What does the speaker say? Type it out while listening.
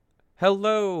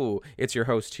Hello, it's your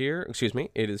host here,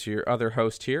 it is your other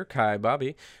host here, Kai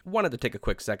Bobby. Wanted to take a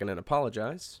quick second and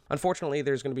apologize. Unfortunately,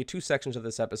 there's going to be two sections of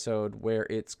this episode where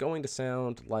it's going to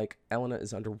sound like Elena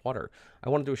is underwater.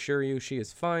 I wanted to assure you she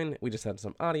is fine, we just had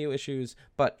some audio issues,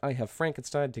 but I have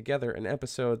Frankenstein together an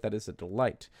episode that is a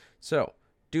delight. So,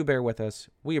 do bear with us.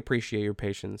 We appreciate your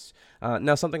patience.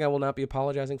 Now, something I will not be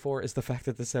apologizing for is the fact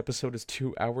that this episode is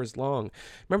 2 hours long.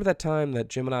 Remember that time that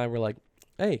Jim and I were like,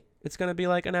 hey, it's going to be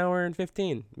like an hour and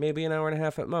 15, maybe an hour and a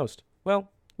half at most.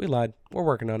 Well, we lied. We're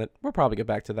working on it. We'll probably get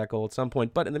back to that goal at some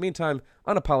point. But in the meantime,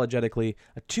 unapologetically,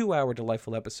 a 2-hour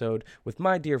delightful episode with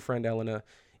my dear friend Elena.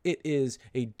 It is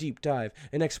a deep dive,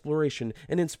 an exploration,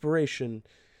 an inspiration.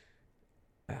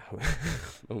 Who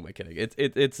am I kidding?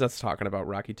 It's us talking about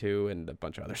Rocky 2 and a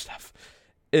bunch of other stuff.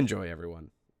 Enjoy, everyone.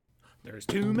 There's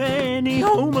too many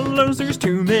Home Alones, there's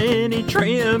too many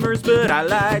Tremors, but I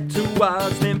like to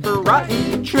watch them for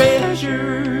rotten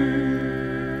treasure.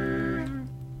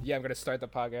 Yeah, I'm gonna start the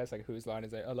podcast like, whose line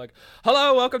is it? I'm like,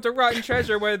 hello, welcome to Rotten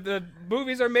Treasure, where the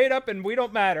movies are made up and we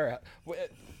don't matter. We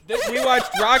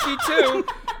watched Rocky 2.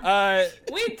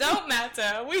 We don't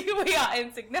matter. We are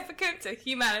insignificant to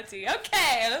humanity.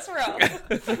 Okay, let's roll.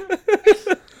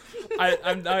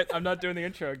 I'm not doing the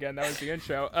intro again. That was the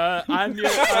intro.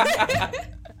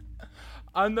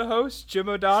 I'm the host, Jim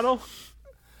O'Donnell,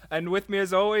 and with me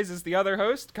as always is the other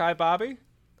host, Kai Bobby.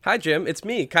 Hi, Jim. It's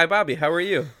me, Kai Bobby. How are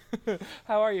you?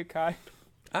 How are you, Kai?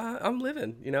 I'm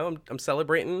living. You know, I'm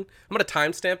celebrating. I'm gonna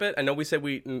timestamp it. I know we said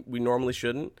we normally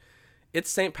shouldn't. It's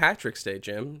St. Patrick's Day,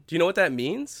 Jim. Do you know what that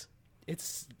means?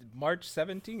 It's March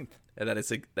 17th. And that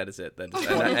is it. That is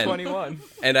 2021.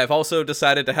 And I've also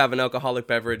decided to have an alcoholic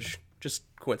beverage, just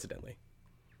coincidentally.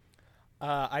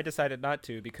 I decided not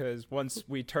to because once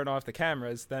we turn off the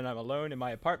cameras, then I'm alone in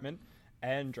my apartment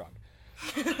and drunk.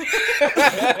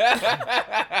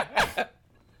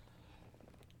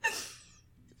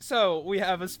 So we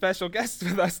have a special guest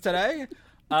with us today.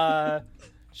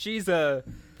 She's a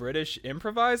British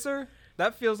improviser.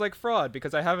 That feels like fraud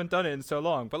because I haven't done it in so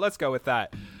long, but let's go with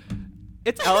that.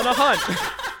 It's Elena Hunt.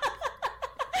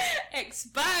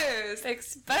 Exposed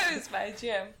by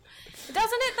Jim.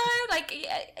 Doesn't it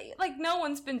though? Like no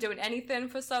one's been doing anything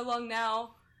for so long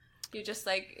now. You're just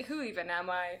like, who even am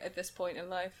I at this point in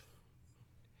life?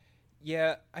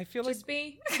 Yeah, I feel just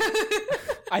me.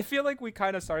 I feel like we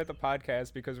kind of started the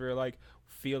podcast because we were like,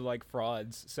 feel like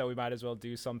frauds, so we might as well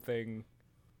do something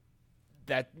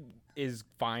that is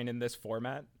fine in this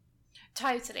format.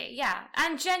 Totally, yeah.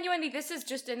 And genuinely, this is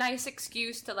just a nice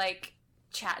excuse to, like,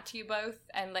 chat to you both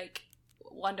and, like,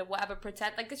 wonder whatever,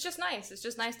 pretend. Like, it's just nice. It's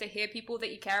just nice to hear people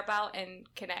that you care about and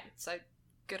connect. So,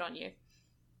 good on you.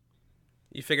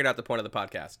 You figured out the point of the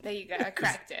podcast. There you go. I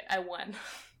cracked it. I won.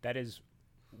 That is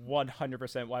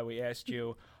 100% why we asked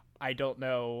you. I don't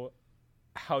know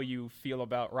how you feel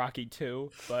about Rocky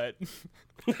 2, but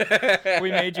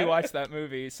we made you watch that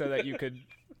movie so that you could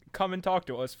come and talk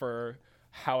to us for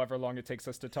however long it takes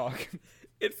us to talk.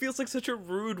 It feels like such a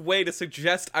rude way to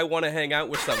suggest I want to hang out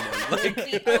with someone. Like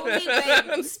the only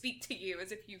way we speak to you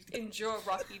is if you enjoy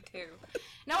Rocky 2.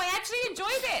 No, I actually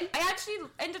enjoyed it. I actually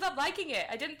ended up liking it.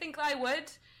 I didn't think I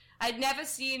would. I'd never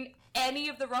seen any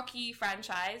of the Rocky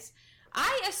franchise.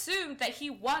 I assumed that he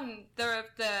won the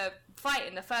fight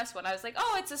in the first one. I was like,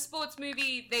 oh, it's a sports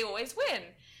movie. They always win.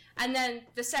 And then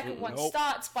the second one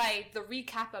starts by the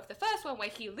recap of the first one where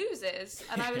he loses.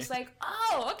 And I was like,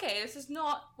 oh, okay, this is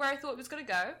not where I thought it was going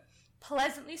to go.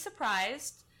 Pleasantly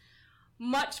surprised.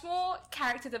 Much more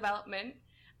character development.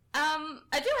 I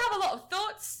do have a lot of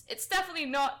thoughts. It's definitely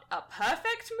not a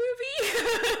perfect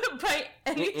movie by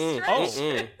any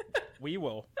stretch. We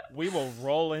will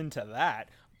roll into that.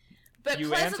 But you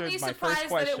pleasantly surprised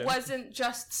that it wasn't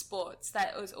just sports.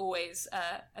 That was always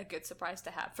a good surprise to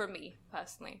have, for me,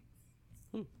 personally.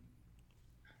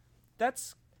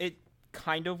 That's it.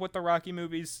 Kind of what the Rocky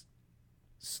movies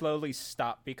slowly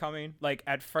stop becoming. Like,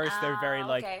 at first, they're very,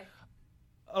 like, okay.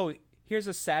 Oh, here's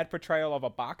a sad portrayal of a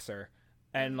boxer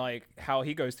and, like, how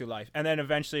he goes through life. And then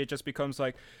eventually it just becomes,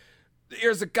 like,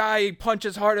 here's a guy who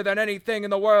punches harder than anything in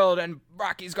the world, and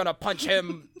Rocky's gonna punch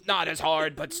him not as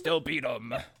hard, but still beat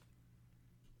him.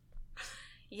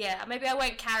 Yeah, maybe I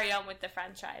won't carry on with the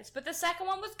franchise. But the second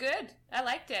one was good. I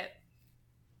liked it.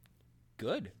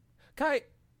 Good. Kai,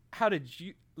 how did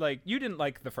you, like, you didn't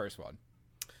like the first one?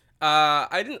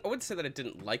 I wouldn't say that I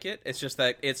didn't like it. It's just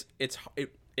that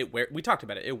we talked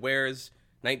about it. It wears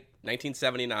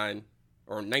 1979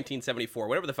 or 1974,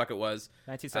 whatever the fuck it was.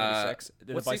 1976.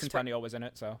 The bicentennial was in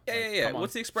it, so. Yeah.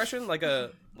 What's the expression? Like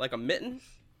a mitten?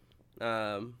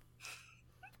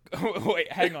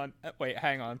 Wait, hang on.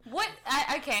 What?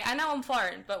 Okay, I know I'm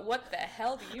foreign, but what the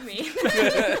hell do you mean?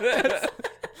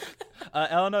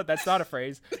 Elena, that's not a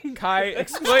phrase. Kai,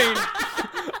 explain.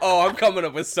 Oh, I'm coming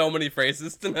up with so many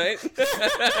phrases tonight.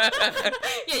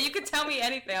 Yeah, you could tell me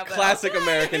anything about Classic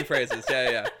American phrases.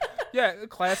 Yeah. Yeah,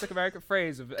 classic American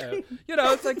phrase of,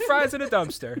 it's like fries in a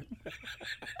dumpster.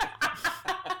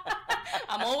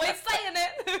 I'm always saying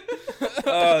it.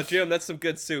 Oh, Jim, that's some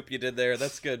good soup you did there.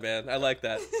 That's good, man. I like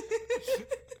that.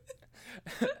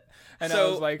 And So-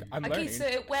 I was like, I'm Okay, learning. so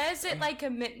it wears it like a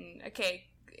mitten. Okay,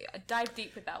 dive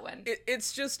deep with that one.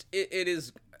 It's just it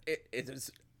is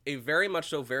a very much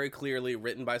so very clearly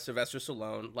written by Sylvester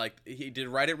Stallone. Like, he did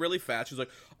write it really fast. He's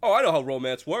like, oh, I know how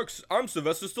romance works. I'm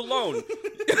Sylvester Stallone.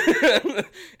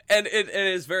 And it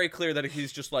is very clear that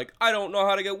he's just like, I don't know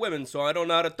how to get women, so I don't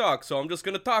know how to talk, so I'm just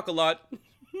gonna talk a lot.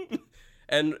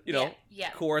 And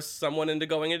Yeah. coerce someone into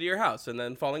going into your house and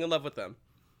then falling in love with them.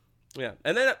 Yeah,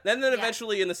 and then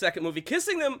eventually in the second movie,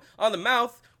 kissing them on the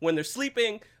mouth when they're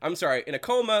sleeping. I'm sorry, in a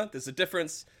coma. There's a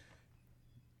difference.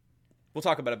 We'll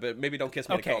talk about it, but maybe don't kiss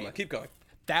me in Okay. a coma. Keep going.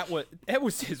 That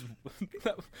was his.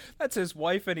 That's his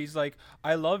wife, and he's like,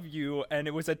 "I love you," and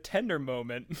it was a tender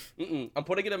moment. I'm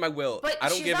putting it in my will. But I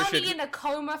don't she's give a only shit. in a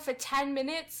coma for 10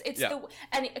 minutes. It's Yeah.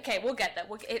 okay, we'll get there.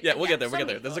 We'll get We'll get there. so We'll get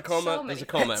many there. There's a thoughts, coma. so There's many a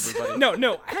coma, thoughts. everybody.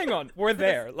 No, hang on. We're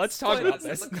there. Let's talk about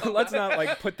this. Let's not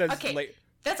like put this. Okay, late.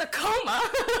 there's a coma.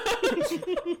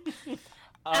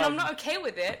 And I'm not okay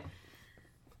with it.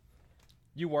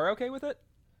 You were okay with it?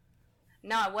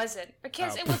 No, I wasn't.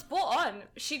 Because Oh. it was brought on.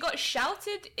 She got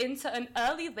shouted into an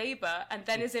early labor and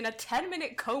then is in a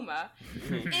 10-minute coma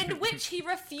in which he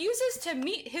refuses to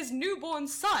meet his newborn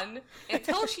son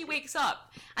until she wakes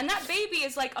up. And that baby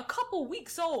is like a couple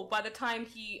weeks old by the time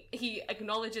he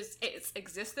acknowledges its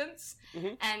existence.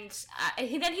 And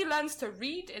then he learns to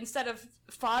read instead of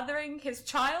fathering his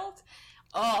child.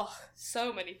 Oh,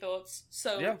 so many thoughts.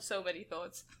 So many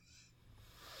thoughts.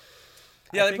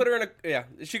 Yeah, they think- put her in a. Yeah,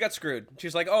 she got screwed.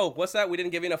 She's like, oh, what's that? We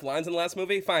didn't give you enough lines in the last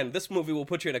movie? Fine, this movie will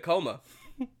put you in a coma.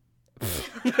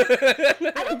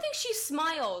 I don't think she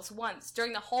smiles once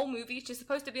during the whole movie. She's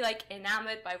supposed to be like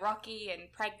enamored by Rocky and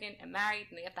pregnant and married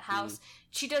and they have the house.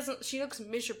 She doesn't. She looks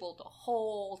miserable the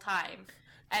whole time.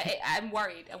 I'm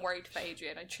worried. I'm worried for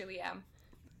Adrian. I truly am.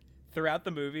 Throughout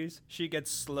the movies, she gets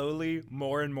slowly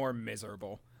more and more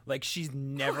miserable. Like, she's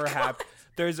never happy.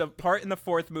 There's a part in the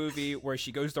fourth movie where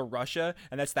she goes to Russia,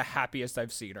 and that's the happiest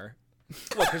I've seen her.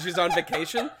 What, because she's on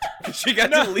vacation? 'Cause she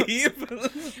got to leave?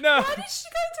 No. Why did she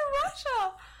go to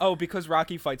Russia? Oh, because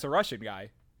Rocky fights a Russian guy.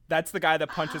 That's the guy that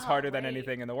punches harder than right.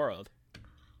 anything in the world.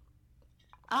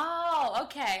 Oh,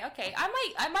 okay.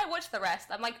 I might watch the rest.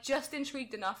 I'm like just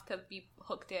intrigued enough to be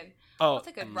hooked in. Oh, I'll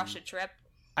take a Russia trip.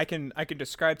 I can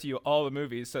describe to you all the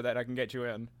movies so that I can get you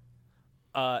in.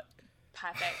 Perfect.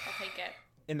 I'll take it.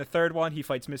 In the third one, he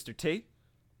fights Mr. T.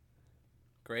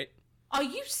 Great. Are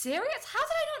you serious? How did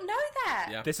I not know that?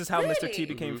 Yeah. This is how Mr. T Really?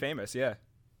 became famous, yeah.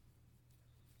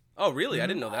 Oh, really? I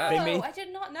didn't know that. They Oh, made- I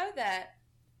did not know that.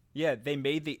 Yeah, they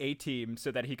made the A-Team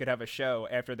so that he could have a show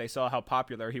after they saw how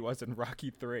popular he was in Rocky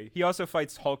 3. He also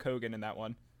fights Hulk Hogan in that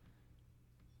one.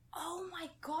 Oh my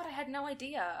god, I had no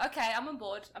idea. Okay, I'm on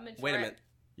board. I'm in for Wait a it. minute.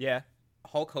 Yeah.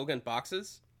 Hulk Hogan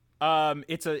boxes?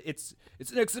 It's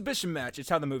an exhibition match. It's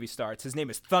how the movie starts. His name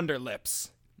is Thunder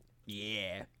Lips.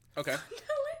 Yeah. Okay.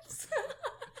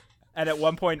 And at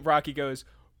one point, Rocky goes,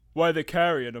 "Why are they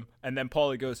carrying him?" And then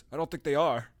Paulie goes, "I don't think they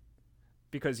are,"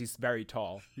 because he's very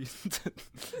tall.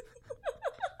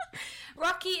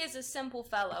 Rocky is a simple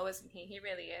fellow, isn't he? He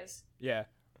really is. Yeah.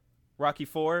 Rocky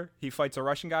 4, he fights a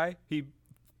Russian guy. He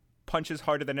punches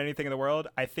harder than anything in the world.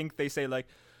 I think they say like,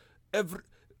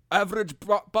 average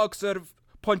boxer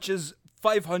punches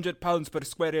 500 pounds per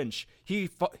square inch. He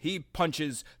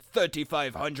punches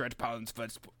 3,500 pounds per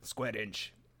square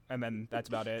inch. And then that's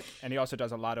about it. And he also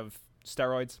does a lot of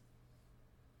steroids.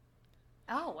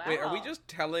 Oh wow. Wait, are we just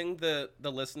telling the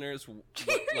listeners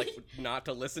like not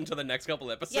to listen to the next couple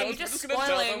episodes? Yeah, you're We're just gonna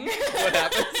tell them spoiling. what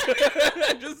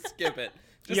happens. Just skip it.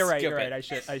 Just You're right. skip You're right.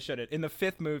 it. I shouldn't. In the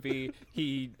fifth movie,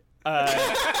 he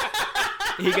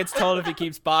gets told if he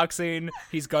keeps boxing,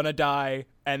 he's gonna die,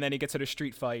 and then he gets in a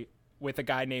street fight with a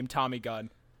guy named Tommy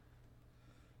Gunn.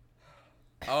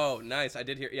 Oh, nice. I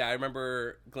did hear. Yeah, I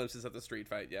remember glimpses of the street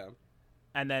fight. Yeah.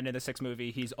 And then in the sixth movie,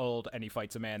 he's old and he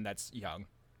fights a man that's young.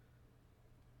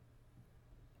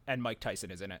 And Mike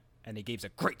Tyson is in it, and he gives a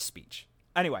great speech.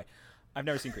 Anyway, I've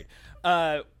never seen Creed.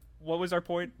 What was our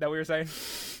point that we were saying?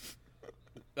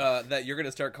 That you're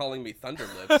gonna start calling me Thunder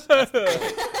Lips. That's the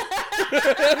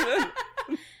point.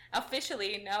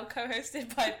 Officially now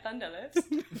co-hosted by Thunderlips.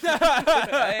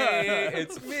 Hey,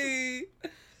 it's me.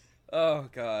 Oh,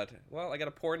 God. Well, I got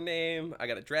a porn name. I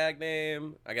got a drag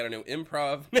name. I got a new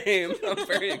improv name. I'm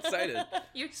very excited.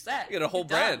 You said. I got a whole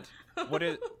You're done.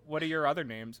 brand. What are your other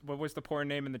names? What was the porn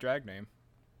name and the drag name?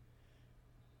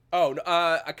 Oh,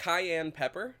 a cayenne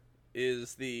pepper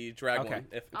is the drag Okay. one,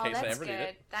 in Oh, case I that's ever good. need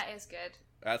it. That is good.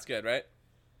 That's good, right?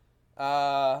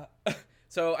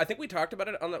 So I think we talked about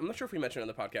it I'm not sure if we mentioned it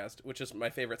on the podcast, which is my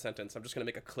favorite sentence. I'm just going to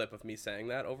make a clip of me saying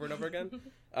that over and over again.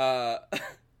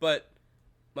 But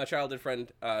my childhood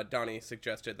friend, Donnie,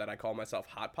 suggested that I call myself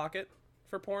Hot Pocket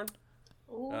for porn.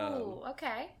 Ooh,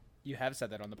 okay. You have said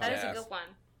that on the That podcast. is Yes. a good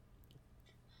one.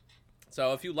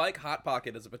 So if you like Hot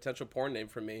Pocket as a potential porn name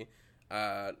for me,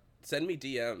 send me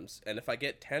DMs. And if I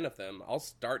get 10 of them, I'll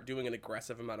start doing an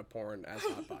aggressive amount of porn as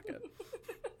Hot Pocket.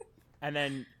 And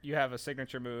then you have a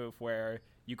signature move where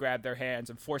you grab their hands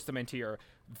and force them into your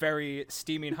very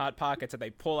steaming hot pockets, and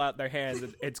they pull out their hands,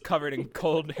 and it's covered in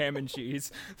cold ham and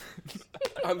cheese.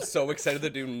 I'm so excited to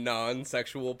do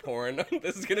non-sexual porn.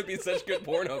 This is going to be such good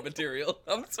Pornhub material.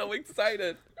 I'm so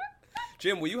excited.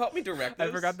 Jim, will you help me direct this?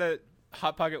 I forgot that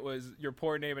Hot Pocket was your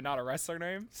porn name and not a wrestler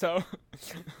name, so...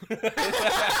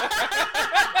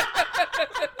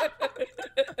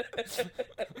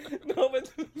 No,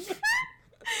 but...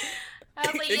 I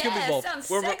was like, It can be yeah, both. sounds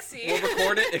We'll sexy. we'll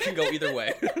record it. It can go either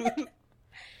way.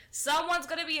 Someone's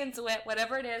gonna be into it.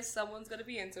 Whatever it is, someone's gonna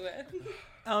be into it.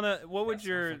 Elena, what would That's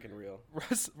your not fucking real.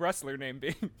 wrestler name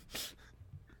be?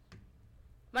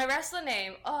 My wrestler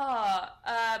name,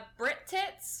 Brit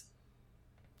Tits.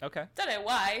 Okay. Don't know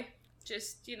why.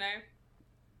 Just,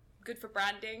 good for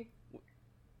branding.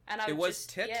 And I It would was just,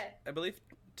 Tit, yeah. I believe.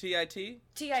 T-I-T?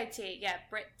 T-I-T, yeah,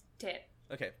 Brit Tit.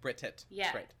 Okay, Brit Tit.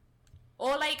 Yeah. Right.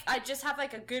 Or, I just have, a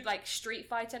good, Street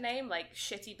Fighter name, like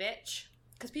Shitty Bitch.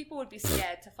 Because people would be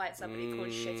scared to fight somebody called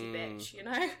Shitty Bitch, you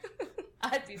know?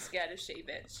 I'd be scared of Shitty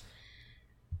Bitch.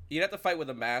 You'd have to fight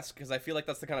with a mask, because I feel like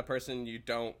that's the kind of person you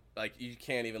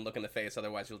can't even look in the face,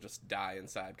 otherwise you'll just die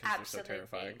inside, because they're so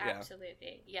terrifying.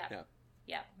 Absolutely, yeah. Yeah.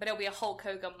 Yeah, but it'll be a Hulk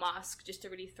Hogan mask just to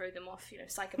really throw them off,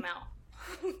 psych them out.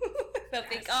 They'll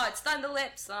think, oh, it's Thunder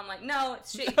Lips, and I'm like, no,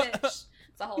 it's Shitty Bitch.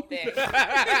 It's the whole thing.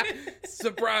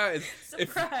 Surprise!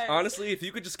 Surprise. Honestly, if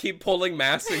you could just keep pulling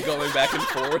masks and going back and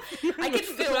forth. I could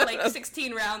fill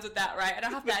 16 rounds with that, right? I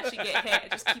don't have to actually get hit. I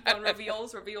just keep on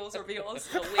reveals. A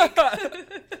wig.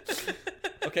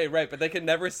 Okay, right, but they can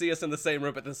never see us in the same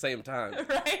room at the same time.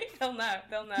 Right? They'll know.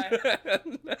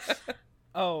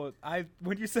 Oh,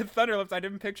 when you said Thunder Lips, I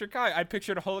didn't picture Kai. I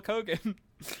pictured Hulk Hogan.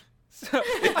 So,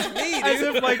 me, dude. as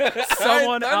if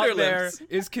someone out Thunder there Lips.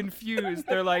 is confused.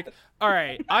 They're like, all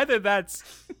right, either that's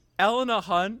Elena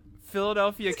Hunt,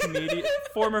 former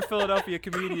Philadelphia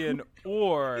comedian,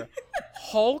 or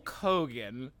Hulk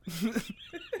Hogan.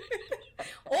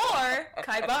 Or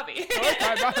Kai Bobby.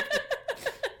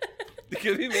 It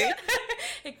could be me.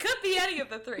 It could be any of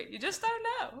the three. You just don't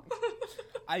know.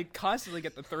 I constantly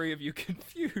get the three of you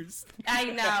confused. I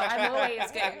know. I'm always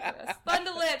getting this.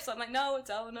 Thunder Lips. I'm like, no, it's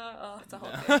Eleanor. Oh, it's a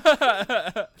whole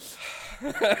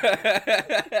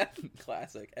thing.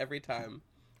 Classic. Every time.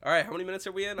 All right, how many minutes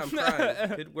are we in? I'm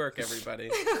crying. Good work,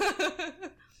 everybody.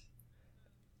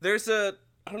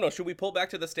 I don't know, should we pull back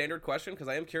to the standard question? Because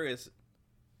I am curious.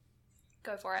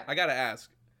 Go for it. I gotta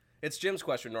ask. It's Jim's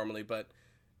question normally, but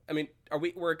I mean, I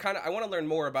want to learn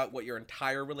more about what your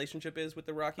entire relationship is with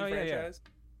the Rocky franchise.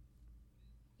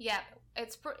 Yeah,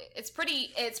 it's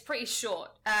pretty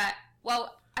short.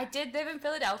 Well, I did live in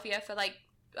Philadelphia for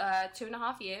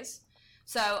 2.5 years,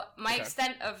 so my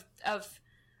extent of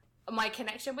my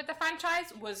connection with the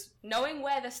franchise was knowing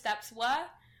where the steps were,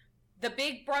 the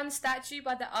big bronze statue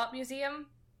by the art museum,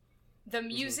 the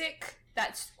music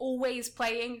that's always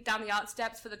playing down the art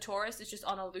steps for the tourists is just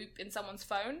on a loop in someone's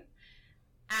phone,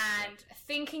 and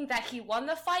thinking that he won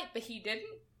the fight but he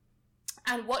didn't.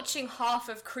 And watching half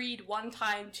of Creed one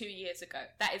time 2 years ago.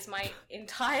 That is my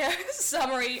entire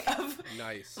summary of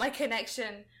my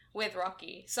connection with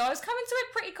Rocky. So I was coming to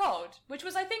it pretty cold, which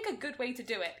was, I think, a good way to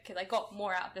do it, because I got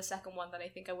more out of the second one than I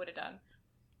think I would have done.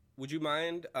 Would you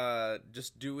mind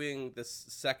just doing this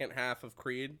second half of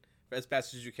Creed as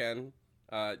fast as you can?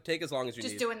 Take as long as you need.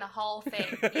 Just doing the whole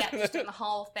thing. Yeah, just doing the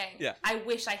whole thing. Yeah. I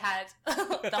wish I had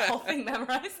the whole thing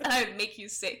memorized, and I would make you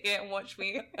sit here and watch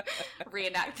me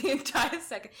reenact the entire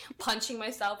second, punching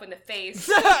myself in the face.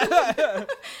 You're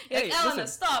like, Eleanor,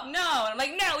 stop, no. And I'm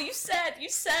like, no, you said, you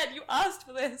asked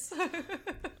for this.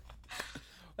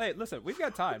 Hey, listen, we've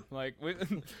got time.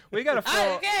 We gotta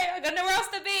fill. Okay, I got nowhere else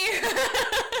to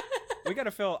be. We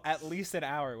gotta fill at least an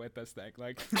hour with this thing.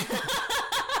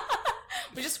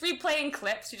 We're just replaying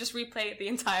clips. You just replay the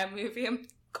entire movie and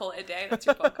call it a day. That's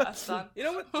your podcast done. You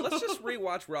know what? Let's just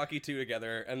rewatch Rocky 2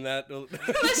 together, and that.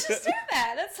 Let's just do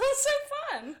that. That sounds so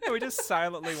fun. Yeah, we just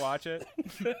silently watch it.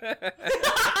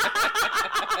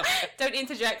 Don't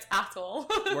interject at all.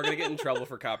 We're gonna get in trouble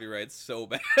for copyright so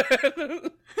bad.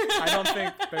 I don't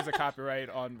think there's a copyright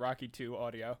on Rocky 2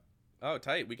 audio. Oh,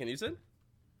 tight. We can use it?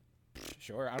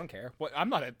 Sure, I don't care. Well, I'm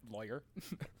not a lawyer.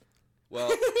 Well,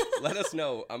 let us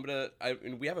know.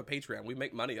 We have a Patreon. We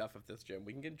make money off of this, Jim.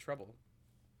 We can get in trouble.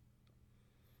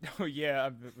 Oh, yeah.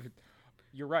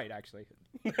 You're right, actually.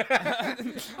 You're like,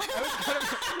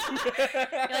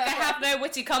 I have no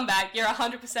witty comeback. You're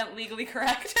 100% legally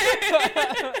correct.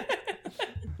 I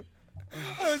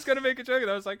was going to make a joke,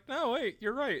 and I was like, no, wait,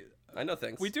 you're right. I know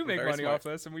things. We do I'm make very money smart. off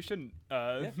this, and we shouldn't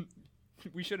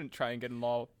we shouldn't try and get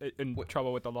in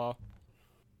trouble with the law.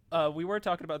 We were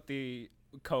talking about the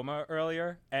coma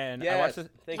earlier, and Yes,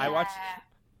 I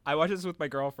watched this with my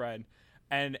girlfriend,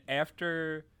 and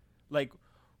after, like,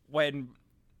 when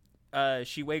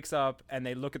she wakes up and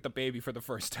they look at the baby for the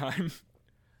first time,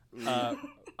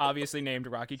 obviously named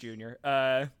Rocky Jr.,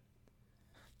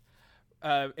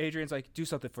 Adrian's like, do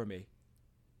something for me.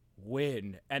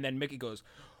 Win. And then Mickey goes,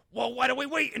 well, what are we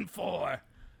waiting for?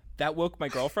 That woke my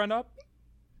girlfriend up,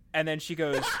 and then she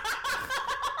goes...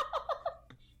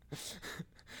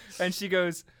 And she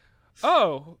goes,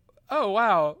 oh,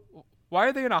 wow, why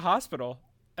are they in a hospital?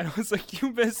 And I was like,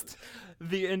 you missed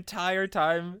the entire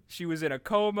time she was in a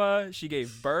coma, she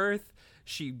gave birth,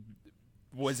 she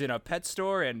was in a pet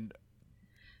store and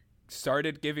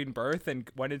started giving birth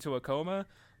and went into a coma.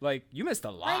 Like, you missed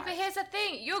a lot. Right, but here's the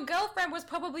thing. Your girlfriend was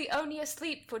probably only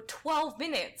asleep for 12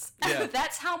 minutes. Yeah.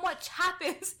 That's how much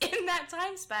happens in that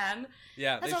time span.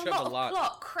 Yeah, they There's shoved a a lot lot. of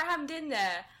plot crammed in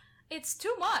there. It's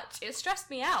too much. It stressed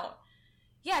me out.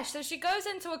 Yeah, so she goes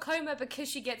into a coma because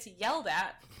she gets yelled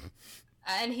at.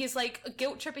 And he's like, a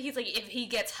guilt tripper. He's like, if he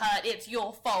gets hurt, it's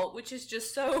your fault, which is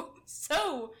just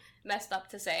so messed up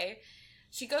to say.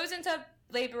 She goes into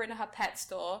labor in her pet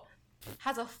store,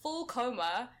 has a full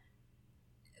coma.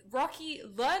 Rocky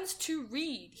learns to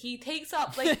read. He takes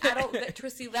up, like, adult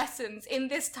literacy lessons in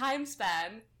this time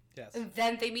span. Yes. And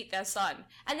then they meet their son.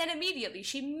 And then immediately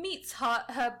she meets her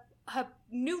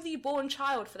newly born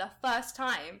child for the first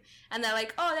time. And they're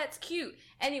like, oh, that's cute.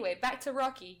 Anyway, back to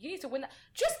Rocky. You need to win that.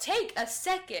 Just take a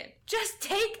second. Just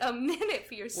take a minute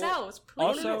for yourselves,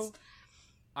 please. Also,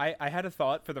 I had a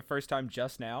thought for the first time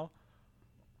just now.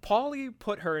 Paulie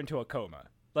put her into a coma.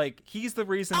 Like, he's the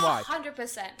reason why.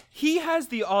 100%. He has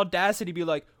the audacity to be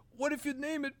like, what if you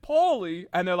name it Paulie?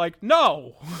 And they're like,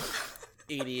 no.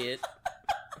 Idiot.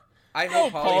 I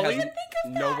hope Paulie has Think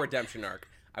of no that. redemption arc.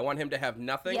 I want him to have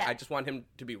nothing. Yeah. I just want him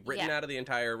to be written Yeah. out of the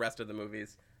entire rest of the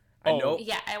movies. Oh. I know.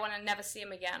 Yeah, I want to never see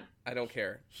him again. I don't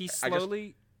care. He I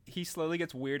just- slowly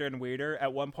gets weirder and weirder.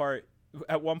 At one point,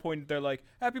 they're like,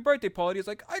 happy birthday, Paulie. He's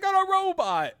like, I got a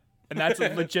robot. And that's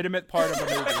a legitimate part of the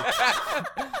movie.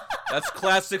 That's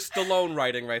classic Stallone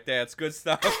writing right there. It's good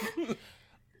stuff.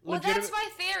 Well, that's my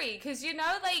theory, because, you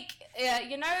know, like,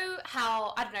 you know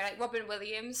how, I don't know, like, Robin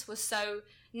Williams was so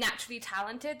naturally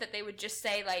talented that they would just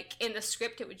say, like, in the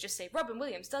script, it would just say, Robin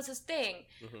Williams does his thing.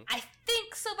 Mm-hmm. I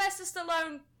think Sylvester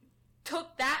Stallone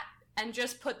took that and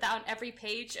just put that on every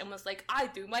page and was like, I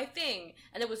do my thing.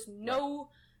 And there was no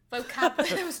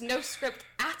vocabulary, there was no script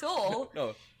at all.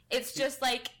 No. It's just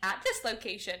like, at this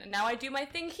location, and now I do my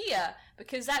thing here,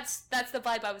 because that's the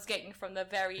vibe I was getting from the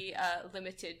very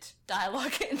limited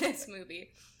dialogue in this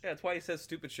movie. Yeah, that's why he says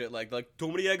stupid shit like too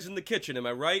many eggs in the kitchen. Am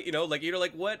I right? You know, like you're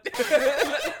like what?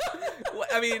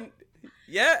 What? I mean,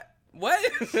 yeah. What?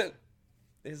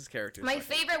 His character. My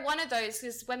favorite one of those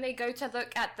is when they go to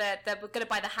look at they're gonna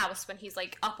buy the house when he's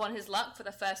like up on his luck for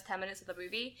the first 10 minutes of the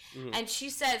movie, and she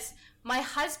says, "My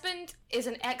husband is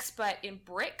an expert in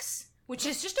bricks." Which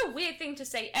is just a weird thing to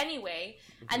say anyway.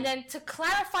 And then to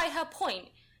clarify her point,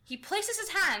 he places his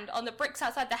hand on the bricks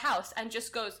outside the house and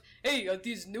just goes, hey, are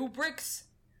these new bricks?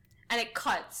 And it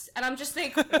cuts. And I'm just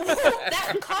like,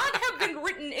 that can't have been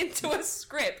written into a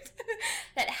script.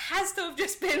 That has to have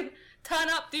just been, turn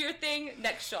up, do your thing,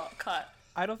 next shot, cut.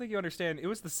 I don't think you understand. It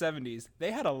was the 70s.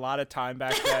 They had a lot of time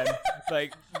back then.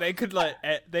 Like, they could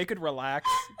relax.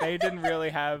 They didn't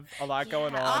really have a lot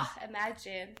going on. Ah,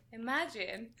 imagine.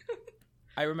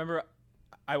 I remember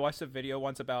I watched a video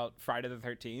once about Friday the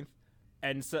 13th,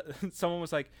 and someone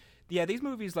was like, yeah, these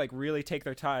movies like really take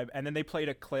their time. And then they played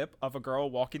a clip of a girl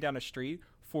walking down a street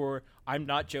for, I'm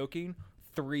not joking,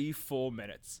 3 full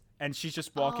minutes. And she's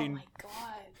just walking. Oh my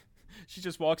god. She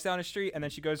just walks down a street, and then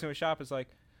she goes to a shop. It's like,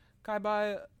 can I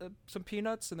buy some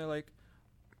peanuts? And they're like,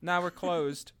 nah, we're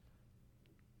closed.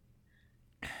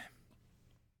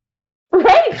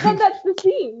 Right? And that's the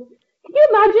scene. Can you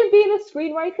imagine being a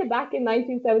screenwriter back in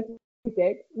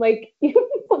 1976? Like, you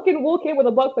fucking walk in with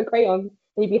a box of crayons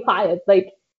and you'd be hired.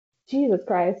 Like, Jesus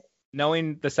Christ.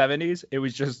 Knowing the 70s, it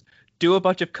was just do a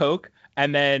bunch of coke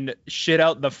and then shit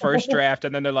out the first draft,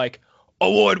 and then they're like,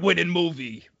 award-winning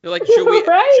movie. They're like,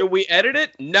 Right? should we edit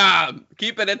it? Nah,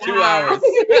 keep it at 2 hours.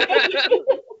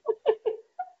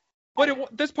 But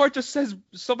this part just says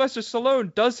Sylvester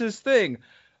Stallone does his thing.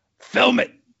 Film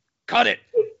it. Cut it.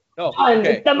 Oh, Done.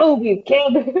 okay. It's the movie,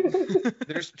 kid.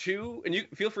 There's two, and you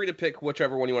feel free to pick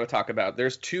whichever one you want to talk about.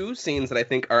 There's two scenes that I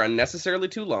think are unnecessarily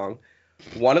too long.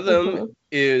 One of them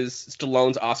is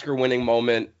Stallone's Oscar-winning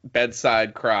moment,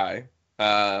 bedside cry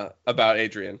about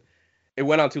Adrian. It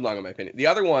went on too long, in my opinion. The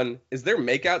other one is their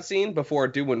makeout scene before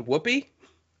doing Whoopi.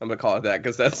 I'm gonna call it that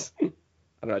because that's, I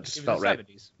don't know, it just felt right.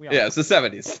 70s. Yeah, it's the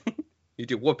 70s. You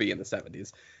do Whoopi in the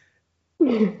 70s.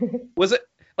 Was it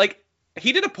like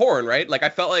he did a porn, right? Like I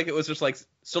felt like it was just like,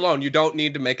 Stallone, you don't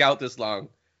need to make out this long.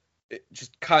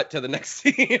 Just cut to the next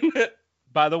scene.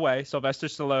 By the way, Sylvester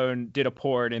Stallone did a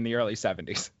porn in the early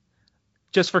 70s.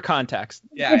 Just for context.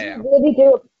 Yeah.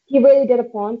 He really did a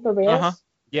porn for real? Uh-huh.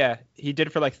 Yeah, he did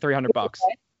it for like $300.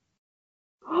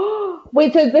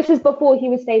 Wait, so this is before he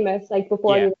was famous, like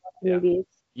before he was in Yeah. movies?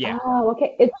 Yeah. Oh,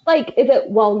 okay. It's like, is it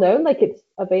well known? Like it's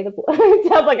available? It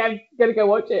sounds like I'm gonna go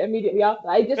watch it immediately after.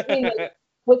 I just mean, like,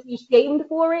 was he shamed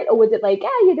for it, or was it like, yeah,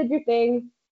 you did your thing?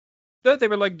 No, they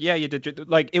were like, yeah, you did.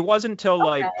 Like, it wasn't until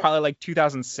like Okay. probably like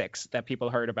 2006 that people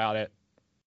heard about it,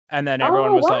 and then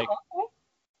everyone was like, Okay.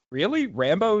 "Really,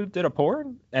 Rambo did a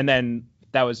porn?" And then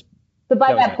that was So by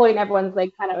that was that it. point, everyone's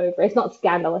like kind of over. It's not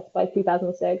scandalous by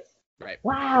 2006. Right.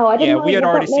 Wow, I didn't yeah. know. We had I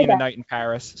already didn't know seen A that. Night in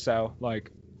Paris, so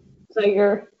like, So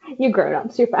you're grown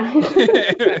ups. You're fine.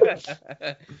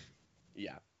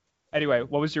 Yeah. anyway,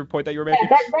 what was your point that you were making?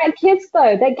 that kiss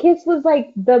though, that kiss was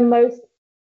like the most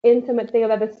intimate thing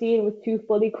I've ever seen with two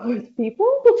fully clothed people.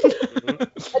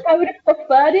 Like I would have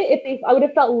preferred it if I would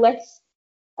have felt less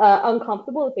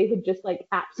uncomfortable if they had just like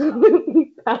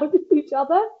absolutely pounded each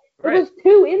other. Right. It was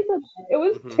too intimate. It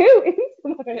was Mhm. too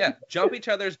intimate. Yeah. Jump each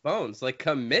other's bones. Like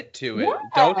commit to it. Yeah.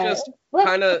 Don't just Let's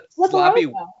kind of flip sloppy.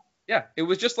 over. Yeah. It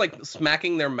was just like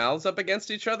smacking their mouths up against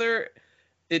each other.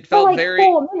 It For felt like very.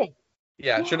 4 minutes.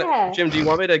 Yeah. Should I, Yeah. Jim? Do you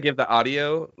want me to give the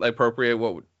audio appropriate?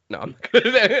 No, I'm not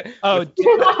gonna. Oh, do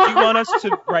you want us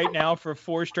to right now for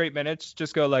 4 straight minutes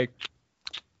just go like?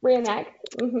 Reenact.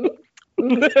 Mm-hmm.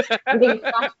 I'm getting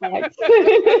flashbacks.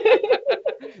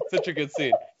 Such a good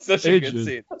scene. Such a good Adrian,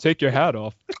 scene. take your hat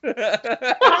off.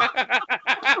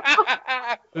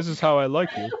 This is how I like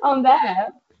you. I'm there.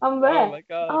 I'm there. Oh my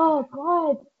god. Oh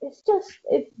god, it's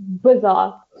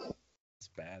bizarre. It's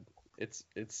bad. It's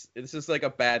just like a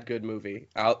bad good movie.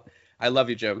 I love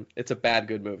you, Jim. It's a bad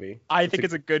good movie. I think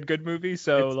it's a good movie,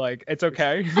 so It's- like it's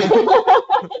okay.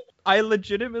 I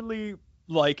legitimately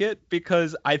like it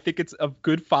because I think it's a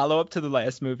good follow-up to the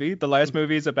last movie. The last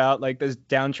movie is about like this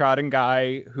downtrodden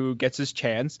guy who gets his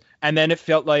chance, and then it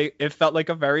felt like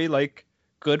a very like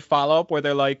good follow-up where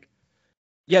they're like,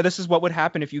 yeah, this is what would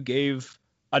happen if you gave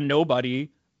a nobody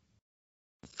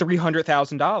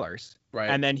 $300,000, Right.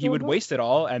 and then he would Mhm. waste it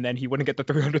all, and then he wouldn't get the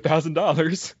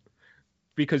 $300,000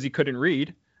 because he couldn't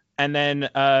read, and then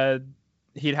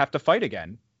he'd have to fight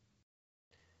again.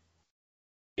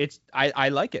 I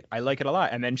like it. I like it a lot.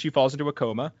 And then she falls into a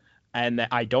coma, and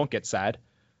I don't get sad.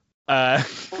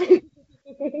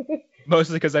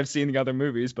 Mostly because I've seen the other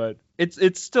movies, but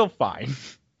it's still fine.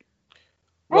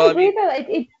 Well, I agree though.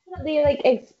 It definitely like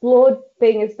explored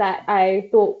things that I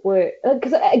thought were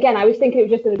because again I was thinking it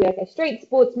was just going to be like a straight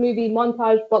sports movie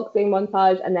montage, boxing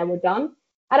montage, and then we're done.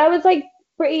 And I was like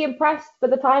pretty impressed for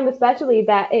the time, especially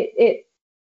that it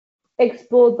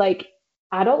explored like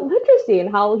adult literacy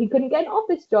and how he couldn't get an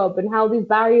office job and how these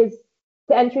barriers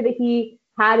to entry that he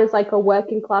had as like a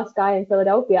working class guy in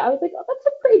Philadelphia. I was like, oh, that's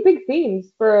a pretty big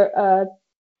themes for a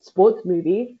sports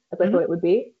movie, as I thought it would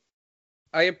be.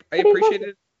 I Pretty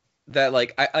appreciated that.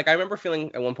 Like I remember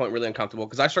feeling at one point really uncomfortable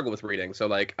because I struggle with reading. So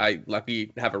like I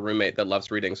lucky have a roommate that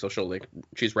loves reading, so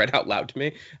she's read out loud to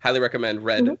me. Highly recommend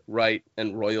Red, Right,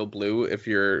 and Royal Blue if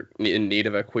you're in need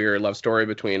of a queer love story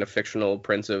between a fictional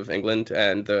prince of England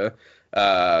and the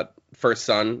first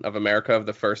son of America of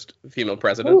the first female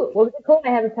president. Ooh, what was it called? I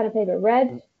have a pen and paper.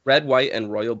 Red, White, and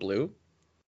Royal Blue.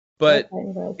 But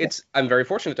I'm very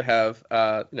fortunate to have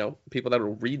people that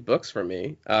will read books for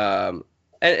me.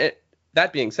 And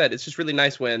that being said, it's just really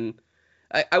nice when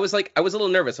I was a little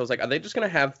nervous. I was like, are they just gonna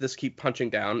have this keep punching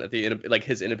down at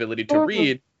his inability to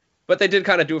read? But they did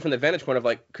kind of do it from the vantage point of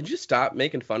like, could you stop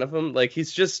making fun of him? Like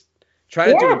he's just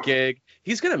trying to do a gig.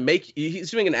 He's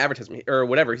doing an advertisement or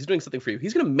whatever. He's doing something for you.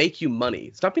 He's going to make you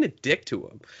money. Stop being a dick to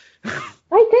him.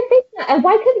 I did think that. And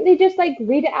why couldn't they just like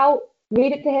read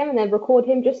it to him and then record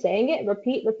him just saying it,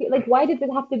 repeat? Like, why did it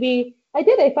have to be? I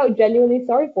felt genuinely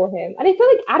sorry for him. And I feel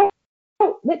like adult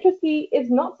literacy is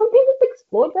not something that's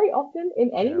explored very often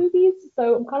in any movies.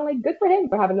 So I'm kind of like, good for him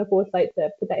for having the foresight to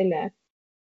put that in there.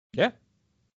 Yeah.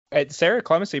 Sarah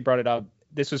Clemency brought it up.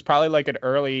 This was probably like an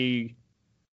early,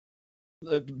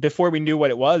 before we knew what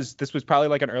it was, this was probably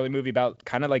like an early movie about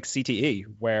kind of like CTE,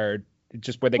 where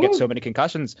they get so many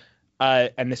concussions.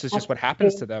 And this is just what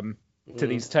happens to them, to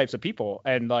these types of people.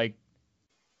 And like,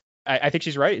 I think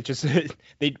she's right. It's just,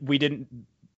 we didn't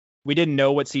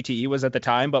know what CTE was at the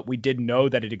time, but we did know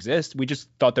that it exists. We just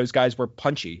thought those guys were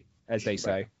punchy, as they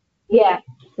say.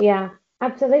 Yeah,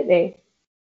 absolutely.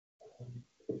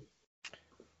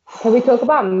 Can we talk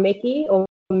about Mickey or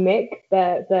Mick,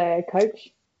 the coach?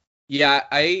 Yeah,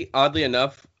 oddly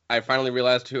enough, I finally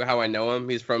realized how I know him.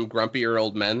 He's from Grumpier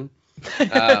Old Men.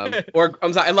 Or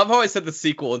I'm sorry, I love how I said the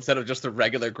sequel instead of just the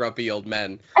regular Grumpy Old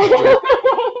Men.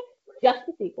 Just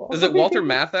the sequel. Is it Walter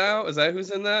Matthau? Is that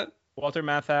who's in that? Walter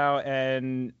Matthau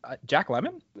and Jack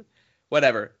Lemmon?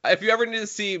 Whatever. If you ever need to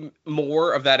see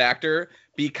more of that actor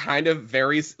be kind of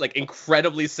very, like,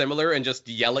 incredibly similar and just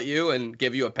yell at you and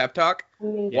give you a pep talk,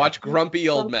 watch Grumpy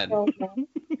Old Men.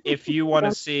 If you want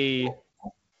to see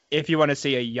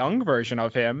a young version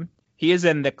of him, he is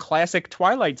in the classic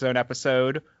Twilight Zone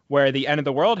episode where the end of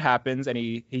the world happens and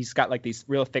he's got like these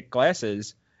real thick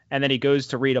glasses, and then he goes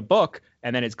to read a book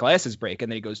and then his glasses break and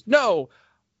then he goes, "No,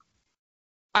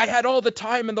 I had all the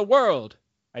time in the world."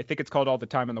 I think it's called All the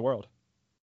Time in the World.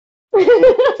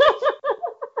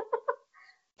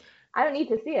 I don't need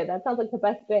to see it. That sounds like the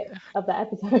best bit of the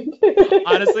episode.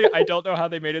 Honestly, I don't know how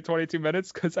they made it 22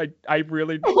 minutes because I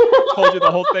really told you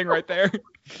the whole thing right there.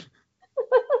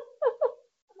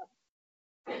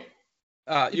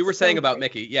 You were saying about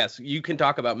Mickey. Yes, you can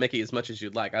talk about Mickey as much as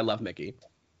you'd like. I love Mickey.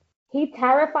 He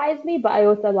terrifies me, but I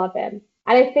also love him.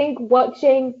 And I think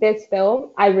watching this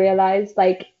film, I realized,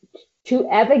 like, to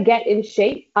ever get in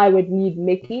shape, I would need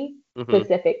Mickey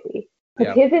specifically.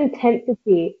 Because his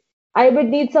intensity, I would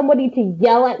need somebody to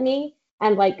yell at me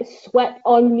and, like, sweat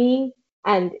on me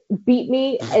and beat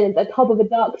me at the top of a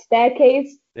dark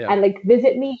staircase and, like,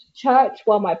 visit me in church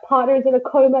while my partner's in a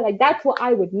coma. Like, that's what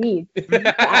I would need.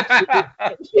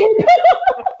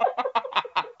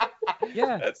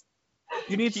 Yeah.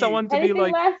 You need someone to be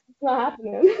like... less, it's not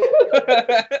happening.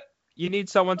 You need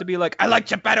someone to be like, "I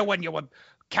liked you better when you were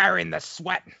carrying the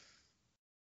sweat."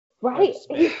 Right?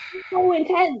 He's so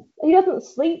intense. He doesn't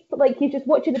sleep. Like, he's just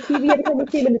watching the TV every time we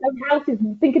see him in his own house. He's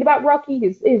thinking about Rocky.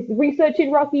 He's researching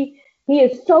Rocky. He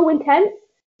is so intense.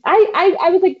 I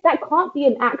was like, that can't be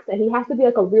an actor. He has to be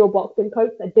like a real boxing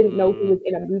coach that didn't know he was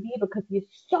in a movie because he's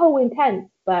so intense.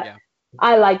 But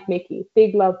I like Mickey.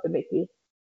 Big love for Mickey.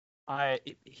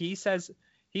 He says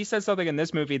something in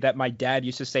this movie that my dad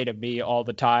used to say to me all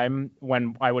the time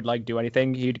when I would like do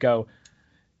anything. He'd go,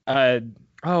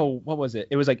 what was it?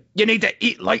 It was like, "You need to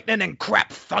eat lightning and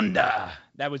crap thunder."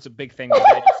 That was a big thing my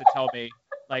dad used to tell me.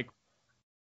 Like,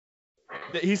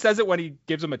 he says it when he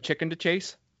gives him a chicken to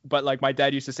chase, but like my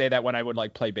dad used to say that when I would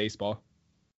like play baseball.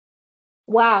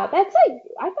 Wow, that's like,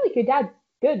 I feel like your dad's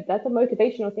good. That's a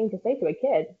motivational thing to say to a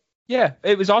kid. Yeah,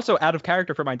 it was also out of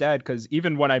character for my dad because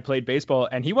even when I played baseball,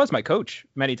 and he was my coach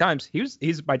many times,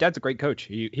 my dad's a great coach.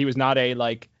 He was not a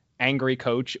like angry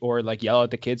coach or like yell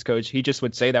at the kids coach. He just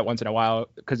would say that once in a while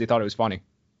because he thought it was funny.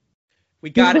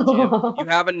 We got it, Jim. You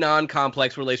have a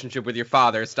non-complex relationship with your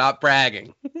father. Stop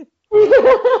bragging.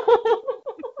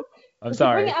 I'm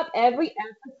sorry. Bring it up every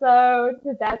episode.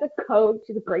 His dad's a coach.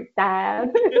 He's a great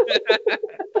dad.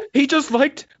 He just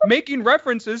liked making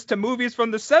references to movies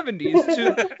from the 70s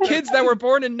to kids that were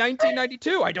born in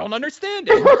 1992. I don't understand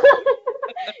it.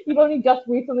 You've only just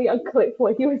recently unclicked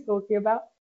what he was talking about.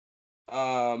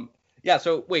 Yeah,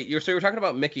 so wait, you were talking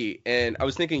about Mickey, and I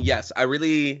was thinking, yes, I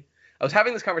was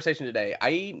having this conversation today.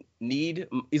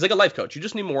 He's like a life coach. You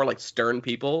just need more like stern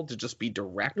people to just be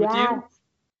direct with you.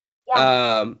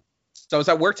 Yeah. So I was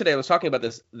at work today. I was talking about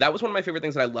this. That was one of my favorite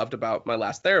things that I loved about my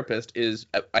last therapist is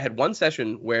I had one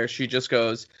session where she just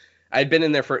goes, I had been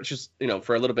in there for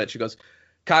a little bit. She goes,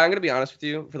 "Kai, I'm going to be honest with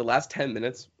you. For the last 10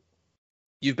 minutes,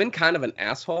 you've been kind of an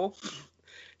asshole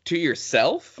to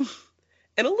yourself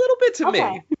and a little bit to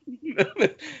me."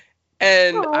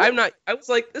 And I was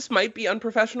like, this might be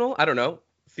unprofessional. I don't know.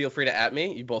 Feel free to at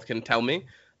me. You both can tell me.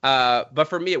 But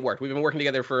for me, it worked. We've been working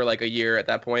together for like a year at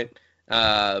that point.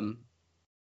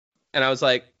 And I was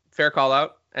like, fair call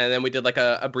out. And then we did like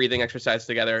a breathing exercise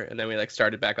together. And then we like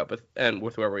started back up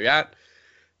with where we're at.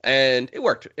 And it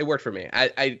worked. It worked for me.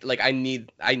 I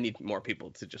need more people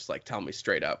to just like tell me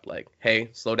straight up, like, hey,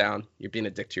 slow down. You're being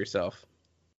a dick to yourself.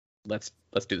 Let's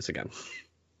do this again.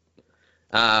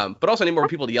 But also I need more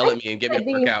people to yell at me and get me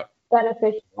to work out.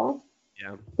 Beneficial.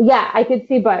 Yeah. Yeah, I could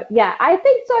see both. Yeah, I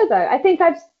think so though. I think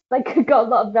I've like got a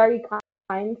lot of very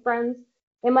kind friends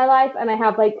in my life, and I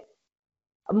have like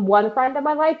one friend in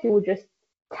my life who will just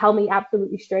tell me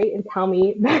absolutely straight and tell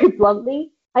me very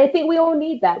bluntly. I think we all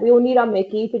need that. We all need our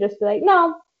Mickey to just be like,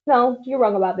 no, you're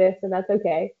wrong about this, and that's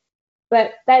okay.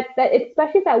 But that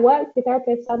especially if that works, the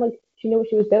therapist sounded like she knew what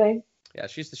she was doing. Yeah,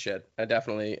 she's the shit. I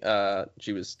definitely,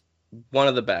 she was one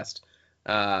of the best.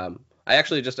 I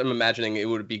actually just am imagining it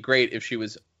would be great if she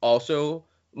was also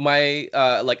my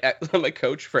my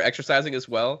coach for exercising as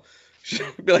well. She'd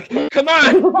be like, come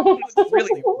on,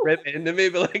 really rip into me,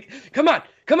 be like, come on,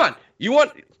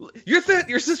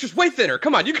 your sister's way thinner.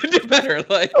 Come on, you can do better.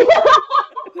 Like,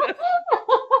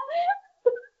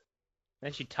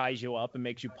 Then she ties you up and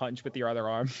makes you punch with your other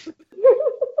arm.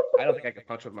 I don't think I could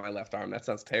punch with my left arm. That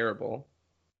sounds terrible.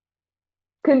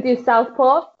 Couldn't do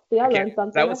southpaw. See, I learned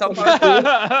something. That was southpaw.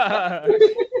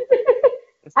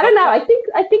 I don't know. I think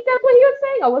that's what he was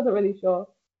saying. I wasn't really sure.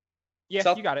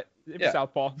 Yeah, you got it. It was yeah.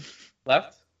 southpaw.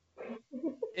 Left?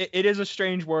 It is a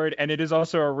strange word, and it is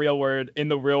also a real word in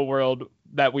the real world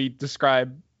that we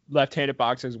describe left-handed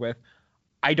boxers with.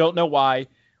 I don't know why.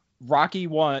 In Rocky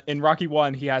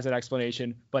 1, he has an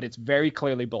explanation, but it's very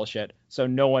clearly bullshit, so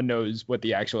no one knows what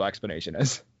the actual explanation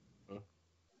is.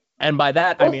 And by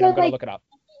that, I mean, I'm going to look it up.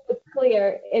 It was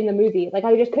clear in the movie. Like,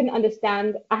 I just couldn't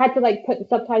understand. I had to, like, put the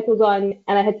subtitles on,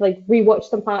 and I had to, like, rewatch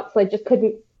some parts, so I just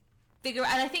couldn't figure.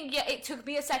 And I think, yeah, it took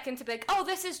me a second to be like, oh,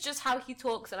 this is just how he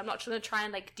talks, and I'm not going to try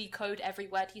and, like, decode every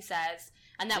word he says.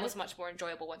 And that was much more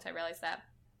enjoyable once I realized that.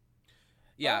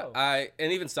 Yeah,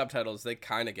 and even subtitles, they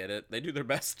kind of get it. They do their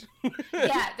best.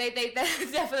 Yeah, they're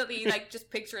definitely, like,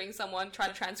 just picturing someone trying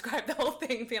to transcribe the whole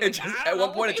thing. Being like, at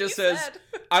one point it just says,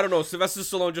 I don't know, Sylvester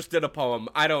Stallone just did a poem.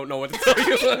 I don't know what to tell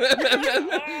you.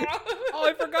 Oh,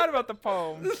 I forgot about the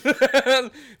poem.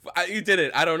 You did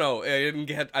it. I don't know. I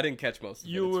didn't catch most of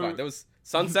it. It's fine. There was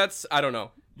sunsets. I don't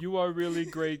know. You are really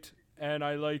great, and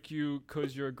I like you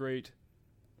because you're great.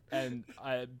 And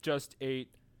I just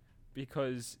ate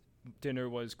because dinner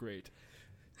was great.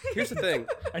 Here's the thing.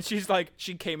 And she's like,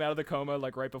 she came out of the coma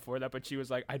like right before that, but she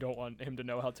was like, I don't want him to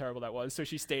know how terrible that was, so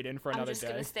she stayed in for another day.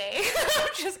 I'm just gonna stay. I'm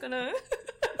just gonna.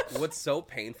 What's so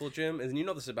painful, Jim, is, and you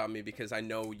know this about me because I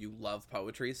know you love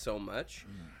poetry so much.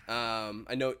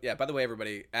 I know. Yeah. By the way,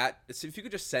 everybody, so if you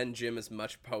could just send Jim as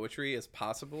much poetry as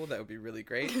possible, that would be really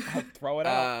great. I'll throw it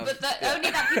out. But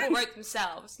only that people wrote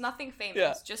themselves. Nothing famous.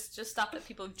 Yeah. Just stuff that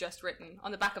people have just written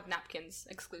on the back of napkins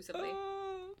exclusively.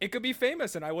 It could be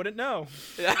famous, and I wouldn't know.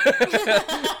 No,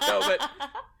 but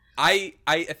I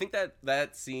think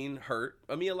that scene hurt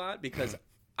me a lot because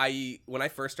when I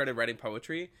first started writing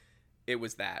poetry, it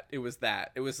was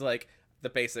like the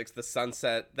basics, the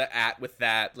sunset, the with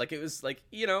that. Like, it was like,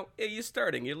 you're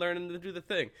starting, you're learning to do the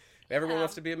thing. Everyone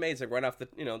wants to be amazing right off the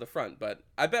the front. But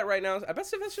I bet right now,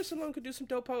 Sylvester Stallone could do some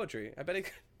dope poetry. I bet he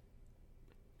could.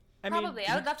 Probably.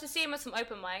 I would love to see him with some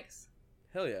open mics.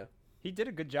 Hell yeah. He did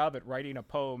a good job at writing a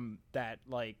poem that,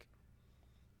 like,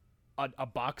 a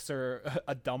boxer,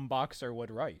 a dumb boxer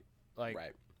would write. Like,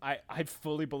 right. I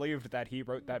fully believed that he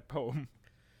wrote that poem.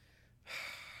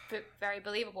 Very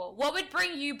believable. What would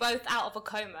bring you both out of a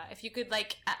coma? If you could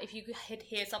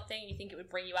hear something you think it would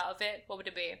bring you out of it, what would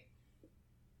it be?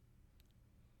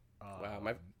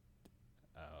 Wow,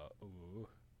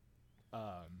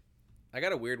 I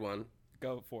got a weird one.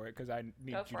 Go for it, because I need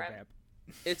you to vamp.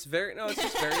 It's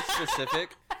just very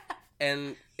specific,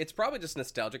 and it's probably just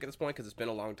nostalgic at this point because it's been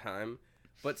a long time.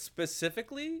 But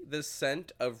specifically, the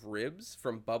scent of ribs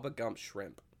from Bubba Gump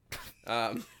Shrimp,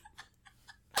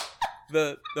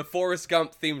 the Forrest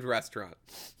Gump themed restaurant.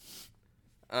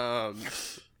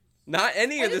 Not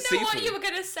any of the seafood. I didn't know what you were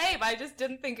gonna say, but I just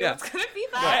didn't think it was gonna be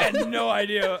that. I had no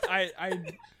idea. I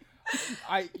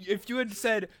if you had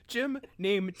said, Jim,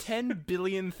 name 10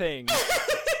 billion things.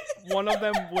 One of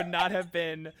them would not have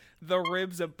been the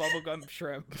ribs of Bubblegum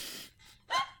Shrimp.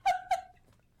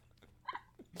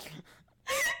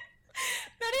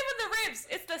 Not even the ribs.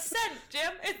 It's the scent,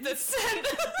 Jim. It's the scent.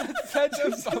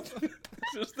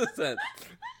 Just the scent.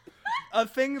 A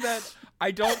thing that I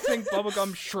don't think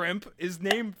Bubblegum Shrimp is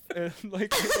named is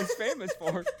famous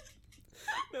for.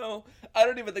 No, I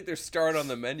don't even think they're starred on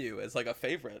the menu as like a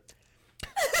favorite.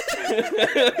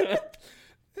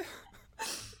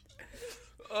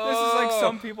 This is like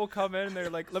some people come in and they're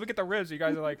like, let me get the ribs. You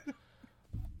guys are like,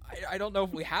 I don't know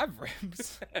if we have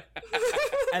ribs.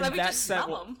 And let me just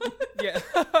smell them. Yeah.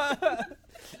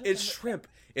 It's shrimp.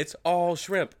 It's all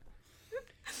shrimp.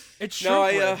 It's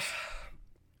shrimp.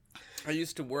 I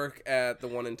used to work at the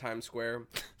one in Times Square,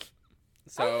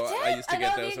 so Oh, you did? I used to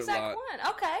get know those the a exact lot. one.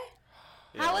 Okay.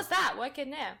 Yeah. How was that working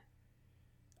there?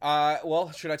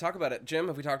 Well, should I talk about it, Jim?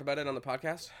 Have we talked about it on the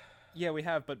podcast? Yeah, we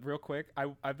have, but real quick,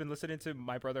 I've been listening to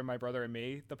My Brother and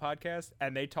Me, the podcast,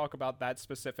 and they talk about that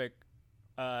specific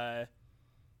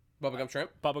Bubblegum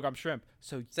shrimp. bubblegum shrimp.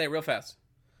 So Say it real fast.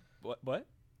 what?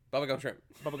 Bubblegum shrimp.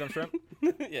 Bubblegum shrimp?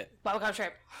 Yeah. Bubblegum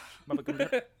shrimp. Bubblegum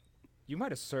shrimp? You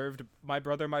might have served My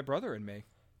Brother and Me.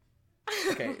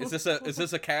 Okay. Is this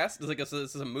a cast? Is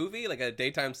this a movie, like a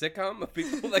daytime sitcom of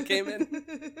people that came in?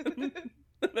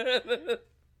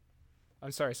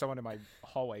 I'm sorry, someone in my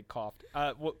hallway coughed.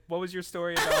 What was your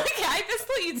story about? Okay, I just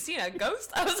thought you'd seen a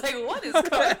ghost. I was like, what is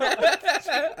going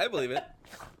on? I believe it.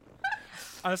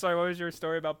 I'm sorry, what was your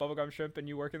story about bubblegum shrimp and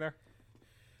you working there?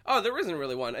 Oh, there isn't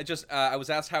really one. I just I was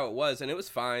asked how it was, and it was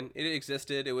fine. It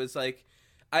existed. It was like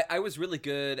I was really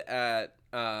good at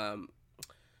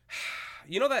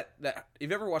you know that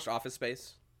you've ever watched Office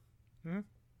Space?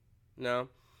 No.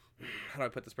 How do I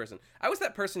put this person? I was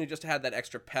that person who just had that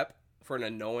extra pep for an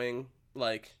annoying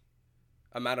like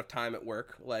amount of time at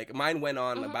work. Like mine went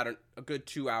on about a good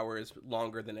 2 hours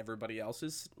longer than everybody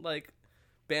else's like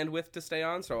bandwidth to stay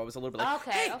on. So I was a little bit like,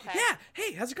 Okay, hey, okay. yeah,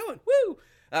 hey, how's it going? Woo!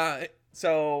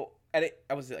 So I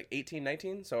was like 18,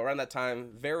 19. So around that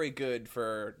time, very good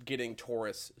for getting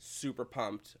tourists super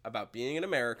pumped about being in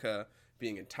America,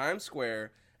 being in Times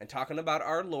Square, and talking about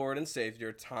our Lord and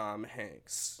Savior, Tom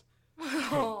Hanks.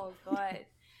 Oh, God.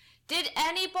 Did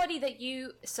anybody that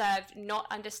you served not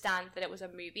understand that it was a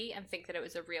movie and think that it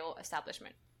was a real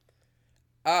establishment?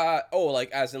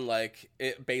 Like as in like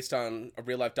it based on a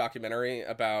real life documentary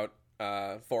about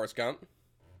Forrest Gump.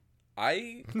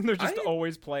 They're just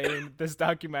always playing this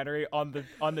documentary on the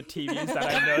TVs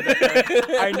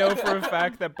that I know for a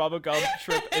fact that Bubblegum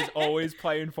Shrimp is always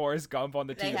playing Forrest Gump on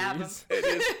the They have TVs.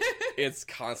 It's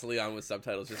constantly on with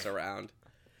subtitles just around.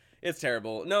 It's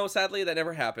terrible. No, sadly that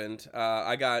never happened.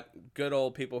 I got good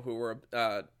old people who were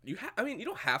you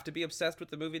don't have to be obsessed with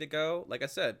the movie to go. Like I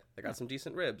said, I got some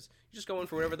decent ribs. You just go in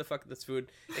for whatever the fuck this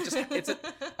food.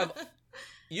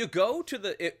 You go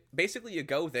to basically you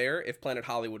go there if Planet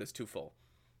Hollywood is too full.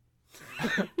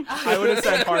 I would have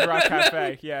said Hard Rock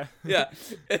Cafe. Yeah. Yeah.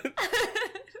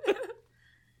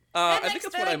 I think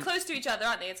that's they're what like close to each other,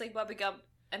 aren't they? It's like Bubblegum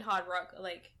and Hard Rock are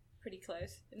like pretty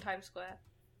close in Times Square.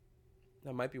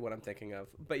 That might be what I'm thinking of.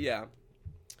 But yeah,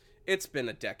 it's been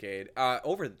a decade.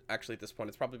 Actually, at this point,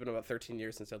 it's probably been about 13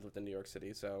 years since I've lived in New York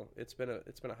City. So it's been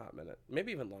a hot minute,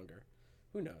 maybe even longer.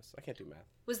 Who knows? I can't do math.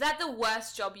 Was that the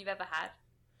worst job you've ever had?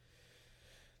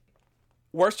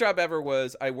 Worst job ever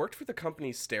was I worked for the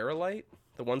company Sterilite,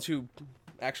 the ones who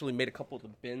actually made a couple of the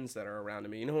bins that are around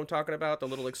me. You know who I'm talking about? The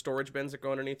little like storage bins that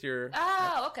go underneath your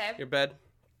Okay. your bed.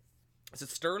 Is it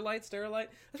Sterilite? That's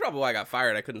probably why I got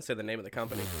fired. I couldn't say the name of the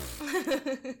company.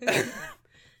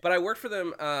 But I worked for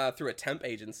them through a temp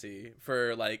agency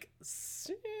for like, let's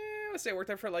say I worked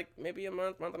there for like maybe a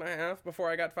month and a half before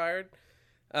I got fired.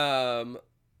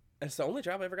 It's the only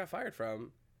job I ever got fired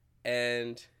from.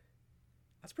 And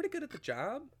I was pretty good at the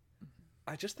job.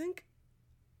 I just think,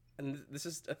 and this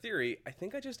is a theory, I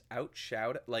think I just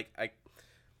outshouted, like I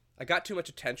got too much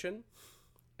attention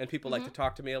and people like to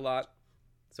talk to me a lot.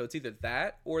 So it's either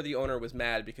that or the owner was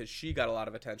mad because she got a lot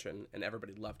of attention and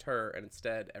everybody loved her, and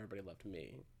instead everybody loved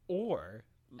me. Or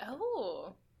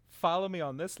Oh. follow me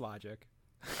on this logic.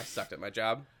 I sucked at my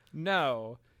job.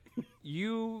 No,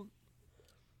 you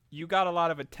got a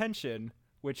lot of attention,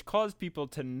 which caused people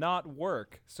to not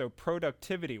work, so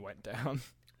productivity went down.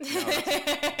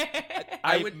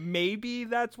 Maybe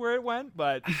that's where it went,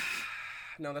 but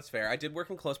No, that's fair. I did work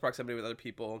in close proximity with other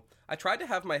people. I tried to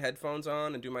have my headphones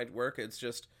on and do my work. It's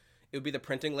just, it would be the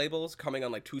printing labels coming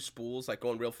on like two spools, like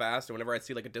going real fast. And whenever I'd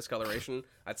see like a discoloration,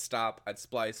 I'd stop, I'd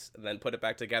splice, and then put it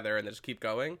back together and then just keep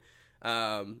going.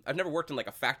 I've never worked in like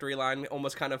a factory line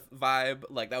almost kind of vibe.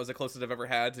 Like that was the closest I've ever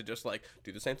had to just like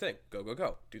do the same thing,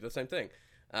 go, do the same thing.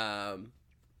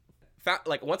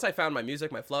 Like once I found my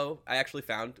music, my flow, I actually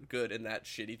found good in that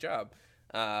shitty job.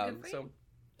 So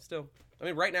still, I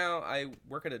mean, right now I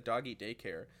work at a doggy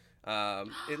daycare.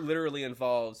 It literally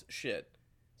involves shit.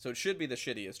 So it should be the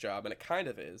shittiest job, and it kind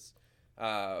of is,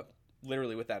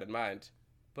 literally with that in mind.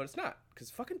 But it's not,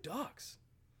 because fucking dogs.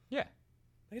 yeah.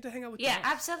 I get to hang out with Yeah,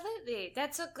 dogs. absolutely.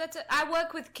 I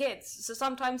work with kids, so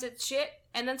sometimes it's shit,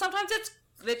 and then sometimes it's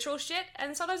literal shit,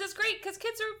 and sometimes it's great because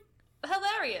kids are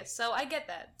hilarious. So I get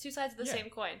that. Two sides of the same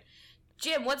coin.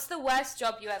 Jim, what's the worst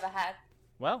job you ever had?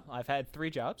 Well, I've had 3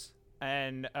 jobs,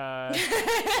 and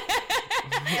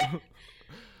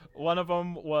One of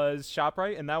them was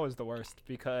ShopRite, and that was the worst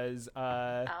because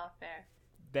Oh, fair.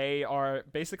 they are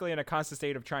basically in a constant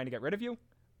state of trying to get rid of you.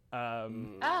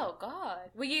 Oh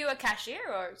God. Were you a cashier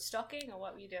or stocking or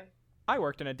what were you doing? I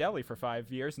worked in a deli for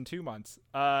 5 years and 2 months.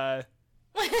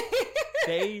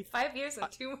 They 5 years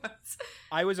and 2 months.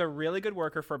 I was a really good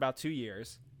worker for about 2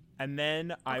 years, and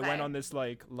then I Okay. went on this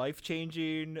like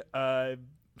life-changing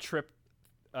trip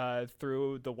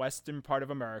through the western part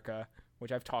of America,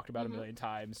 which I've talked about a million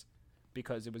times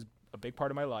because it was a big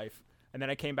part of my life. And then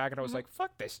I came back and I was like,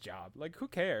 fuck this job. Like, who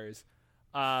cares?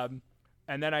 And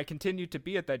then I continued to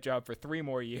be at that job for 3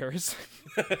 more years.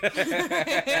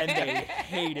 And they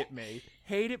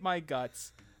hated my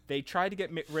guts. They tried to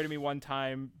get rid of me one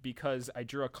time because I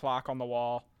drew a clock on the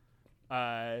wall.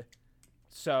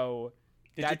 So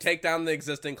Did you take down the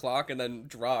existing clock and then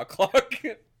draw a clock?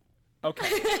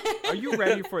 Okay. Are you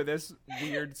ready for this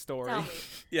weird story? Tell me.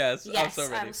 Yes, Yes, I'm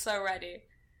so ready. I'm so ready.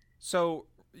 So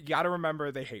you gotta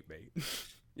remember they hate me.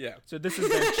 Yeah. So this is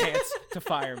their chance to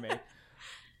fire me.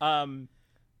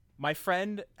 My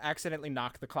friend accidentally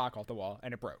knocked the clock off the wall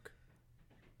and it broke.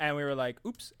 And we were like,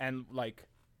 oops. And like,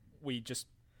 we just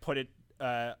put it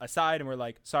aside and we're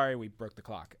like, sorry, we broke the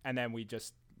clock. And then we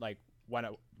just like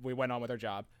we went on with our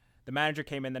job. The manager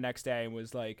came in the next day and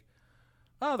was like,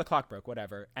 oh, the clock broke,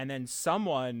 whatever. And then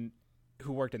someone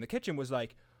who worked in the kitchen was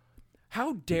like,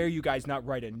 how dare you guys not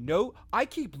write a note? I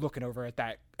keep looking over at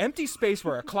that empty space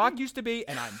where a clock used to be,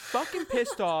 and I'm fucking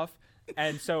pissed off.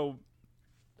 And so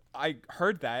I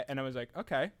heard that, and I was like,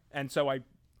 okay. And so I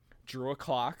drew a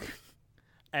clock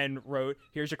and wrote,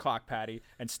 here's your clock, Patty,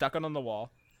 and stuck it on the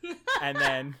wall.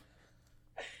 And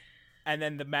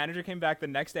then the manager came back the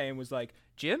next day and was like,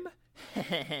 Jim,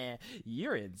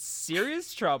 you're in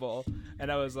serious trouble.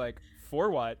 And I was like, for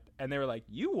what? And they were like,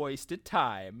 you wasted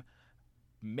time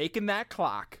making that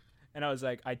clock. And I was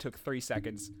like, I took 3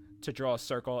 seconds to draw a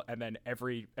circle and then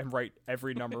write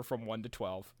every number from 1 to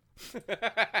 12.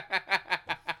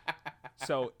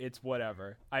 So it's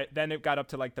whatever. Then it got up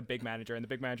to like the big manager, and the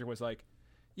big manager was like,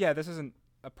 yeah, this isn't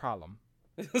a problem.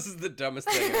 This is the dumbest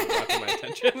thing ever brought to my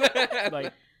attention.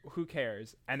 Like, who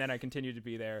cares? And then I continued to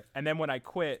be there. And then when I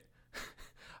quit,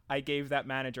 I gave that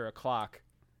manager a clock,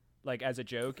 like as a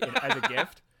joke, as a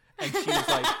gift. And she was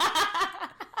like,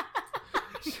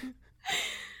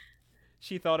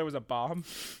 she thought it was a bomb.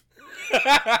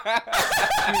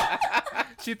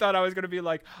 She thought I was going to be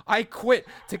like, I quit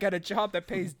to get a job that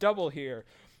pays double here.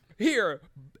 Here,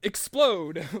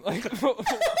 explode. Like,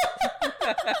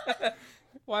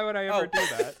 why would I ever do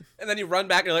that? And then you run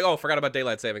back and you're like, oh, forgot about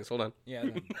daylight savings. Hold on. Yeah.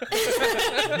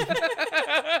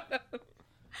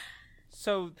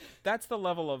 So that's the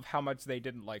level of how much they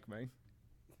didn't like me.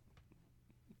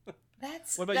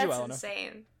 That's What about you, that's Elena?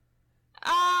 insane.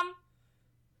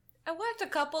 I worked a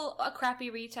couple of crappy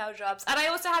retail jobs, and I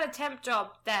also had a temp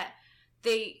job that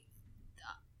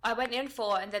I went in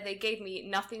for, and then they gave me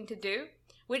nothing to do,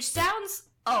 which sounds,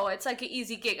 it's like an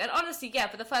easy gig. And honestly, yeah,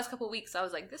 for the first couple of weeks, I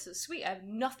was like, this is sweet. I have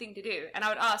nothing to do, and I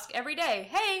would ask every day,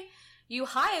 hey, you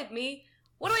hired me.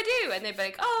 What do I do? And they'd be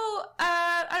like,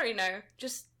 I don't really know,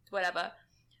 just whatever.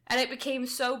 And it became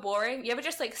so boring. You ever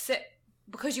just like sit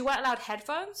because you weren't allowed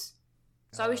headphones?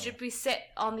 So I would just be sit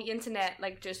on the internet,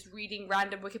 like just reading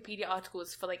random Wikipedia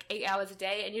articles for like 8 hours a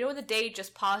day. And you know when the day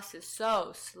just passes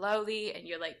so slowly and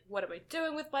you're like, what am I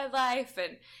doing with my life?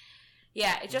 And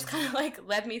yeah, it just kind of like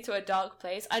led me to a dark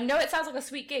place. I know it sounds like a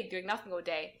sweet gig doing nothing all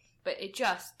day, but it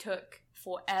just took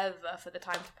forever for the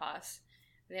time to pass.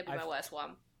 And that'd be my worst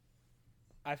one.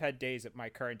 I've had days at my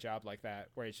current job like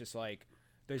that where it's just like,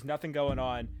 there's nothing going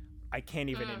on. I can't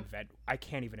even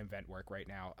invent work right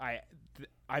now.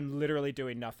 I'm literally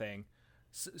doing nothing.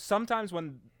 Sometimes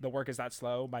when the work is that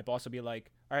slow, my boss will be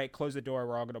like, all right, close the door.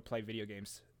 We're all going to play video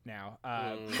games now.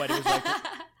 But it was like,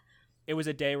 it was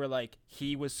a day where like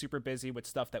he was super busy with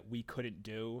stuff that we couldn't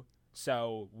do.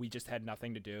 So we just had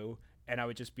nothing to do. And I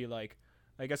would just be like,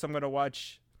 I guess I'm going to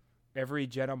watch every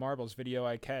Jenna Marbles video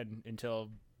I can until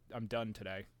I'm done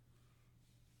today.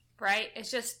 Right? It's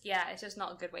just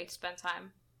not a good way to spend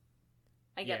time.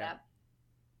 I get that.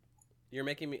 You're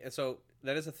making me... So,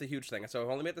 that is a huge thing. So, I've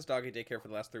only made this doggy daycare for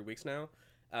the last 3 weeks now.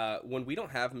 When we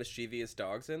don't have mischievous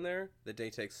dogs in there, the day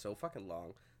takes so fucking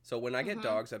long. So, when I get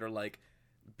dogs that are, like,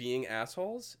 being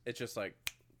assholes, it's just, like,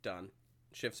 done.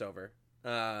 Shift's over.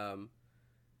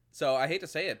 So, I hate to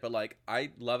say it, but, like,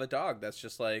 I love a dog that's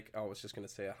just, like... Oh, I was just going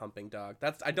to say a humping dog.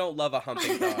 I don't love a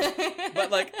humping dog.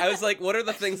 But, like, I was like, what are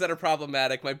the things that are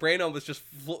problematic? My brain almost just,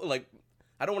 like...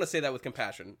 I don't want to say that with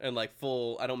compassion and, like,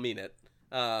 full... I don't mean it.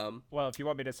 Well, if you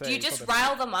want me to say, Do you just something-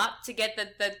 rile them up to get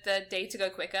the day to go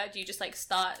quicker? Do you just like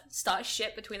start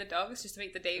shit between the dogs just to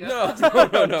make the day go?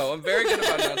 No. I'm very good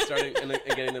about not starting and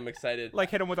getting them excited. like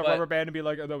hit them with a But- rubber band and be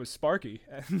like, "Oh, that was Sparky,"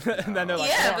 and then they're like,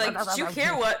 Yeah, like, did you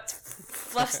hear what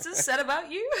Fluster said about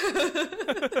you?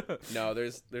 No,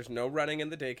 there's no running in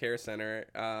the daycare center.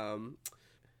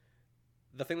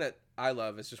 The thing that I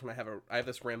love is just when I have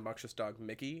this rambunctious dog,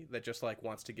 Mickey, that just like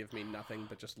wants to give me nothing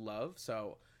but just love.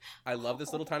 So I love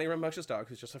this little tiny rambunctious dog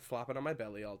who's just like flopping on my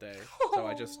belly all day.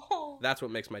 So that's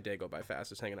what makes my day go by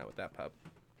fast, is hanging out with that pup.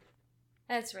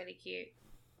 That's really cute.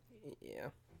 Yeah.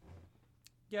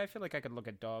 "Yeah, I feel like I could look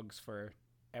at dogs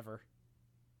forever."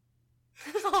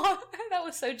 That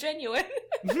was so genuine.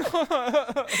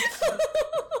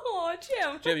 Oh,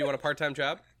 Jim. Jim, you want a part-time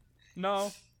job?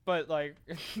 No, but like,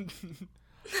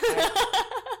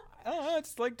 I don't know,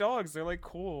 it's like dogs. They're like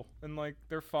cool and like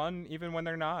they're fun even when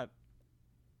they're not.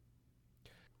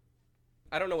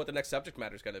 I don't know what the next subject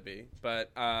matter is going to be,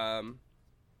 but Oh,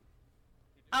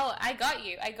 I got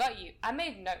you. I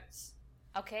made notes.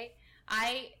 Okay?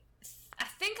 I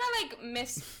think I like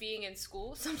miss being in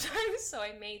school sometimes, so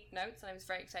I made notes and I was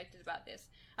very excited about this.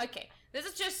 Okay, this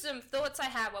is just some thoughts I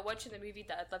had while watching the movie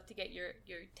that I'd love to get your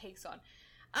takes on.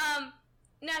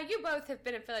 Now you both have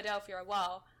been in Philadelphia a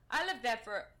while. I lived there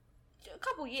for a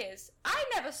couple years. I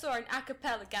never saw an a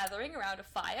cappella gathering around a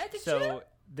fire. Did you? So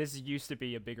this used to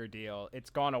be a bigger deal. It's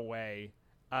gone away.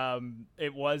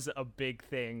 It was a big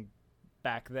thing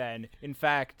back then. In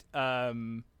fact,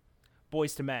 Boyz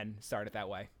II Men started that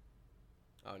way.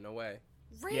 oh, no way.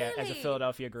 Really? Yeah, as a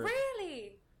Philadelphia group.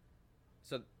 Really?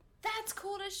 So That's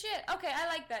cool as shit. Okay, I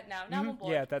like that now. Now I'm on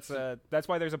board. Yeah, that's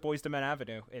why there's a Boyz II Men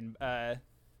Avenue in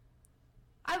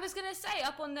I was gonna say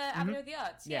up on the Avenue of the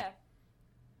Arts. Yeah.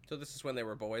 so this is when they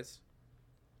were boys?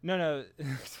 No.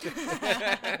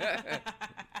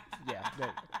 Yeah,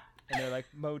 and they're like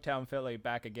Motown Philly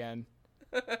back again.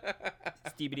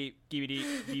 Steebity, geebity,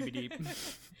 beebity,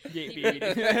 beebity.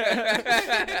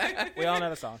 We all know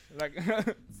the song. Like,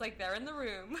 It's like they're in the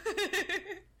room.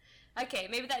 Okay,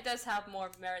 maybe that does have more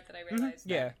merit than I realized.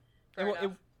 then. yeah, Fair Well,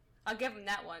 enough. I'll give them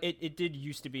that one. it did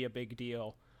used to be a big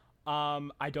deal.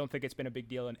 I don't think it's been a big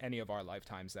deal in any of our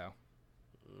lifetimes, though.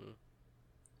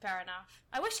 Fair enough.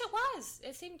 I wish it was.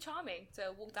 It seemed charming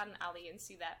to walk down an alley and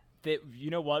see that. You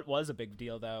know what was a big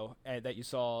deal, though, that you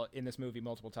saw in this movie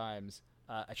multiple times?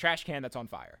 A trash can that's on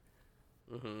fire.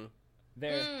 Mm-hmm.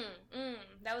 There.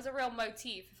 That was a real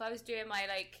motif. If I was doing my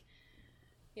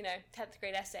 10th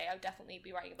grade essay, I would definitely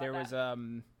be writing about There that.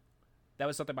 was that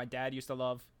was something my dad used to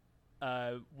love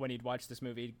when he'd watch this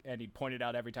movie, and he'd point it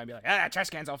out every time, be like, "Ah, trash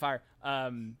can's on fire."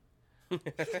 And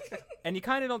you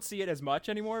kind of don't see it as much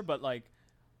anymore, but like,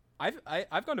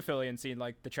 I've gone to Philly and seen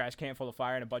like the trash can full of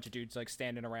fire and a bunch of dudes like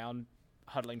standing around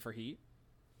huddling for heat.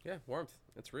 Yeah, warmth.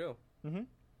 It's real.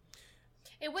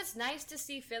 It was nice to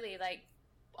see Philly like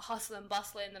hustle and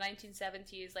bustle in the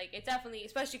 1970s. Like it definitely,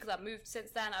 especially because I've moved since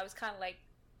then, I was kind of like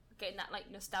getting that like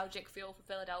nostalgic feel for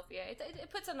Philadelphia. It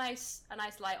puts a nice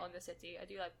light on the city. I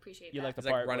do appreciate You that. like the It's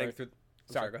like part running where, through...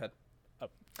 Sorry. Go ahead.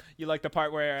 you like the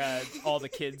part where all the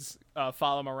kids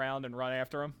follow him around and run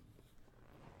after him?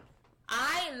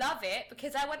 I love it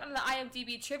because I went on the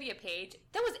IMDb trivia page.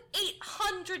 There was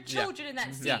 800 children in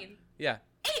that scene. Yeah.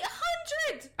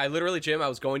 800! I literally, Jim, I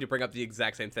was going to bring up the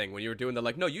exact same thing when you were doing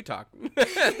the no, you talk. That's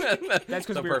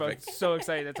because So we were perfect. both so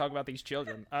excited to talk about these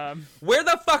children. Where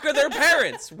the fuck are their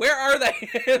parents? Where are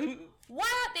they? Why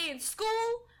aren't they in school?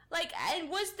 Like, and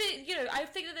was I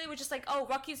think that they were just like, oh,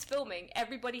 Rocky's filming.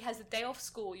 Everybody has a day off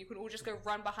school. You can all just go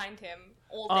run behind him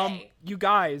all day. You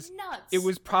guys, Nuts. it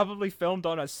was probably filmed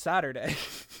on a Saturday.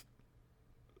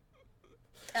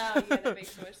 Oh, yeah, that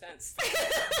makes so much sense.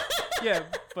 Yeah,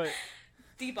 but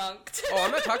Debunked. Oh,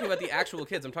 I'm not talking about the actual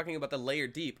kids. I'm talking about the layer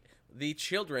deep. The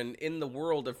children in the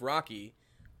world of Rocky.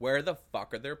 Where the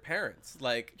fuck are their parents?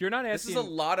 Like, You're not This is asking-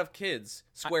 a lot of kids,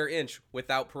 square inch,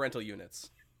 without parental units.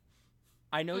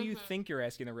 I know you think you're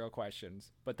asking the real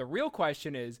questions, but the real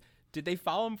question is, did they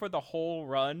follow him for the whole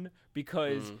run?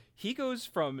 Because he goes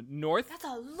from That's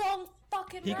a long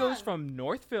fucking He run. goes from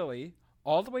North Philly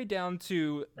all the way down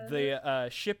to the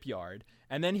shipyard,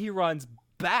 and then he runs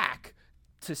back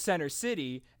to Center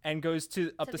City and goes up to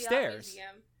the art stairs.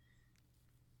 museum.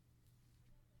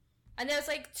 And there's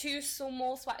like two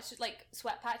small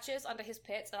sweat patches under his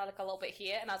pits, and like a little bit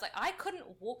here. And I was like, I couldn't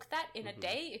walk that in a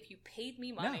day if you paid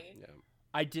me money. Yeah.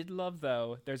 I did love,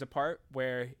 though, there's a part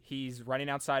where he's running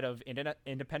outside of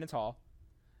Independence Hall,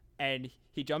 and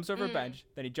he jumps over a bench,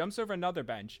 then he jumps over another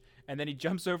bench, and then he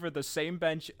jumps over the same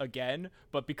bench again,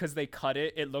 but because they cut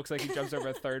it, it looks like he jumps over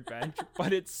a third bench,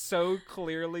 but it's so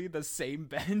clearly the same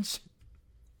bench.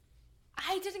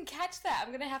 I didn't catch that.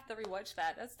 I'm gonna have to rewatch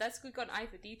that. That's good. Got an eye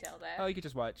for detail there. Oh, you could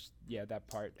just watch that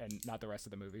part and not the rest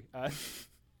of the movie.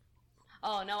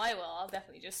 Oh no, I will. I'll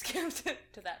definitely just skip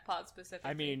to that part specifically.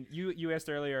 I mean, you asked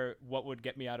earlier what would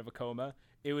get me out of a coma.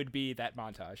 It would be that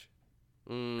montage.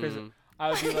 Because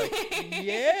I would be like,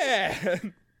 yeah.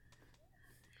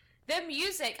 The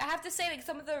music, I have to say, like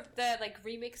some of the like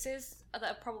remixes that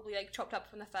are probably like chopped up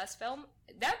from the first film,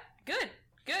 they're good.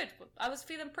 I was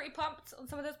feeling pretty pumped on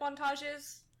some of those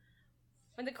montages.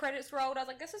 When the credits rolled, I was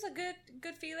like, this is a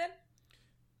good feeling.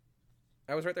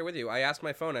 I was right there with you. I asked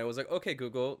my phone. I was like, okay,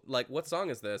 Google, like, what song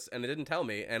is this? And it didn't tell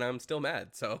me, and I'm still mad.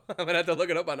 So I'm going to have to look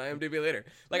it up on IMDb later.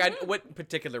 Like, what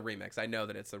particular remix? I know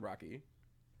that it's the Rocky.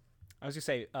 I was going to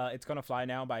say, It's Gonna Fly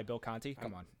Now by Bill Conti.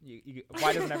 Come on.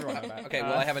 Why doesn't everyone know that? Okay,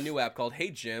 well, I have a new app called Hey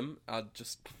Jim. I'll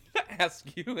just ask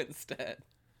you instead.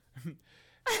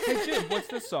 Hey, Jim, what's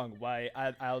this song? Why,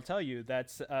 I'll tell you.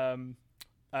 That's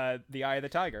The Eye of the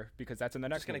Tiger, because that's in the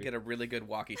next I'm just going to movie. get a really good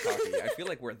walkie-talkie. I feel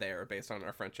like we're there based on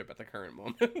our friendship at the current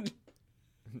moment.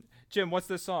 Jim, what's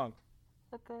this song?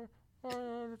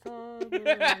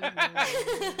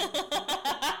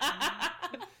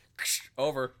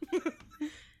 Over.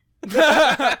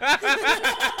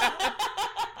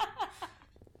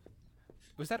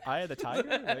 Was that Eye of the Tiger?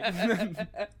 Like...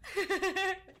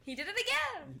 He did it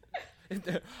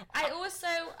again. I also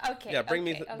Yeah, bring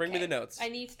me the notes. I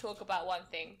need to talk about one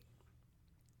thing.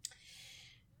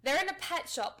 They're in a pet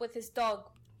shop with his dog.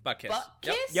 Butt kiss. Butt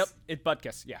kiss? Yep, it's butt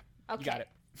kiss. Yeah, Okay. you got it.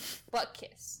 Butt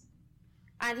kiss.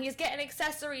 And he's getting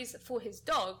accessories for his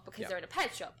dog because they're in a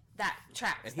pet shop. That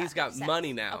tracks. And that he's got makes sense.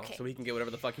 money now, Okay. so he can get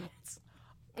whatever the fuck he wants.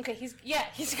 Okay, he's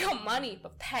got money,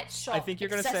 but pet shop. I think you're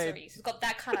gonna say- accessories. He's got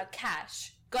that kind of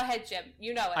cash. Go ahead, Jim.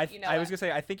 You know it. I was gonna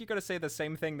say, I think you're gonna say the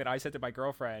same thing that I said to my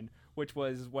girlfriend, which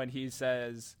was when he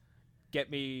says, "Get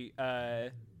me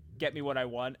what I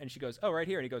want," and she goes, "Oh, right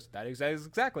here," and he goes, "That is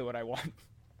exactly what I want."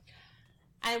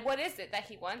 And what is it that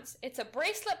he wants? It's a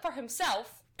bracelet for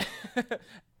himself.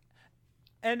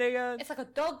 And It's like a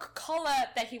dog collar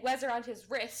that he wears around his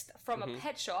wrist from a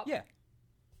pet shop. yeah,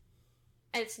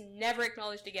 And it's never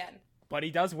acknowledged again. but he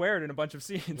does wear it in a bunch of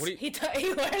scenes. What do you, He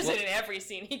wears it in every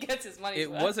scene. He gets his money. it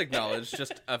was acknowledged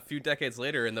just a few decades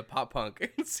later in the pop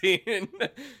punk scene.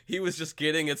 He was just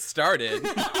getting it started.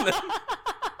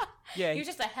 Yeah, He was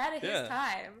just ahead of his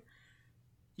time.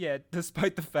 yeah.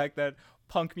 Despite the fact that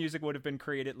punk music would have been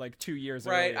created like 2 years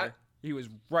Right, earlier, he was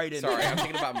right in. Sorry, it. I'm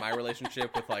thinking about my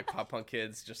relationship with like pop punk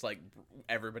kids, just like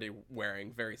everybody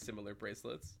wearing very similar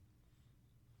bracelets.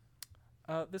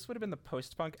 This would have been the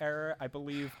post-punk era, I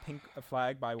believe. Pink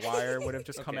Flag by Wire would have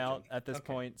just come Okay, out Jim. at this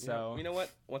Okay. point. So You know what?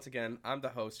 Once again, I'm the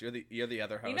host. You're the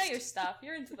other host. You know your stuff.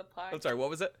 You're into the punk. I'm sorry. What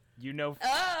was it? you know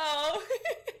Oh.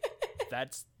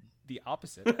 that's the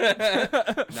opposite.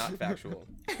 Not factual.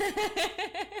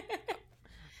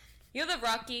 You're the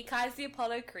Rocky. Kai's the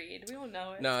Apollo Creed. We all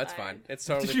know it. No, it's fine. It's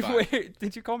totally Did you fine.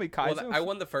 did you call me Kaiser? Well, I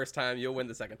won the first time. You'll win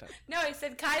the second time. No, I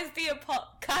said Kai's the Apollo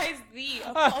Creed.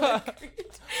 I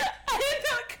did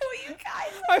not call you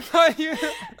Kaiser. I thought you.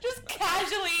 Just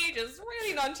casually, just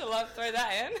really nonchalant throw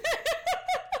that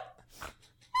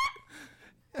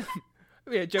in.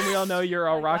 Yeah, Jim, we all know you're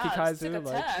all Oh my Rocky God, Kaiser. took a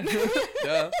Like, turn.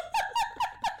 Duh.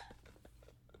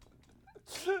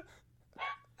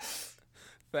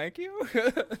 thank you.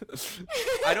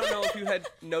 I don't know if you had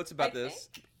notes about I this,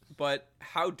 but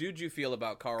how did you feel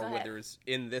about Go Carl ahead. Weathers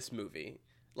in this movie?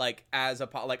 Like as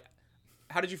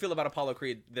how did you feel about Apollo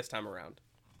Creed this time around?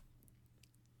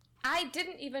 I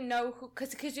didn't even know who,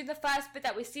 because in the first bit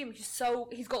that we see him,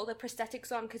 he's got all the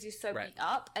prosthetics on because he's so Right. beat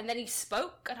up, and then he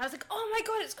spoke, and I was like, oh my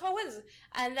God, it's Carl Weathers.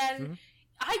 And then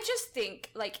I just think,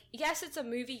 like, yes, it's a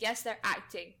movie, yes, they're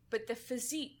acting, but the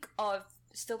physique of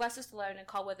Sylvester Stallone and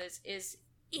Carl Weathers is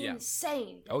Yeah.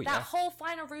 insane. Oh, that yeah. whole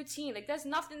final routine, like, there's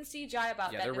nothing CGI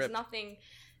about Yeah, that. they're There's ripped. nothing.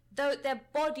 Their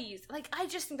bodies, like, I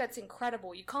just think that's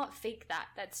incredible. You can't fake that.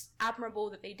 That's admirable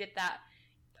that they did that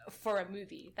for a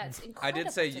movie. That's I incredible.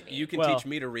 did say to me. you can Well- teach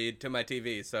me to read to my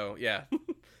TV, so yeah.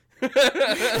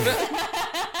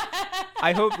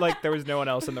 I hope like there was no one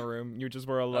else in the room. You just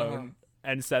were alone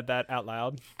and said that out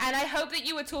loud. And I hope that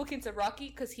you were talking to Rocky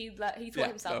because he taught Yeah,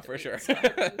 himself. no, to for read, sure. so I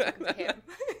hope you were talking to him.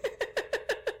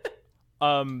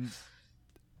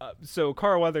 So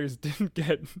Carl Weathers didn't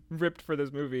get ripped for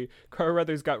this movie. Carl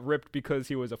Weathers got ripped because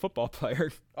he was a football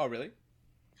player. Oh really?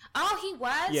 Oh, he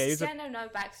was. Yeah, he's a- no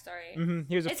backstory.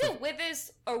 He was a Is it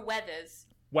Withers or Weathers?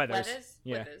 Weathers.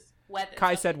 Yeah. Weathers. Weathers.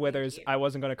 Kai Okay, said thank Withers. you. I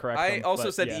wasn't going to correct I him. also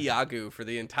but said yeah. Iago for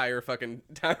the entire fucking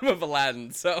time of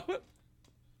Aladdin. So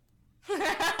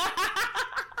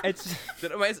It's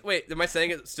am I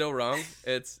saying it still wrong?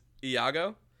 It's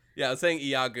Iago. Yeah, I was saying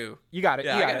Iago. You got it.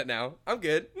 Yeah, you I got got it now. I'm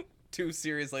good. 2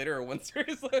 series later or 1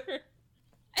 series later.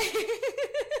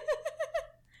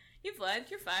 You've learned.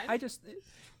 You're fine.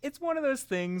 It's one of those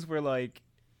things where like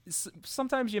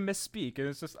sometimes you misspeak, and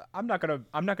it's just I'm not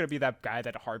gonna be that guy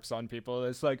that harps on people.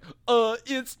 It's like,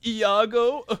 it's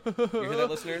Iago. You hear that,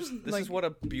 listeners? This is what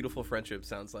a beautiful friendship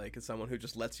sounds like. It's someone who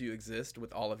just lets you exist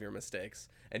with all of your mistakes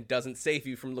and doesn't save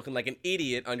you from looking like an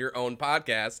idiot on your own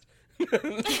podcast.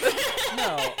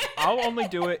 No, I'll only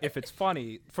do it if it's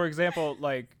funny. For example,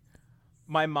 like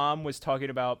my mom was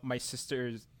talking about my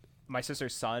sister's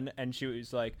son, and she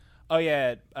was like, "Oh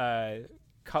yeah,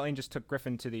 Colleen just took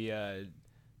Griffin to the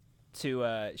she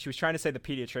was trying to say the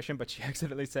pediatrician, but she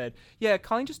accidentally said, "Yeah,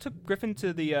 Colleen just took Griffin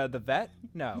to the vet."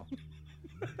 No.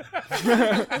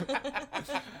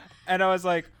 And I was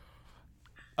like,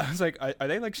 are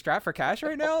they like strapped for cash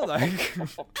right now? Like,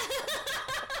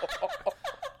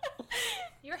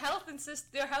 Your health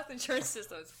insurance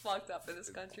system is fucked up in this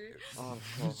country.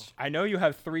 I know you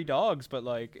have 3 dogs, but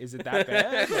like, is it that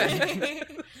bad?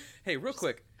 Like, Hey, real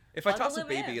quick. If I toss a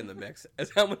Bundle 'em baby in. in the mix,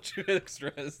 how much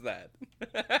extra is that?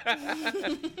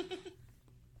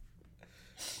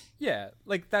 yeah,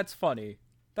 like that's funny.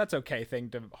 That's okay thing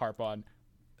to harp on.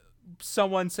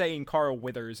 Someone saying Carl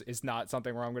Withers is not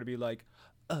something where I'm going to be like,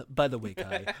 by the way,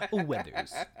 Kai,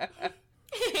 Withers.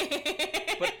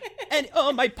 And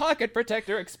my pocket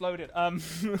protector exploded.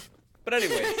 But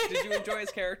anyways, did you enjoy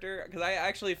his character? Because I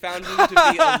actually found him to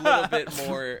be a little bit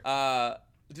more.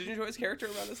 Did you enjoy his character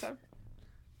around this time?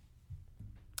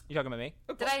 You talking about me?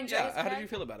 Did I enjoy his How did you character?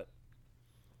 feel about it?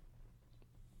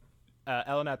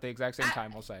 Ellen, at the exact same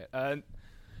time, we'll say it.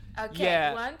 Okay,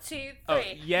 Yeah. 1, 2, 3. Oh,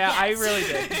 yeah, I Yes. really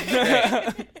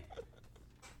did.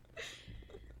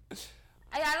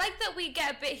 I like that we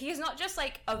get a bit. He's not just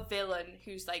like a villain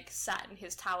who's like sat in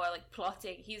his tower like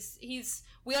plotting.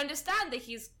 We understand that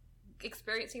he's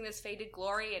experiencing this faded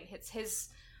glory, and it's his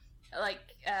like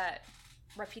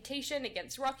reputation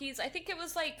against Rockies. I think it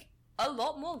was like a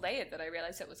lot more layered than I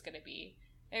realized it was going to be.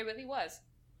 It really was.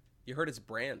 You heard his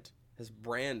brand. His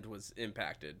brand was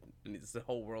impacted, and the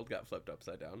whole world got flipped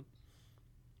upside down.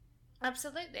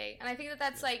 Absolutely, and I think that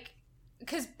that's like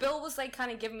because Bill was like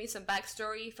kind of giving me some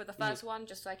backstory for the first one,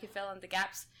 just so I could fill in the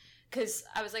gaps. Because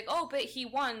I was like, oh, but he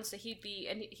won, so he'd be,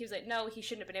 and he was like, no, he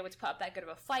shouldn't have been able to put up that good of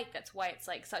a fight. That's why it's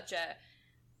like such a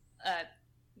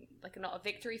like not a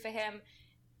victory for him.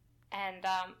 And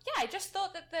yeah, I just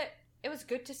thought that it was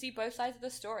good to see both sides of the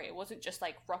story. It wasn't just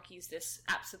like Rocky's this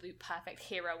absolute perfect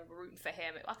hero, we're rooting for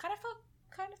him. I kind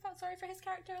of felt sorry for his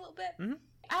character a little bit. Mhm.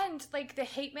 And like the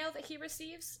hate mail that he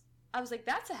receives, I was like,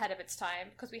 that's ahead of its time,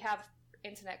 because we have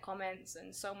internet comments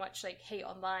and so much like hate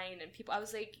online and people. I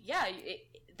was like, yeah,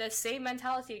 the same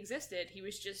mentality existed. You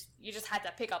just had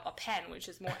to pick up a pen, which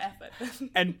is more effort.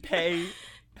 and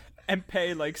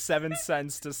pay like 7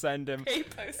 cents to send him, Pay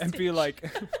postage. and be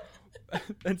like,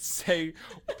 and say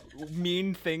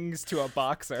mean things to a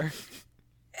boxer.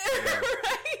 Right?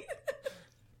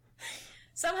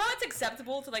 Somehow it's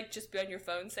acceptable to like just be on your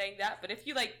phone saying that, but if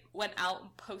you like went out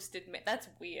and posted, that's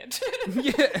weird.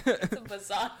 Yeah. It's a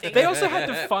bizarre thing. They also had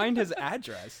to find his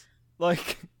address.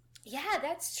 Like, Yeah,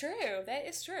 that's true. That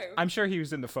is true. I'm sure he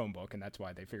was in the phone book, and that's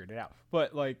why they figured it out.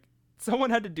 But like,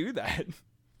 someone had to do that.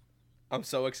 I'm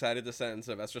so excited to send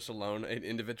Sylvester Stallone an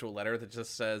individual letter that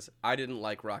just says, "I didn't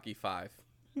like Rocky 5."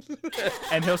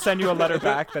 And he'll send you a letter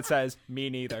back that says, "Me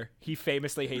neither." He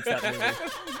famously hates that movie.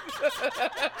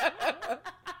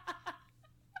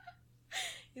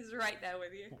 He's right there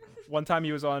with you. One time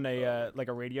he was on a like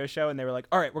a radio show, and they were like,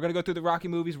 "All right, we're gonna go through the Rocky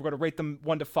movies. We're gonna rate them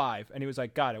 1 to 5." And he was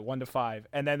like, "Got it, 1 to 5."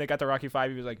 And then they got to Rocky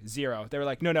 5. He was like 0. They were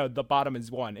like, "No, the bottom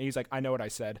is 1." And he's like, "I know what I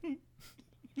said."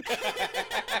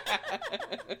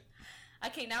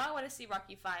 Okay, now I want to see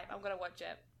Rocky 5. I'm gonna watch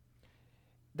it.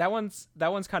 That one's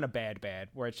kind of bad,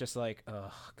 where it's just like,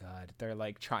 oh god, they're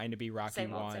like trying to be Rocky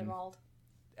Same 1. old, same old.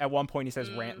 At one point he says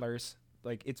Rantlers.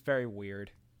 Like, it's very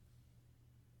weird.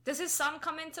 Does his son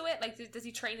come into it? Like, does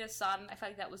he train his son? I feel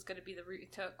like that was going to be the route he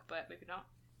took, but maybe not.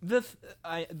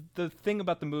 The thing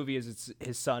about the movie is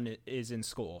his son is in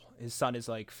school. His son is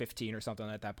like 15 or something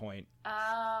at that point.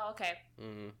 Oh, okay.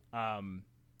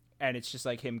 And it's just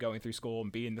like him going through school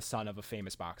and being the son of a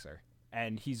famous boxer.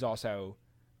 And he's also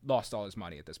lost all his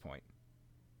money at this point.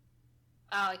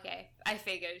 Oh, okay. I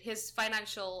figured. His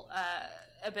financial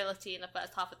ability in the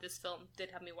first half of this film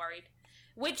did have me worried.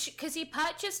 Because he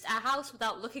purchased a house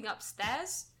without looking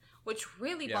upstairs, which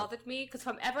really bothered me, because if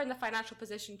I'm ever in the financial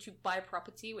position to buy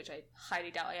property, which I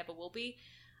highly doubt I ever will be,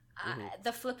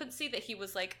 the flippancy that he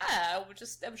was like,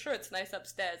 I'm sure it's nice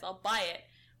upstairs, I'll buy it,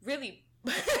 really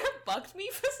bugged me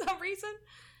for some reason.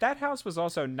 That house was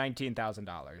also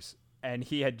 $19,000, and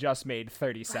he had just made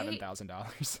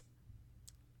 $37,000.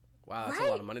 Wow, that's a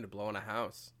lot of money to blow on a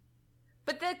house.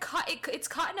 But it's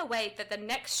cut in a way that the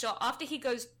next shot, after he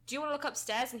goes, do you want to look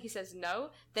upstairs? And he says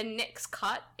no. The next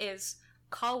cut is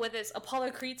Carl Weathers,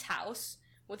 Apollo Creed's house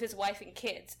with his wife and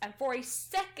kids. And for a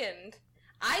second,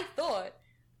 I thought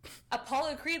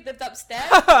Apollo Creed lived upstairs,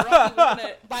 and Rocky was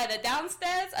gonna buy the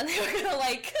downstairs, and they were gonna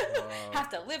like have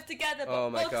to live together, but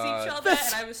both see each other.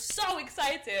 And I was so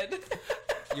excited.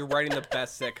 You're writing the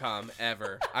best sitcom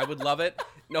ever. I would love it.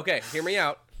 Okay, hear me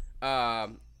out.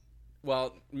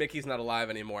 Well, Mickey's not alive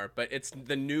anymore, but it's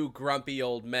the new grumpy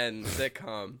old men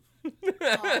sitcom.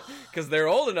 Because they're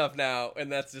old enough now,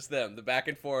 and that's just them. The back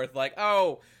and forth, like,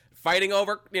 oh, fighting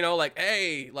over, like,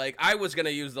 hey, like, I was going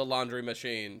to use the laundry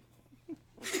machine.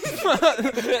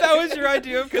 That was your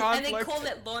idea of conflict. And they call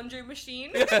it laundry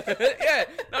machine. Yeah,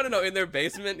 no, in their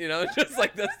basement, just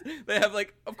like this. They have,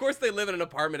 like, of course they live in an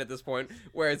apartment at this point,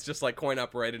 where it's just, like, coin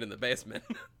operated in the basement.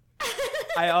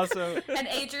 I also... And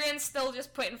Adrian's still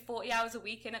just putting 40 hours a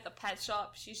week in at the pet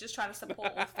shop. She's just trying to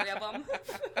support all three of them.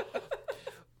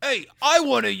 Hey, I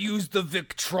want to use the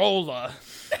Victrola.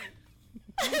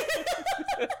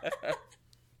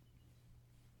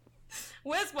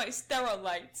 Where's my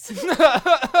Sterilites?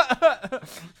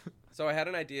 So I had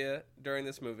an idea during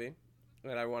this movie,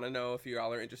 and I want to know if you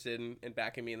all are interested in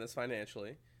backing me in this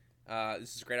financially.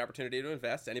 This is a great opportunity to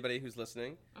invest. Anybody who's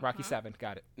listening. Rocky 7,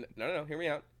 got it. No, hear me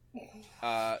out.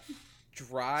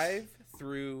 Drive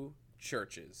through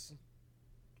churches,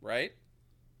 right?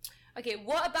 Okay,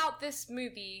 what about this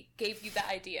movie gave you that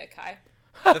idea, Kai?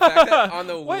 The fact that on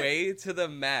the way to the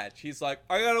match, he's like,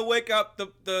 I gotta wake up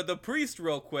the priest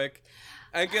real quick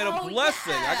and get a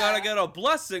blessing. Yeah. I gotta get a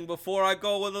blessing before I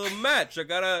go with the match. I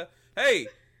gotta, hey,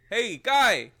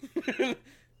 guy,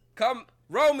 come,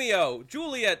 Romeo,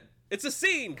 Juliet, it's a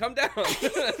scene, come down,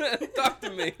 talk to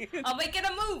me. I'm making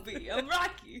a movie, I'm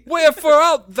Rocky. Wherefore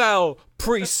art thou,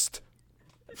 priest?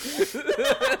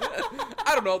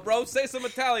 I don't know, bro, say some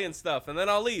Italian stuff and then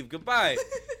I'll leave, goodbye.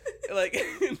 Like...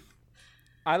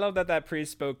 I love that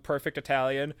priest spoke perfect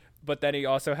Italian, but then he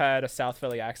also had a South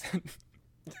Philly accent.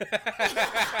 He's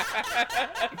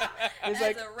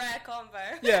like, a rare combo.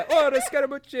 Yeah, oh, the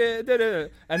scaramucci, da-da.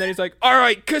 And then he's like, all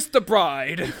right, kiss the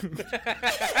bride.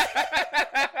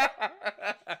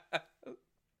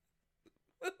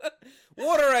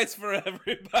 Water ice for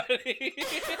everybody.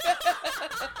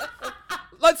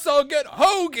 Let's all get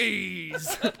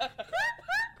hoagies.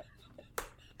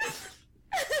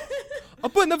 A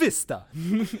Buena Vista.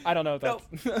 I don't know if that's...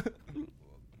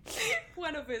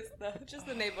 Buena Vista, just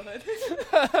the neighborhood.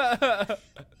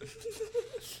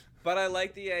 But I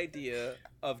like the idea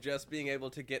of just being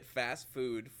able to get fast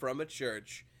food from a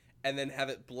church and then have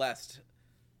it blessed,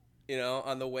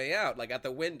 on the way out, like at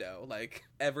the window, like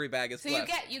every bag is blessed.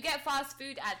 So you get fast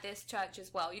food at this church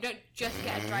as well. You don't just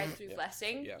get a drive-through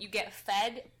blessing. Yeah. You get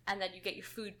fed and then you get your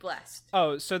food blessed.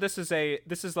 Oh, so this is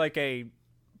like a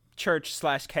church /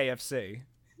 KFC.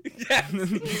 Yes, you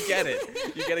get it.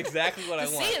 You get exactly what I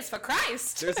want. C is for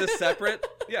Christ. There's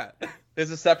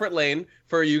a separate lane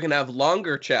for you can have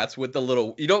longer chats with the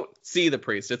little. You don't see the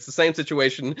priest. It's the same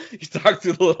situation. You talk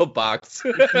through the little box.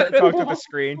 Talk to the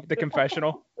screen, the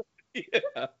confessional.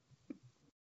 Yeah.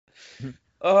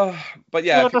 But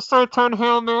yeah. You have to say 10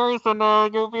 Hail Marys and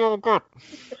you'll be all good.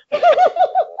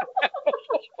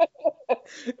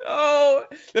 Oh,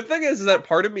 the thing is that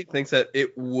part of me thinks that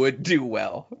it would do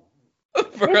well.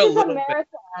 For this a is little America.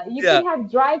 bit. You can have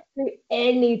drive-through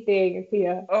anything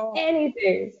here. Oh.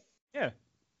 Anything. Yeah.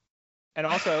 And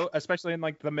also, especially in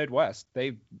like the Midwest,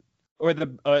 or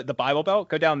the Bible Belt,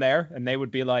 go down there and they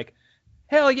would be like,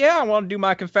 hell yeah, I want to do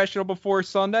my confessional before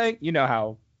Sunday. You know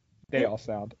how they all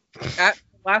sound. At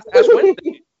last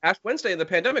Ash Wednesday in the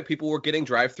pandemic, people were getting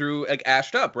drive-through like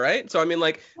ashed up, right? So I mean,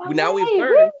 like now we've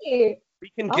learned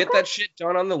we can get that shit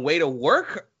done on the way to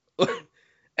work.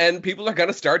 And people are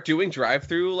gonna start doing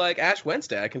drive-through like Ash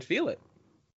Wednesday. I can feel it.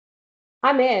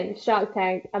 I'm in. Shark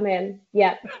Tank. I'm in.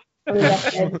 Yep. I'm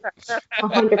invested.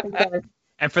 100%.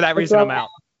 And for that reason, I'm out.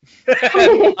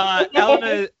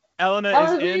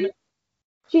 Elena is in.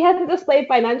 She hasn't displayed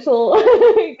financial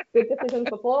good decisions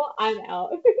before. I'm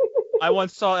out. I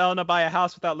once saw Elena buy a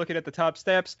house without looking at the top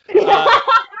steps.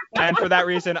 And for that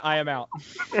reason, I am out.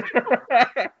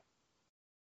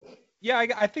 Yeah,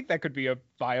 I think that could be a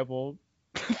viable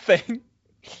thing.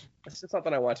 It's just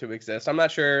something I want to exist. I'm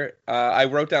not sure. I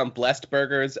wrote down blessed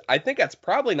burgers. I think that's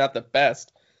probably not the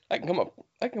best. I can come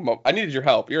up. I needed your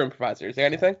help. You're an improviser. Is there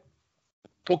anything?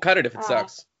 We'll cut it if it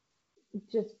sucks.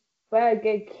 Just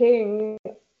Burger King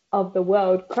of the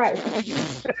world. Christ.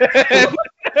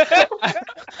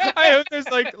 I hope there's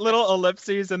like little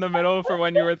ellipses in the middle for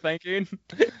when you were thinking.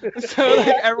 So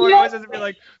like everyone always has to be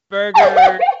like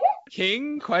Burger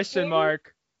King question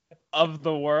mark of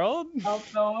the world. Of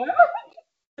the world.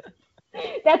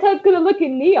 That's how it's gonna look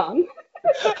in neon.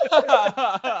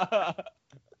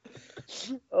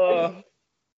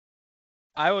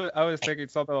 I was thinking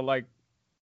something like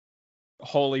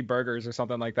Holy Burgers or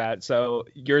something like that. So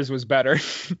yours was better.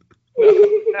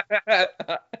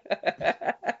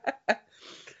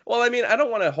 Well, I mean, I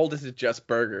don't want to hold it to just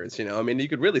burgers, you know. I mean, you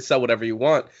could really sell whatever you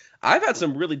want. I've had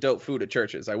some really dope food at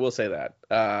churches. I will say that.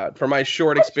 For my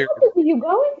short What experience. church are you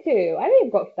going to? I didn't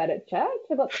got fed at church.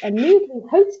 I got a new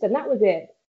host, and that was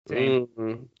it. I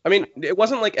mean, it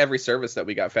wasn't like every service that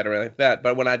we got fed or anything like that,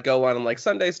 but when I'd go on like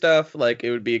Sunday stuff, like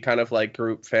it would be kind of like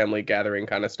group family gathering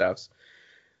kind of stuff.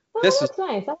 Oh, This that's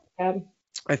nice.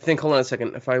 I think, hold on a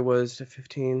second, if I was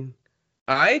 15,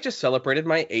 I just celebrated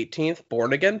my 18th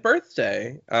born again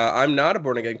birthday. I'm not a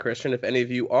born again Christian. If any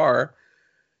of you are.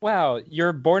 Wow,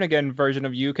 your born again version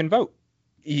of you can vote.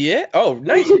 Yeah. Oh,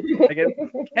 nice. I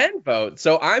can vote.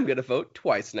 So I'm going to vote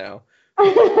twice now.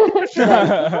 It's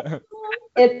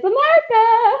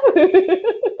America.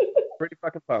 Pretty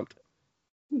fucking pumped.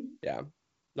 Yeah.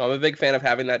 No, I'm a big fan of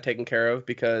having that taken care of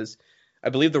because I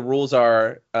believe the rules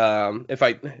are,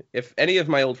 if any of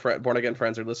my old born again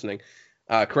friends are listening,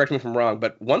 correct me if I'm wrong,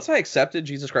 but once I accepted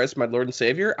Jesus Christ as my Lord and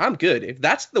Savior, I'm good. If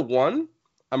that's the one,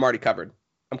 I'm already covered.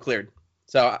 I'm cleared.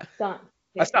 So Done.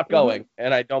 I stopped going,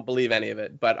 and I don't believe any of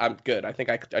it, but I'm good. I think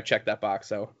I checked that box,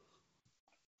 so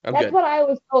I'm That's good. what I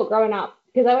was taught growing up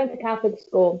because I went to Catholic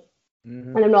school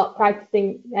and I'm not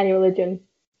practicing any religion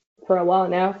for a while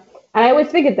now. And I always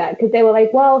figured that because they were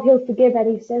like, well, he'll forgive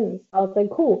any sins. I was like,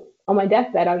 cool. On my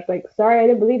deathbed, I was like, sorry, I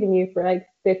didn't believe in you for like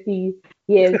 50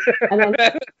 years. And then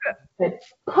I said,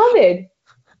 covered.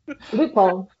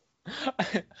 Loophole.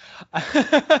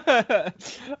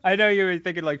 I know you were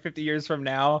thinking like 50 years from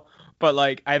now, but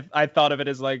like I thought of it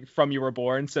as like from you were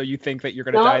born, so you think that you're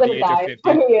gonna die at the age of 50.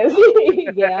 20 years.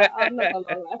 Yeah, I'm not that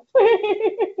long left.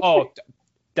 Oh,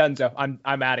 Dunzo,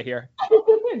 I'm out of here.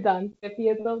 Done. 50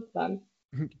 years old, done.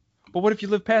 But what if you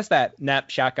live past that? Nap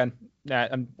shotgun. Nah,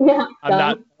 I'm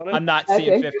Done. not Okay.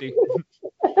 seeing 50.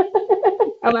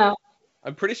 I'm out.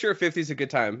 I'm pretty sure 50 is a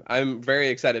good time. I'm very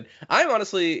excited. I'm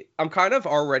kind of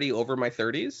already over my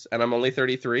 30s, and I'm only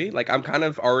 33. Like, I'm kind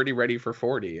of already ready for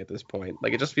 40 at this point.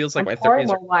 Like, it just feels like my I'm pouring 30s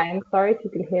more are... wine. Sorry if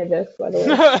you can hear this, by the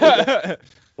way.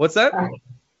 What's that?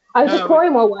 I was just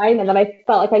pouring more wine, and then I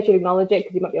felt like I should acknowledge it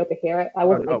because you might be able to hear it. I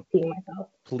wasn't no. like peeing myself.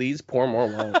 Please pour more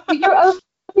wine. You're over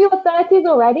your 30s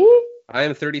already? I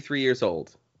am 33 years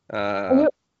old. Why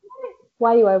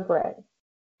are you over it?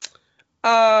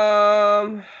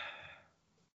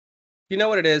 You know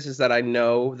what it is that I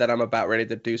know that I'm about ready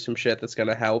to do some shit that's going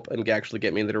to help and actually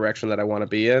get me in the direction that I want to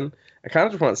be in. I kind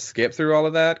of just want to skip through all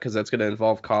of that because that's going to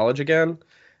involve college again.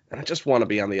 And I just want to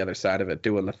be on the other side of it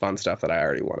doing the fun stuff that I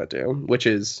already want to do, which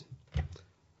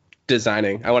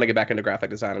designing. I want to get back into graphic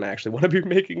design, and I actually want to be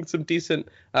making some decent,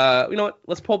 you know what,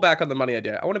 let's pull back on the money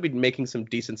idea. I want to be making some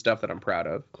decent stuff that I'm proud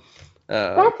of.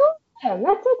 That's awesome.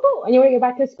 That's so cool. And you want to go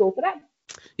back to school for that?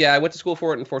 Yeah, I went to school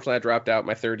for it. Unfortunately, I dropped out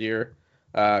my third year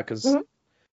because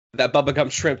that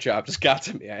bubblegum shrimp job just got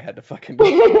to me. I had to fucking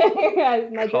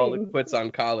call it quits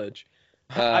on college.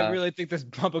 I really think this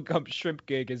bubblegum shrimp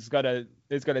gig is gonna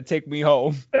take me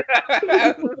home.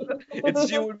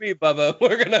 It's you and me, Bubba.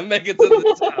 We're gonna make it to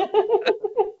the top.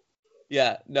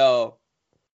 Yeah, no.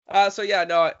 So yeah,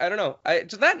 no, I don't know. I've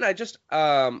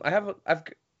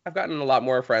gotten a lot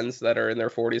more friends that are in their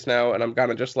 40s now, and I'm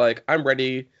kind of just like, I'm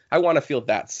ready. I want to feel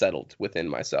that settled within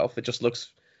myself. It just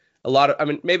looks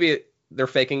maybe they're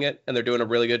faking it and they're doing a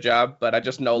really good job, but I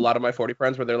just know a lot of my 40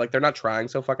 friends where they're like, they're not trying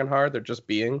so fucking hard. They're just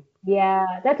being. Yeah,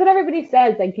 that's what everybody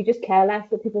says. Like, you just care less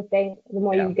what people think the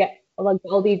more you get, or like the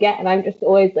older you get. And I'm just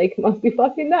always like, must be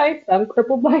fucking nice. I'm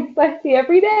crippled by anxiety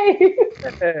every day.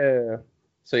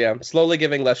 So yeah, I'm slowly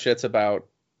giving less shits about,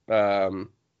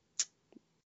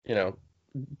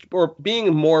 or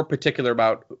being more particular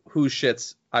about whose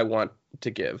shits I want to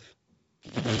give.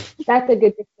 That's a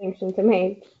good distinction to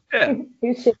make. Yeah.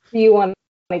 Whose shit do you want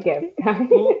to give?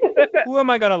 Who am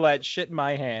I gonna let shit in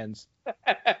my hands?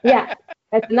 Yeah,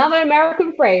 that's another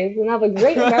American phrase. Another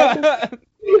great American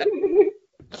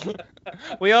phrase.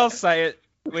 We all say it.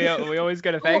 We always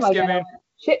go to Thanksgiving.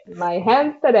 Shit in my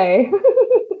hands today.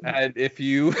 And if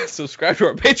you subscribe to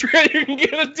our Patreon, you can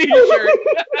get a t-shirt.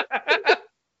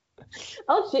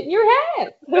 I'll shit in your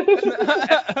hands.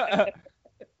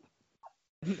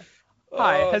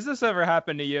 Hi, has this ever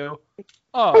happened to you?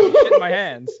 Oh, shit in my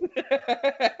hands.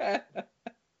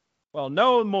 Well,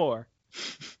 no more.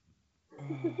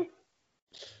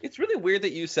 It's really weird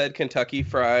that you said Kentucky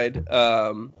Fried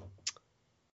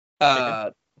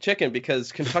chicken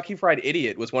because Kentucky Fried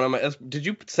Idiot was one of my. Did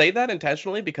you say that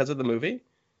intentionally because of the movie?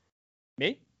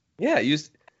 Me? Yeah, you.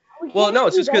 Oh, Well, yeah, no,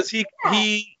 it's just because does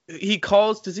that. he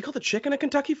calls. Does he call the chicken a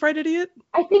Kentucky Fried Idiot?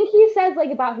 I think he says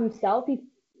like about himself, he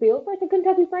feels like a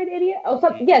Kentucky Fried Idiot. Oh,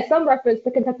 some reference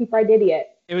to Kentucky Fried Idiot.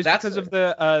 It was That's because of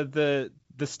the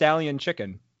stallion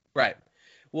chicken. Right.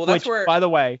 Well, that's Which, where. by the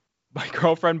way, my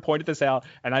girlfriend pointed this out,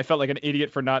 and I felt like an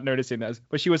idiot for not noticing this.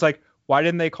 But she was like, "Why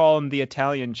didn't they call him the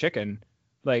Italian chicken?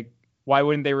 Like, why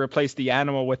wouldn't they replace the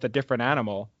animal with a different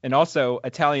animal? And also,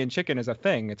 Italian chicken is a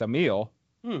thing; it's a meal."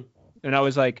 And I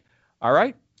was like, "All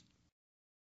right,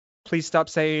 please stop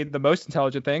saying the most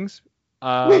intelligent things."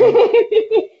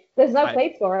 There's no I-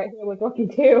 place for it here with Rocky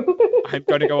 2. I'm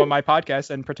going to go on my podcast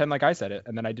and pretend like I said it,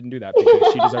 and then I didn't do that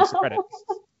because she deserves the credit.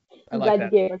 I like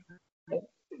that. Glad you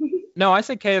No, I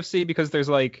say KFC because there's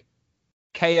like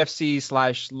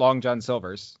KFC / Long John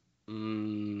Silver's,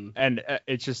 Mm, and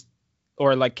it's just,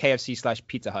 or like KFC /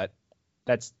 Pizza Hut.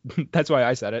 That's why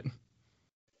I said it.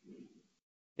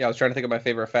 yeah, I was trying to think of my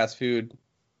favorite fast food,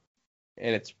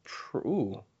 and it's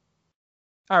ooh.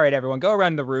 All right, everyone, go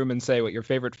around the room and say what your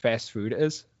favorite fast food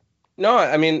is. No,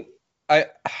 I mean,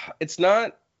 it's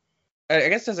not. I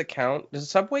guess does it count? Does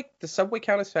Subway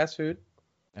count as fast food?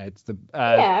 It's the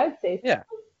Yeah, I would say so. Yeah.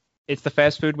 it's the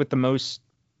fast food with the most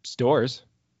stores.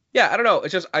 Yeah, I don't know.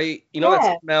 It's just that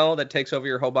Yeah. smell that takes over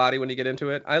your whole body when you get into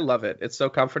it. I love it. It's so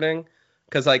comforting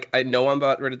because like I know I'm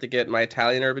about ready to get my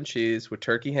Italian urban cheese with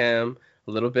turkey ham,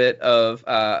 a little bit of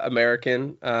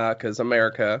American because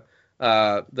America,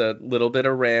 the little bit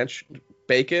of ranch,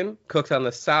 bacon cooked on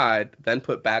the side, then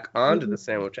put back onto the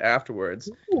sandwich afterwards.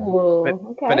 Ooh, Ba-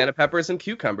 okay. Banana peppers and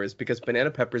cucumbers because banana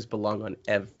peppers belong on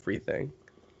everything.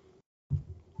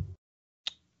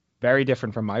 Very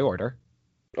different from my order.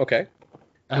 Okay.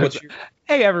 What's your...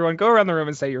 Hey, everyone, go around the room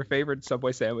and say your favorite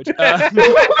Subway sandwich.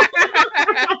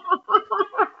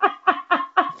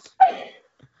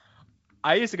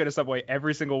 I used to go to Subway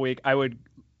every single week.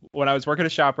 When I was working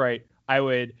at ShopRite, I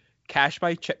would cash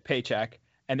my paycheck,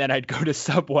 and then I'd go to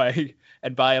Subway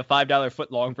and buy a $5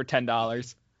 footlong for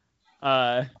 $10.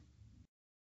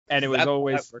 And it was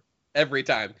always... that works every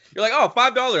time. You're like, oh,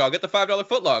 $5. I'll get the $5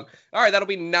 footlong. All right, that'll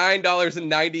be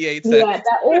 $9.98. Yeah,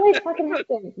 that always fucking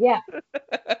happens. Yeah.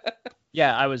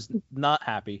 Yeah, I was not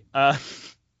happy.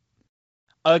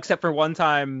 Except for one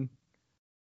time,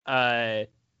 they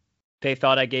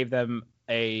thought I gave them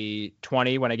a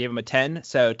 20 when I gave them a 10.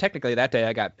 So technically that day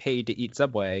I got paid to eat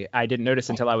Subway. I didn't notice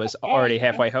until I was already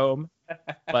halfway home,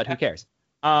 but who cares?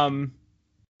 I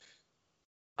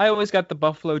always got the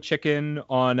buffalo chicken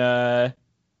on a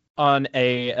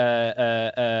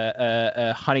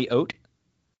honey oat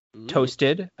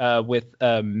toasted with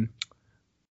some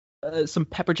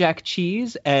pepper jack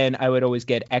cheese, and I would always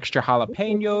get extra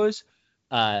jalapenos,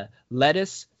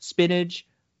 lettuce, spinach,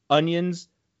 onions,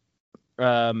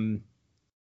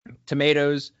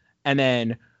 tomatoes, and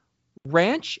then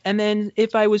ranch, and then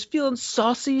if I was feeling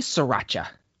saucy, sriracha.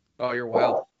 Oh, you're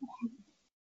wild.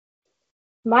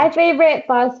 My favorite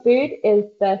fast food is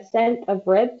the scent of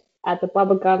ribs at the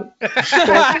Bubba Gump.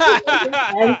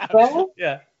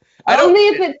 Yeah. Only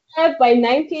if it's served by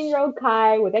 19-year-old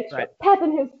Kai with extra pep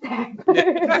in his step.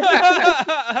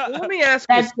 Let me ask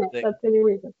you That's it. something. That's the only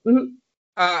reason. Mhm.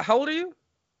 How old are you?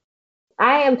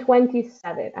 I am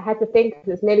 27. I had to think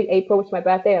because it's nearly April, which is my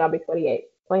birthday, and I'll be 28.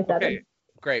 27. Okay,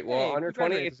 great. Well, Hey, on your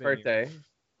congratulations 28th birthday,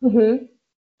 Mm-hmm.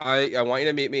 I want you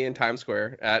to meet me in Times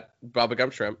Square at Bubba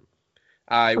Gump Shrimp.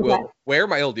 I Okay. will wear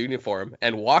my old uniform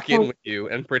and walk in with you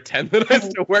and pretend that I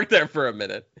still work there for a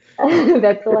minute.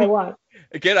 That's all I want.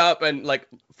 Get up and like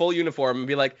full uniform and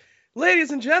be like, ladies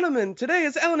and gentlemen, today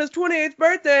is Elena's 28th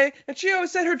birthday, and she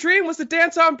always said her dream was to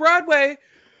dance on Broadway.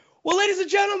 Well, ladies and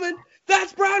gentlemen,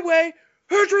 that's Broadway.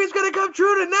 Her dream's gonna come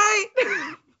true tonight.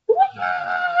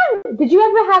 Did you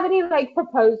ever have any like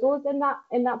proposals in that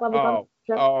Bubba Gump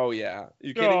trip? Oh yeah.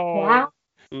 You kidding? Yeah.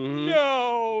 Mhm.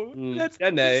 No, Mm. that's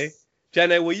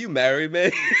Jenny, will you marry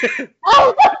me?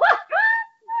 Oh!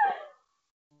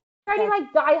 Are any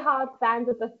like diehard fans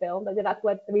of the film? Like that's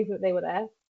what the reason that they were there.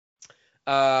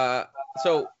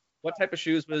 So what type of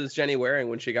shoes was Jenny wearing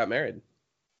when she got married?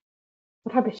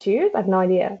 What type of shoes? I have no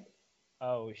idea.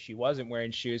 Oh, she wasn't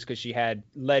wearing shoes because she had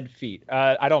lead feet.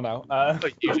 I don't know.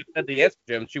 But you just said the answer,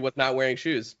 Jim. She was not wearing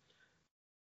shoes.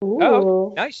 Ooh.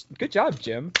 Oh, nice. Good job,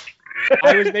 Jim.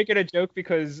 I was making a joke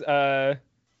because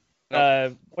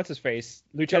what's his face?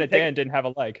 Lieutenant take- Dan didn't have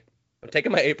a leg. I'm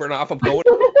taking my apron off. I'm going.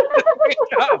 Great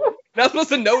job. Not supposed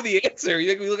to know the answer. You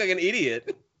make me look like an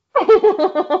idiot.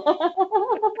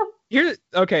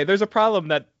 Okay, there's a problem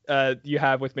that you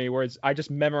have with me, where I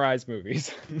just memorize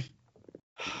movies.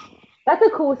 That's a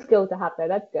cool skill to have, though.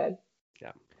 That's good.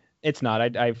 It's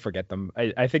not. I forget them.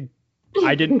 I think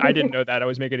I didn't know that. I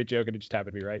was making a joke and it just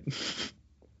happened to be right.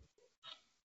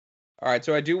 All right,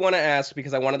 so I do want to ask,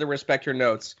 because I wanted to respect your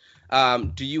notes.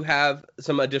 Do you have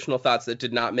some additional thoughts that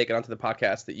did not make it onto the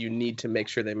podcast that you need to make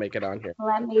sure they make it on here?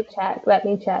 Let me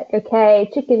check. Okay,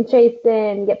 chicken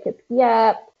chasing.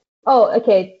 Yep. Oh,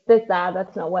 okay. That's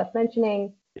not worth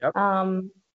mentioning. Yep.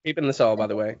 Keeping this all, by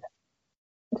the way.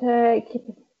 To keep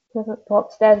doesn't go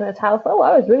upstairs in his house. Oh,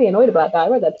 I was really annoyed about that. I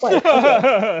read that twice.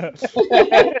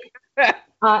 Okay.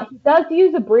 He does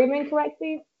use a broom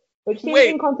incorrectly, which seems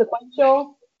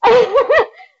inconsequential.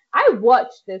 I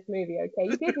watched this movie, okay?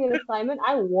 You gave me an assignment.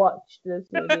 I watched this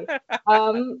movie.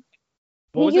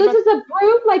 He uses a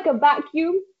broom like a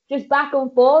vacuum, just back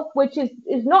and forth, which is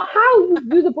not how you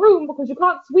use a broom, because you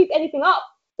can't sweep anything up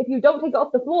if you don't take it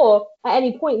off the floor at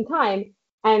any point in time.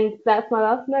 And that's my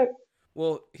last note.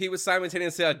 Well, he was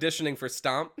simultaneously auditioning for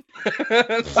Stomp.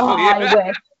 I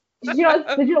wish. Did you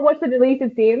not watch the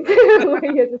deleted scenes where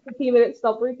he has a 15-minute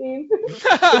stop routine? It's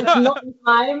not in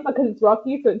time because it's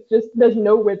Rocky, so it's just there's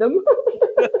no rhythm.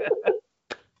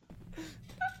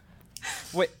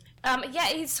 Wait. Yeah,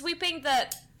 he's sweeping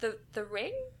the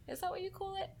ring. Is that what you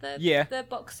call it? The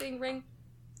boxing ring.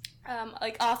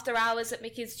 Like after hours at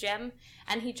Mickey's gym,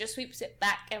 and he just sweeps it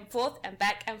back and forth, and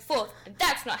that's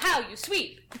not how you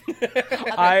sweep.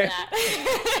 I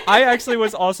actually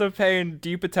was also paying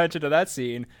deep attention to that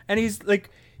scene, and he's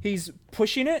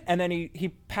pushing it, and then he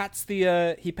pats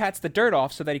the dirt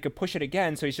off so that he could push it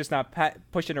again, so he's just not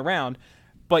pushing around.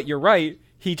 But you're right,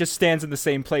 he just stands in the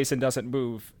same place and doesn't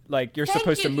move. Like, you're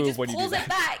supposed to move when you do that. He just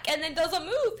pulls it back and then doesn't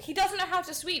move. He doesn't know how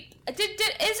to sweep.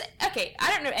 Okay,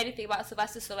 I don't know anything about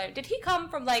Sylvester Stallone. Did he come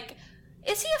from,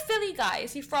 is he a Philly guy?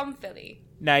 Is he from Philly?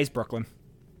 Nah, he's Brooklyn.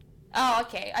 Oh,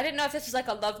 okay. I didn't know if this was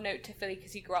a love note to Philly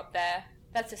because he grew up there.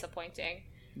 That's disappointing.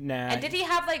 Nah. And did he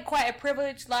have, quite a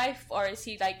privileged life, or is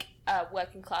he, a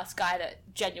working class guy that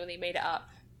genuinely made it up?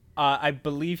 I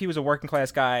believe he was a working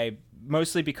class guy,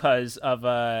 mostly because of,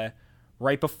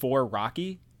 right before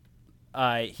Rocky,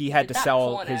 he had to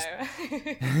sell his...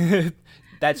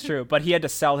 That's true, but he had to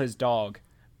sell his dog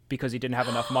because he didn't have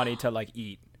enough money to,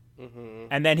 eat. Mm-hmm.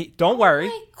 And then don't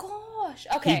worry. Oh my gosh,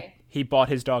 okay. He bought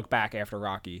his dog back after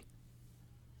Rocky.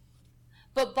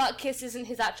 But Butt-Kiss isn't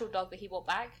his actual dog that he bought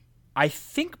back? I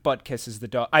think Butt-Kiss is the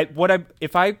dog.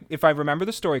 If I remember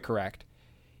the story correct,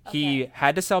 he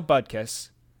had to sell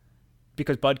Butt-Kiss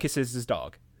because Butt-Kiss is his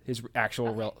dog, his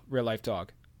actual real life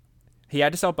dog. He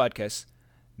had to sell Butt-Kiss.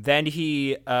 Then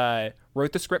he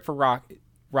wrote the script for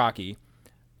Rocky,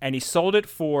 and he sold it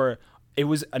for, it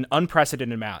was an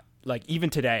unprecedented amount. Even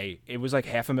today, it was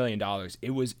 $500,000. It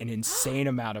was an insane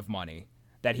amount of money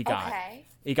that he got. Okay.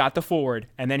 He got the forward,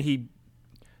 and then he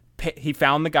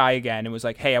found the guy again and was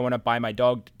like, hey, I want to buy my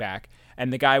dog back.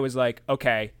 And the guy was like,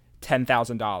 okay,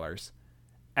 $10,000.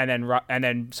 And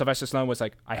then Sylvester Stallone was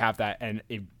like, I have that, and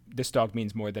this dog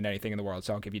means more than anything in the world,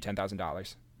 so I'll give you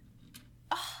 $10,000.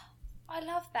 Oh, I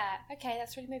love that. Okay,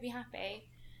 that's really made me happy.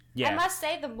 Yeah. I must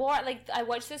say, the more I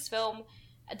watched this film,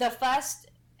 the first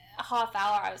half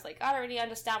hour, I was like, I don't really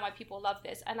understand why people love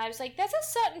this. And I was like, there's a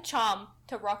certain charm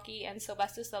to Rocky and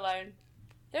Sylvester Stallone.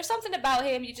 There's something about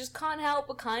him you just can't help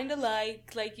but kind of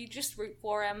like you just root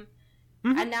for him.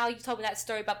 Mm-hmm. And now you told me that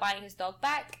story about buying his dog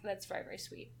back. That's very, very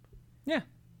sweet. Yeah.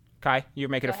 Kai, you're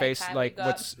making a face Kai,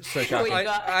 what's so shocking?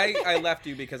 I left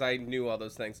you because I knew all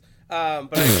those things.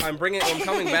 But I'm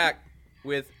coming back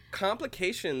with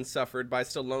complications suffered by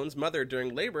Stallone's mother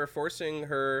during labor, forcing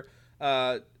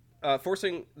the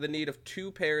need of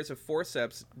 2 pairs of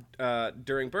forceps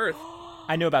during birth.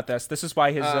 I knew about this. This is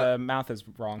why his mouth is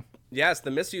wrong. Yes,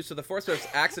 the misuse of the forceps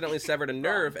accidentally severed a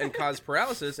nerve and caused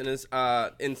paralysis in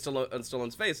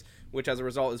Stallone's face, which as a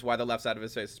result is why the left side of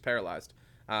his face is paralyzed.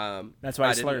 That's why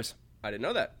he slurs. I didn't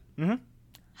know that. Mm-hmm.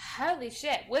 Holy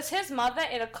shit. Was his mother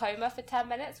in a coma for 10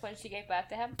 minutes when she gave birth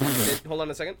to him? Hold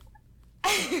on a second.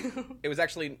 It was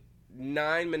actually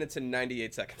 9 minutes and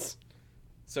 98 seconds.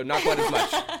 So not quite as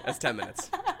much as 10 minutes.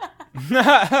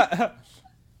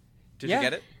 Did you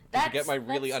get it? Did you get my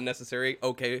really unnecessary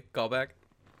callback?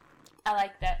 I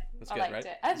liked it. That's good, right?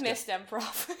 I've missed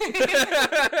improv.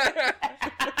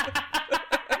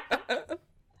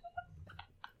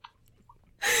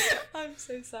 I'm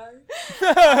so sorry.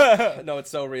 No, it's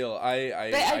so real.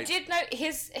 I did know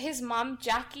his mom,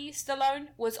 Jackie Stallone,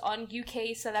 was on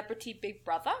UK Celebrity Big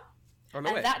Brother. Oh,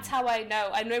 no way. That's how I know.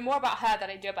 I know more about her than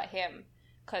I do about him,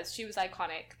 because she was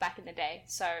iconic back in the day.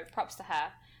 So props to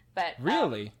her. But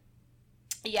really,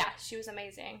 Yeah, she was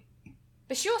amazing.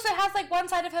 But she also has, like, one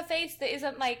side of her face that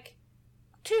isn't, like,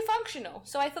 too functional.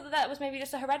 So I thought that was maybe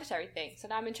just a hereditary thing. So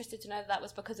now I'm interested to know that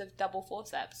was because of double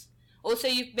forceps. Also,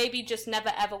 you maybe just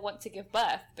never ever want to give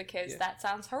birth because that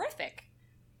sounds horrific.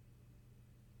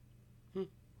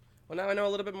 Well, now I know a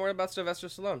little bit more about Sylvester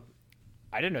Stallone.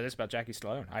 I didn't know this about Jackie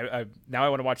Stallone. I now I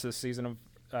want to watch this season of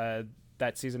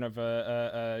that season of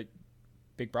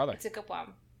Big Brother. It's a good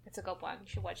one. You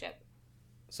should watch it.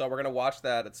 So we're gonna watch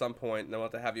that at some point, and then we'll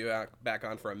have to have you back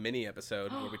on for a mini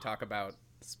episode where we talk about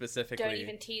specifically. Don't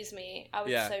even tease me. I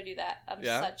would Yeah. so do that. I'm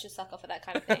Yeah? such a sucker for that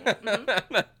kind of thing.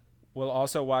 Mhm. We'll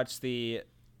also watch the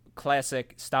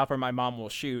classic "Stop or My Mom Will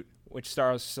Shoot," which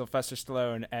stars Sylvester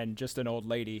Stallone and just an old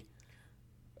lady.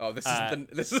 Oh, this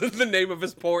is the name of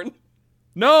his porn.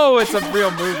 No, it's a real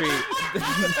movie.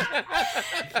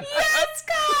 Yes,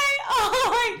 Kai! Oh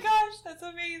my gosh, that's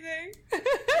amazing.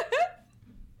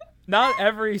 Not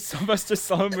every Sylvester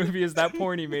Stallone movie is that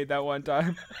porn he made that one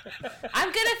time.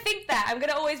 I'm gonna think that. I'm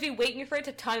gonna always be waiting for it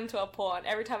to turn into a porn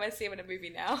every time I see him in a movie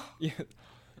now. Yeah.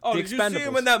 Oh, The did you see him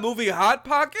Expendables. in that movie Hot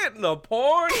Pocket in the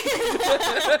porn?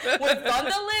 With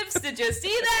Thunder Lips, did you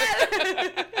see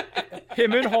that?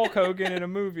 Him and Hulk Hogan in a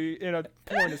movie, in a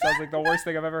porn, it sounds like the worst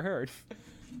thing I've ever heard.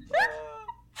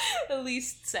 The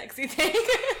least sexy thing.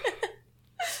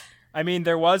 I mean,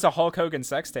 there was a Hulk Hogan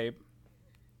sex tape.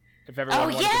 If everyone Oh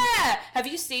wanted yeah! Have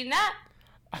you seen that?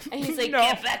 And he's like, No.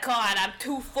 "Get back on, I'm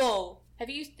too full." Have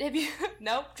you?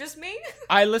 Nope, just me.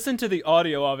 I listened to the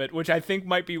audio of it, which I think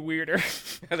might be weirder.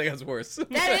 I think that's worse.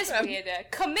 That is weirder.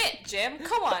 Commit, Jim.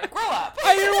 Come on, grow up.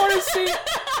 I didn't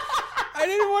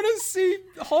want to see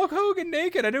Hulk Hogan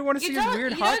naked. I didn't want to see his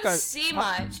weird you hot don't gun. see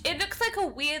much. It looks like a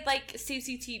weird, like,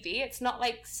 CCTV. It's not,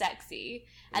 like, sexy.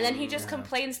 And then he just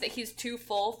complains that he's too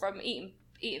full from eating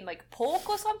like, pork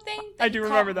or something. I do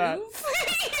remember that.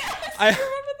 Yes, I- I remember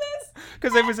this.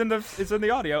 Because it's in the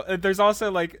audio. There's also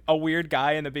like a weird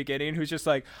guy in the beginning who's just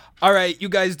like, "All right, you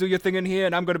guys do your thing in here,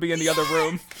 and I'm gonna be in the other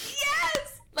room."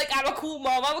 Yes! Like, I'm a cool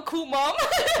mom.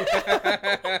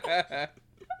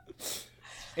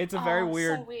 It's a very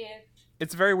weird. So weird.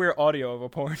 It's a very weird audio of a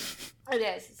porn. It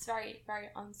is. It's very, very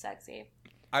unsexy.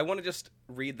 I want to just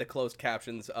read the closed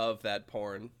captions of that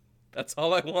porn. That's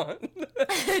all I want.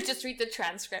 Just read the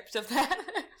transcript of that.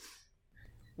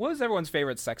 What was everyone's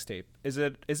favorite sex tape? Is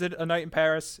it A Night in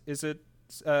Paris? Is it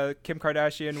Kim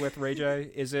Kardashian with Ray J?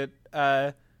 Is it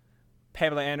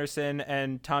Pamela Anderson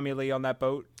and Tommy Lee on that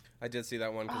boat? I did see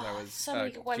that one because I was so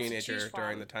many a ones to teenager choose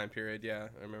during from. the time period. Yeah,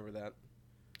 I remember that.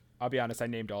 I'll be honest, I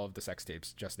named all of the sex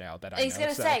tapes just now that I I was know.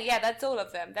 gonna so. say, yeah, that's all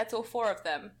of them. That's all 4 of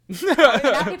them.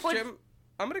 Now people Jim,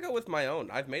 I'm gonna go with my own.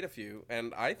 I've made a few,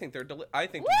 and I think they're Woo!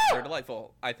 they're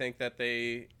delightful. I think that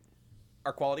they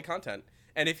are quality content.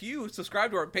 And if you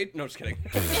subscribe to our page, no, just kidding.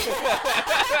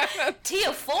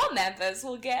 Tier 4 members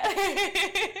will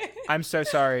get. I'm so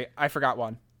sorry, I forgot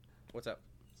one. What's up?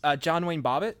 John Wayne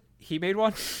Bobbitt, he made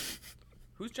one.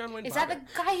 Who's John Wayne? Is Bobbitt? that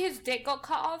the guy whose dick got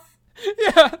cut off?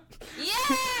 Yeah,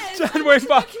 Yes! John I Wayne watched a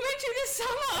Bob- documentary this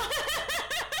summer.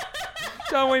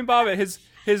 John Wayne Bobbitt.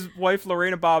 His wife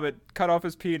Lorena Bobbitt cut off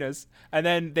his penis, and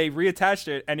then they reattached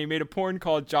it, and he made a porn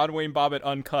called John Wayne Bobbitt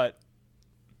Uncut.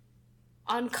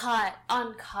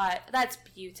 Uncut. That's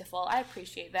beautiful. I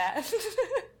appreciate that.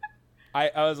 I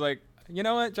was like, you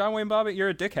know what, John Wayne Bobbitt, you're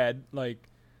a dickhead. Like,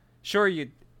 sure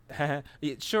you got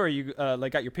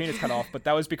your penis cut off, but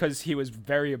that was because he was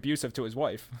very abusive to his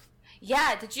wife.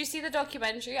 Yeah, did you see the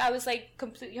documentary? I was like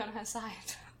completely on her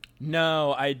side.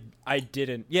 No, I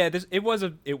didn't. Yeah, it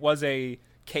was a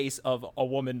case of a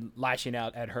woman lashing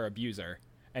out at her abuser,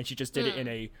 and she just did it in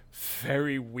a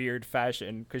very weird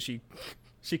fashion because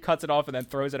she cuts it off and then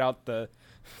throws it out the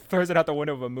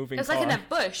window of a moving It was car. like in a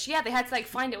bush. Yeah, they had to like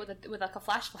find it with like a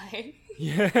flashlight.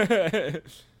 Yeah.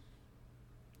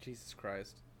 Jesus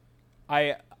Christ.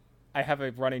 I have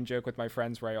a running joke with my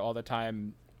friends where all the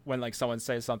time when like someone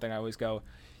says something, I always go,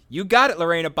 "You got it,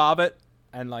 Lorena Bobbitt,"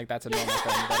 and like that's a normal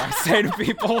thing that I say to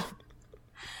people.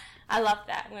 I love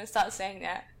that. I'm gonna start saying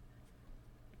that.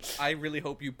 I really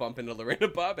hope you bump into Lorena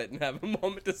Bobbitt and have a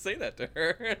moment to say that to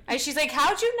her. And she's like,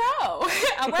 "How'd you know?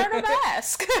 I'm wearing a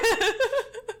mask."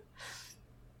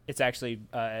 It's actually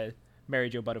Mary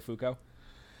Jo Buttafuoco.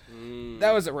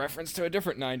 That was a reference to a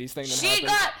different '90s thing that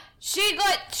happened. She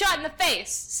got shot in the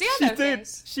face. See, I know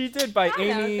things. She did by I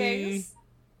know things.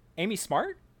 Amy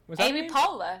Smart. Was that her Amy name?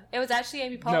 Poehler. It was actually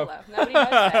Amy No. Poehler. Nobody knows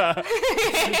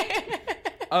that.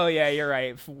 Oh yeah, you're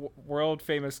right. World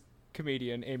famous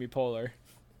comedian Amy Poehler,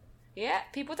 Yeah,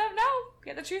 people don't know.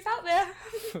 Get the truth out there.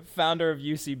 founder of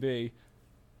UCB.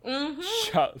 Mm-hmm.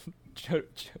 Shot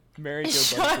Mary Jo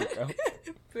Shot Buttafuoco.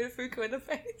 Buttafuoco in the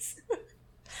face.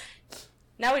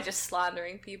 Now we're just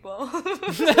slandering people.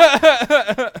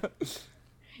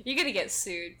 You're gonna get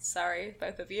sued. Sorry,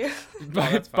 both of you.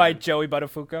 by Joey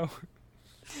Buttafuoco.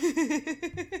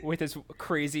 With his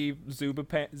crazy Zuby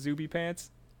pants.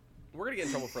 We're gonna get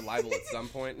in trouble for libel at some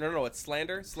point. No, it's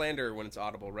slander. Slander when it's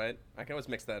audible, right? I can always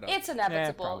mix that up. It's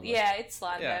inevitable. probably. Yeah, it's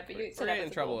slander, yeah, but we're it's gonna inevitable. get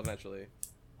in trouble eventually.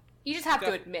 You just have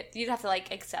to admit. You just have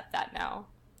to accept that now.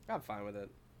 I'm fine with it.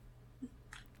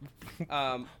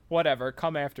 Whatever,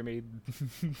 come after me,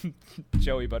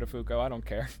 Joey Buttafuoco. I don't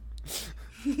care.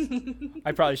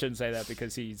 I probably shouldn't say that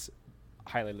because he's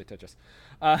highly litigious.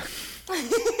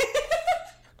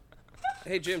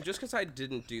 Hey Jim, just because I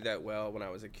didn't do that well when I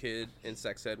was a kid in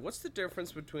sex ed, what's the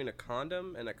difference between a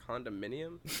condom and a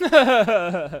condominium?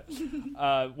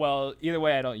 Well, either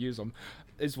way, I don't use them,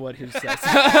 is what he says.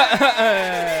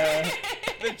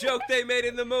 The joke they made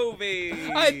in the movie.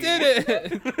 I did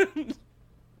it.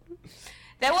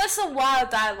 There was some wild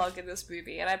dialogue in this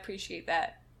movie, and I appreciate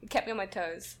that. It kept me on my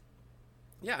toes.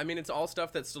 Yeah, I mean, it's all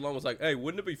stuff that Stallone was like, hey,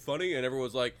 wouldn't it be funny? And everyone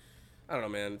was like, I don't know,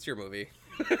 man, it's your movie.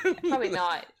 Probably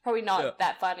not. Probably not Yeah.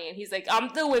 that funny. And he's like, I'm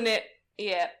doing it.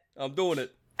 Yeah. I'm doing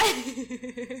it.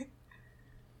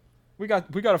 We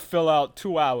got to fill out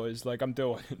 2 hours like I'm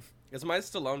doing. Is my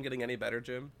Stallone getting any better,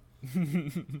 Jim? I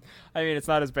mean, it's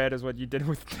not as bad as what you did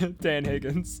with Dan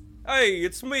Higgins. Hey,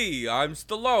 it's me. I'm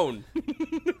Stallone.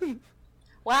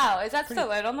 Wow, is that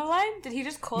Stallone on the line? Did he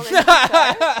just call in the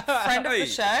show? Friend of Hey. the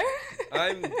show?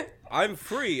 I'm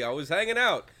free. I was hanging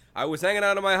out.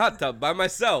 in my hot tub by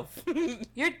myself.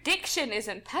 Your diction is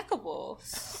impeccable.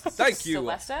 Thank you.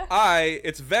 Sylvester.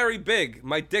 It's very big.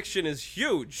 My diction is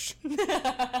huge.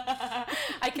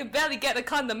 I can barely get a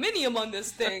condominium on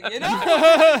this thing, you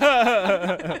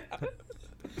know?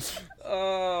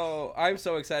 Oh, I'm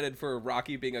so excited for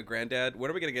Rocky being a granddad. When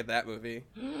are we gonna get that movie?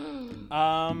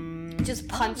 Just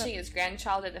punching his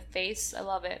grandchild in the face. I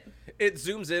love it. It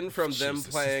zooms in from them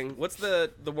playing. What's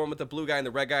the one with the blue guy and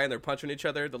the red guy and they're punching each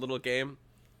other? The little game.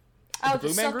 Oh, the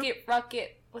Blue Man Group? Socket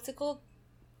Rocket. What's it called?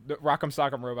 The Rock'em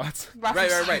Sock'em Robots. Right.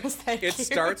 Thank It you.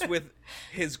 starts with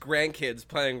his grandkids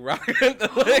playing rock like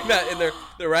that, and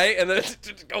they're right, and they're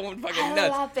just going fucking I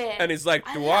nuts. love it. And he's like,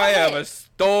 I "Do love I have it." a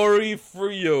story for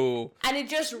you?" And it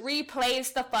just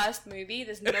replays the first movie.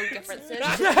 There's no differences.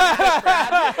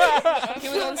 He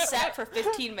was on set for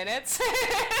 15 minutes.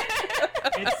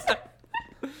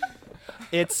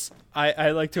 I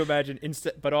like to imagine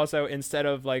but also instead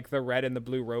of like the red and the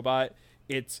blue robot,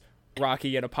 it's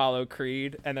Rocky and Apollo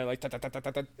Creed, and they're like ding,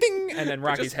 and then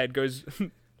Rocky's head goes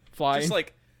flying. Just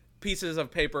like pieces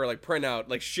of paper, like printout,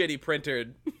 like shitty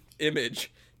printed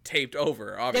image taped over.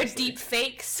 They're Obviously, deep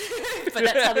fakes, but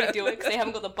that's how they do it because they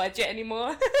haven't got the budget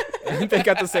anymore. They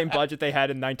got the same budget they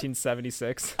had in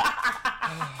 1976.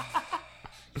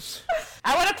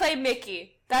 I want to play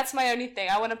Mickey. That's my only thing.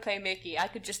 I want to play Mickey. I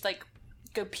could just like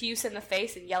go puce in the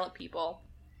face and yell at people.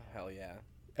 Hell yeah.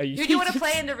 Who Who do you want to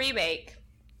play in the remake?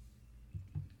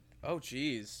 Oh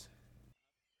jeez.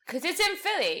 Because it's in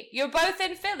Philly. You're both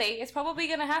in Philly. It's probably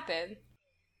going to happen.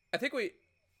 I think what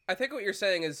you're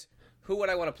saying is, who would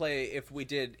I want to play if we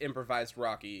did improvised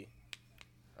Rocky?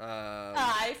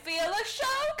 I feel a show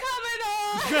coming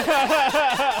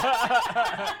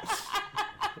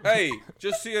on. Hey,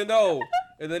 just so you know,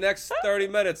 in the next 30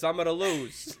 minutes, I'm gonna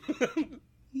lose.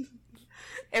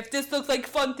 If this looks like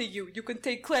fun to you, you can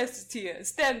take classes here.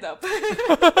 Stand up.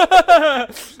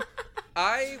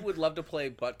 I would love to play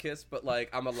Butkus, but like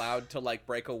I'm allowed to like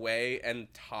break away and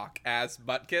talk as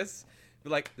Butkus. Be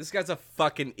like, this guy's a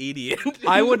fucking idiot.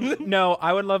 I would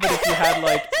love it if you had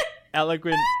like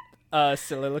eloquent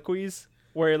soliloquies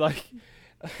where like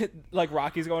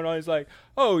Rocky's going on. He's like,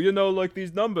 oh, like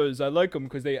these numbers, I like them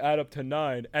because they add up to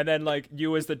 9. And then like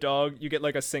you as the dog, you get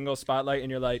like a single spotlight, and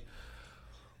you're like,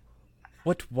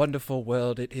 what wonderful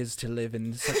world it is to live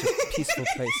in such a peaceful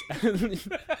place.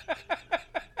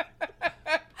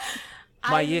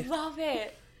 I love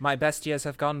it. My best years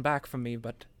have gone back from me,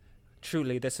 but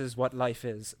truly this is what life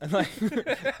is. And like, and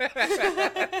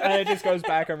it just goes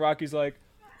back, and Rocky's like,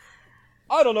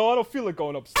 I don't know, I don't feel like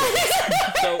going upstairs.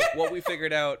 So what we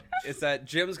figured out is that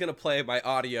Jim's gonna play my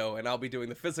audio, and I'll be doing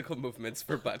the physical movements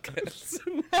for Butkus.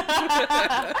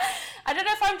 I don't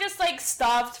know if I'm just like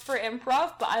starved for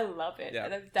improv, but I love it. Yeah.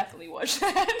 And I've definitely watched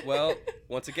that. Well,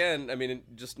 once again, I mean,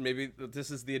 just maybe this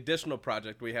is the additional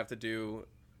project we have to do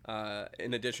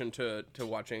in addition to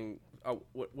watching.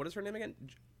 What is her name again?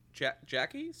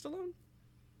 Jackie Stallone?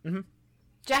 Mm-hmm.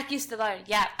 Jackie Stallone,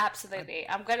 yeah, absolutely.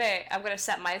 I'm gonna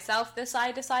set myself this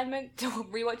side assignment to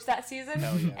rewatch that season.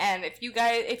 Hell yeah. And if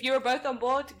you were both on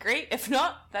board, great. If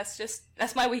not,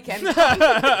 that's my weekend.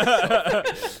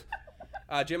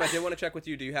 Jim, I did want to check with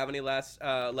you. Do you have any last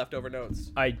leftover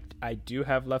notes? I do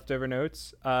have leftover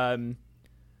notes. One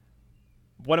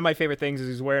of my favorite things is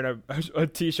he's wearing a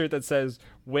T-shirt that says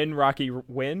 "Win Rocky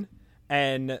Win,"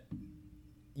 and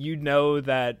you know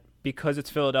that because it's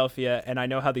Philadelphia, and I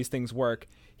know how these things work.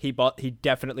 He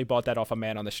definitely bought that off a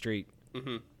man on the street.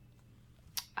 100%.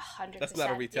 That's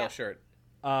not a retail shirt.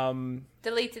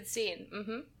 Deleted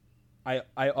scene.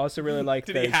 I also really like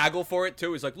Did he haggle for it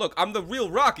too? He's like, look, I'm the real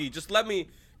Rocky. Just let me.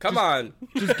 Come on.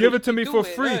 Just give it to me Do for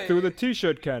it, free hey. through the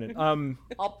T-shirt cannon.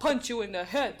 I'll punch you in the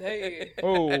head. Hey.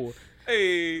 Oh.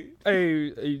 Hey.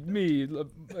 Hey, me,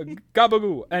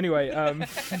 gabagoo. Anyway,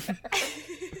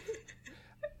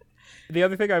 the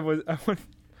other thing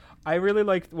I really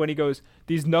liked when he goes,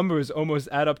 these numbers almost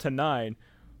add up to 9,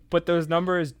 but those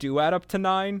numbers do add up to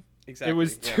 9. Exactly. It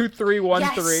was yeah.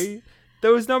 2313. Yes.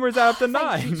 Those numbers add up to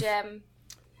 9. Thank you, Jim.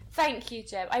 Thank you,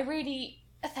 Jim. I really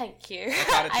thank you.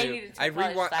 I needed to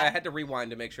rewind. that. I had to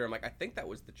rewind to make sure. I'm like, I think that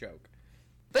was the joke.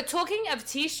 But talking of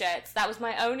T-shirts, that was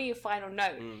my only final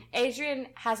note. Adrian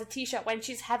has a T-shirt when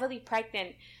she's heavily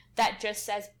pregnant that just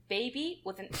says "baby"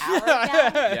 with an arrow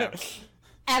down. Yeah.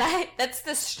 And that's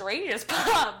the strangest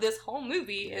part of this whole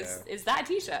movie is that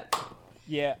T-shirt.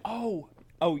 Yeah. Oh,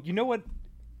 you know what?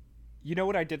 You know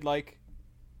what I did like?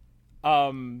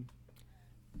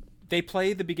 They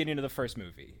play the beginning of the first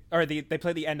movie, or they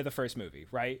play the end of the first movie,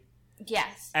 right?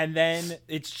 Yes. And then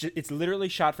it's literally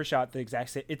shot for shot the exact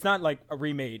same. It's not like a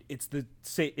remade. It's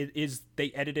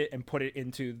they edit it and put it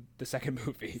into the second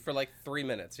movie For like 3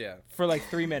 minutes, yeah. for like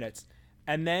 3 minutes,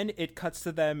 and then it cuts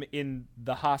to them in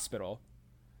the hospital,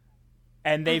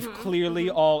 and they've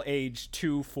clearly all aged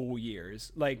 2 full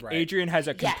years. Like Right. Adrian has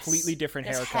a completely different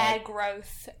There's haircut. hair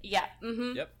growth. Yeah.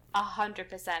 Yep.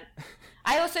 100%.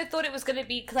 I also thought it was going to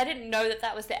be, because I didn't know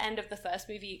that was the end of the first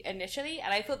movie initially,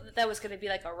 and I thought that there was going to be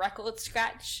like a record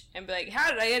scratch and be like, how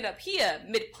did I end up here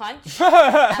mid-punch? And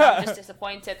I'm just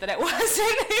disappointed that it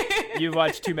wasn't. You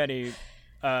watch too many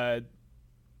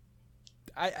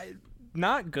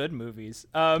not good movies.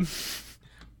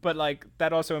 But like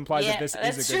that also implies that this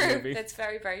is a good true. movie. That's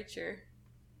very, very true.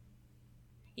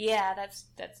 Yeah, that's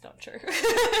not true.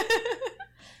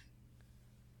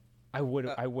 I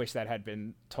wish that had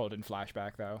been told in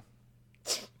flashback though.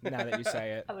 Now that you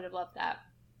say it. I would have loved that.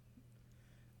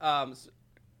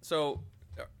 So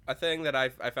a thing that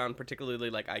I found particularly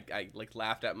like I like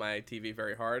laughed at my TV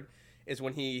very hard is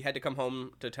when he had to come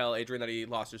home to tell Adrian that he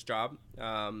lost his job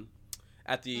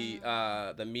at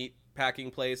the meat packing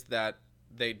place that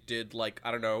they did like,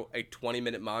 I don't know, a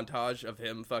 20-minute montage of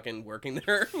him fucking working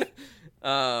there.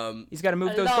 He's got to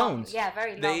move those bones. Yeah,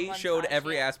 very long. They showed montage,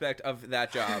 every yeah. aspect of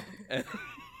that job.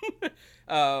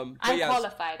 I'm yeah,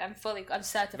 qualified. I'm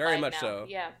certified very much now. so.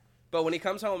 Yeah. But when he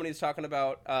comes home and he's talking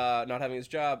about not having his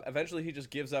job, eventually he just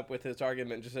gives up with his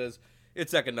argument and just says,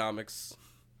 it's economics.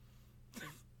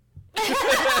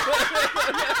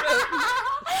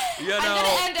 You know, I'm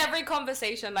gonna end every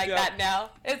conversation like Yeah. that now.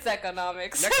 It's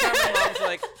economics. next time my mom's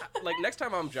like next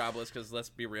time I'm jobless, because let's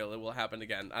be real, it will happen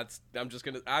again.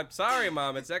 I'm sorry,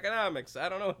 Mom, it's economics. I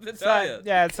don't know what to tell you.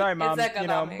 Yeah, sorry, Mom. It's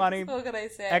economics. Money, What can I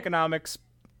say? economics,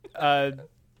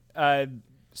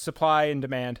 supply and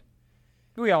demand.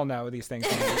 We all know these things.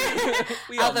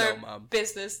 We all Other know, Mom.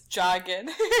 business jargon.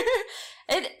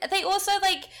 They also,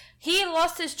 like, he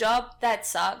lost his job. That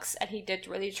sucks, and he did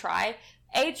really try.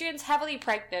 Adrian's heavily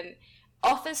pregnant,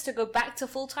 offers to go back to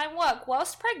full-time work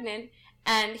whilst pregnant,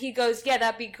 and he goes, yeah,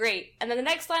 that'd be great. And then the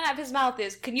next line out of his mouth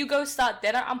is, can you go start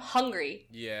dinner? I'm hungry.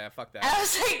 Yeah, fuck And I that.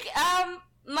 was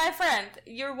like, my friend,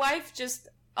 your wife just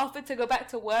offered to go back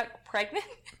to work pregnant,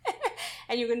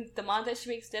 and you're going to demand that she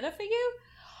makes dinner for you?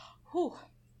 Whew.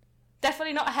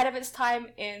 Definitely not ahead of its time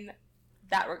in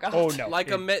that regard. Oh no, Like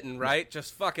a mitten, right?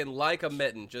 Just fucking like a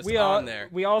mitten, just we on all there.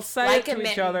 We all say Like it a to each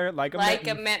mitten. other like a Like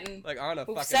mitten. a mitten. Like on a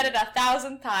We've fucking... said it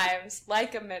 1,000 times.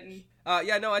 Like a mitten.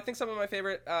 Yeah, no, I think some of my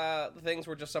favorite things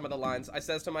were just some of the lines. I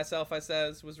says to myself, I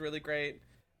says, was really great.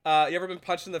 You ever been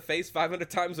punched in the face 500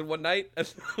 times in one night?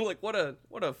 Like, what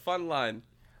a fun line.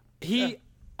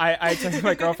 I told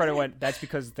my girlfriend, I went, that's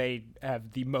because they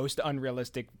have the most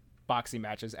unrealistic boxing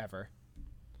matches ever.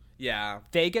 Yeah.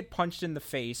 They get punched in the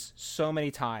face so many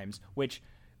times, which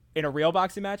in a real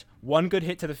boxing match, one good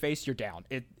hit to the face, you're down.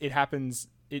 It happens.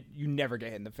 You never get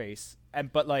hit in the face.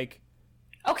 But like,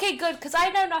 Okay, good, because I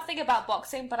know nothing about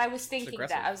boxing, but I was thinking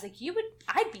aggressive. that. I was like,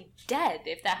 I'd be dead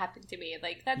if that happened to me.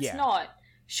 Like,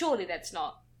 surely that's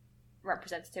not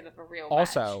representative of a real match.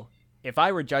 also, if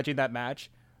I were judging that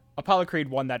match, Apollo Creed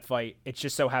won that fight. It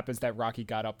just so happens that Rocky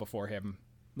got up before him.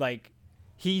 Like,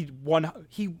 he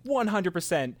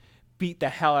 100% beat the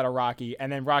hell out of Rocky,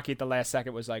 and then Rocky at the last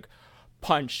second was like,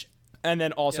 punch, and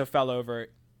then also fell over.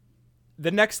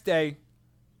 The next day,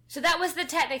 So that was the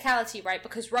technicality, right?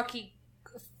 Because Rocky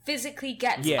physically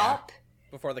gets Yeah. up.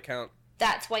 Before the count.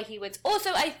 That's why he wins.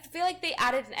 Also, I feel like they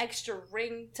added an extra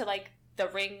ring to, like, the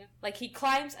ring. Like, he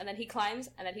climbs, and then he climbs,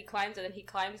 and then he climbs, and then he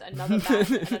climbs another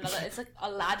mountain, and another. It's like a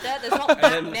ladder. There's not that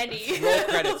And then many. roll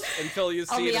credits until you On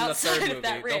see the it in the outside third of movie.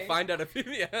 that They'll ring. find out if you...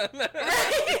 Yeah.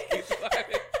 Keeps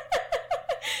climbing.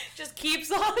 Just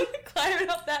keeps on climbing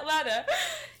up that ladder.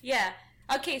 Yeah.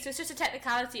 Okay, so it's just a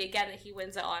technicality again that he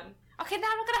wins it on. Okay, now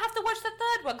I'm gonna have to watch the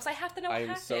third one because I have to know what I am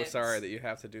happens. so sorry that you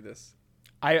have to do this.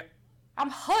 I'm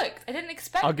hooked. I didn't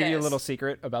expect I'll give you a this. little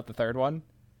secret about the third one.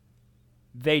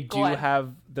 They do on.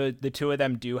 have the two of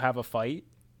them do have a fight.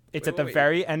 It's Wait, at the wait.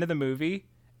 very end of the movie,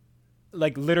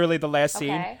 like literally the last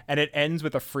scene, Okay. and it ends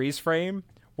with a freeze frame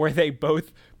where they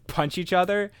both punch each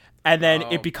other, and then Oh.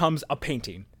 it becomes a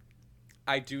painting.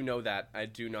 I do know that.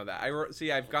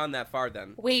 See, I've gone that far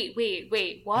then. Wait.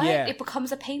 What? Yeah. It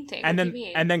becomes a painting. And what then do you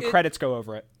mean? and then credits go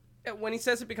over it. When he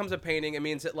says it becomes a painting, it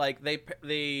means that like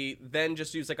they then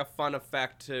just use like a fun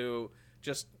effect to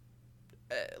just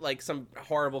like some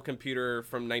horrible computer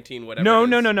from 19 whatever. No.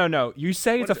 it is. You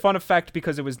say it's What a is it? fun effect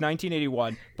because it was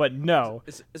 1981, but no.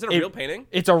 Is it a real painting?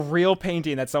 It's a real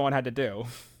painting that someone had to do.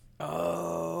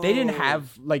 Oh. They didn't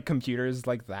have like computers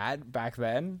like that back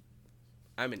then.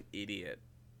 I'm an idiot.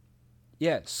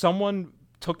 Yeah, someone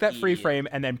took that free Idiot. frame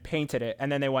and then painted it,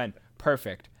 and then they went,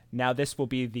 perfect. Now this will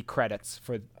be the credits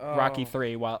for Rocky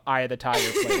 3 while Eye of the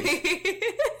Tiger plays.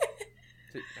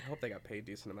 Dude, I hope they got paid a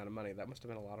decent amount of money. That must have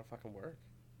been a lot of fucking work.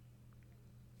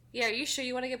 Yeah, are you sure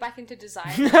you want to get back into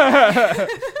design?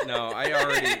 No, I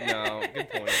already no. Good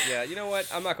point. Yeah, you know what?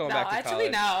 I'm not going No, back to actually,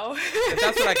 college. no. If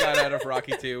that's what I got out of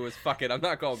Rocky 2 was fuck it. I'm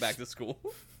not going back to school.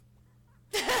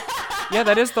 Yeah,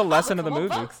 that is the lesson of the Become a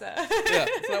movie. boxer. Yeah,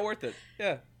 it's not worth it.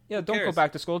 Yeah. Yeah, Who don't go cares?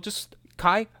 back to school. Just,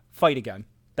 Kai, fight again.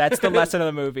 That's the lesson of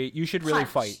the movie. You should really Punch.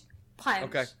 fight. Punch.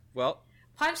 Okay. Well,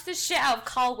 Punch the shit out of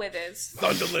Carl Withers.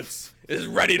 Thunderlips is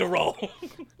ready to roll.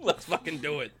 Let's fucking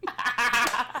do it.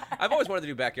 I've always wanted to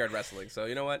do backyard wrestling, so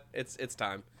you know what? It's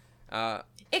time.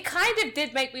 It kind of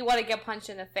did make me want to get punched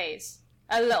in the face.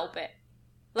 A little bit.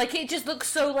 Like, it just looks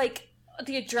so, like,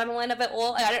 the adrenaline of it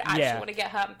all. I don't actually Yeah. want to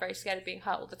get hurt. I'm very scared of being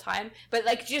hurt all the time. But,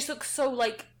 like, it just looks so,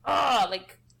 like,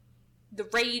 like, the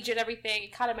rage and everything.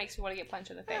 It kind of makes me want to get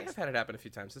punched in the face. I've had it happen a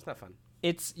few times. It's not fun.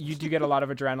 You do get a lot of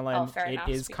adrenaline. Oh, fair It enough.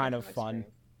 is Speaking kind from of fun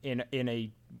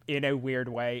experience. in a weird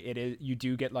way. It is. You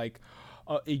do get like,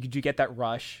 you do get that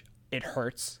rush. It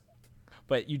hurts,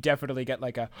 but you definitely get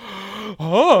like a,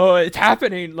 oh, it's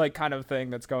happening, like kind of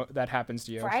thing that happens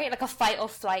to you. Right? Like a fight or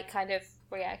flight kind of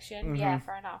reaction. Yeah,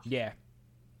 fair enough. Yeah.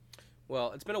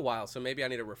 Well, it's been a while, so maybe I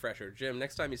need a refresher. Jim,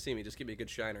 next time you see me, just give me a good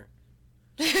shiner.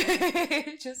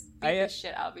 Just beat I, the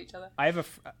shit out of each other. I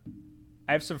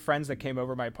have some friends that came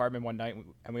over my apartment one night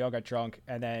and we all got drunk,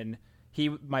 and then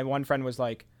my one friend was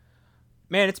like,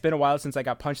 man, it's been a while since I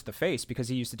got punched in the face, because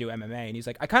he used to do MMA, and he's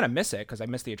like, I kind of miss it because I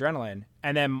miss the adrenaline.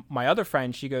 And then my other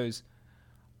friend, she goes,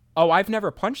 oh, I've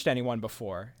never punched anyone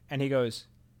before. And he goes,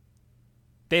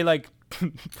 they like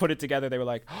put it together. They were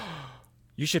like, oh,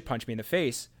 you should punch me in the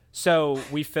face. So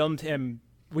we filmed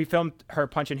her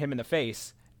punching him in the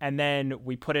face, and then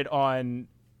we put it on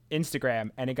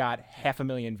Instagram, and it got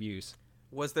 500,000 views.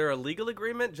 Was there a legal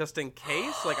agreement just in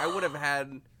case? Like, I would have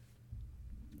had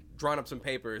drawn up some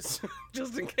papers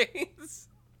just in case.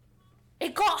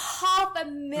 It got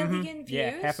 500,000 views?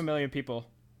 Yeah, 500,000 people.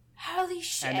 Holy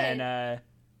shit. And then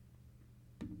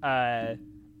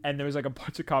and there was like a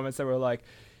bunch of comments that were like,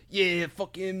 yeah,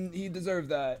 fucking he deserved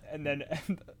that. And then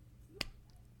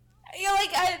You're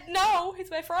like, no, he's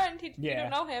my friend. You Yeah.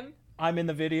 don't know him. I'm in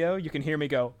the video, you can hear me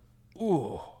go,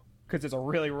 ooh, because it's a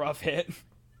really rough hit.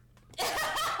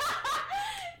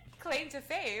 Claim to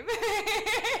fame.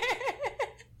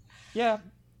 Yeah,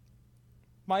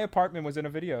 my apartment was in a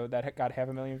video that got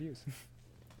 500,000 views.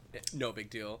 No big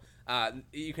deal.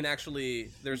 You can actually,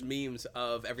 there's memes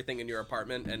of everything in your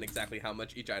apartment and exactly how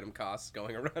much each item costs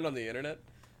going around on the internet.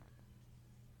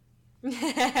 Oh,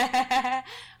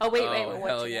 wait, Oh, we're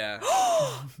hell watching it. yeah.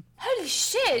 Holy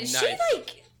shit. She, Nice.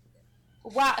 like...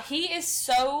 Wow, he is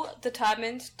so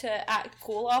determined to act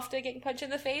cool after getting punched in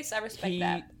the face. I respect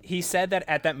that. He said that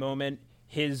at that moment,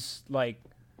 his fight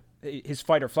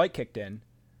or flight kicked in.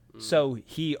 So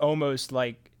he almost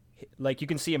like you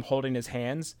can see him holding his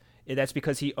hands. That's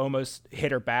because he almost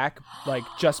hit her back, like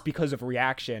just because of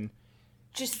reaction.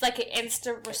 Just like an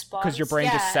instant response. Because your brain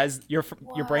yeah. just says your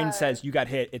brain Whoa. says you got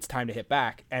hit. It's time to hit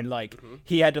back, and like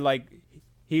he had to like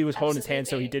he was holding his hand,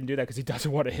 so he Absolutely. didn't do that because he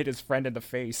doesn't want to hit his friend in the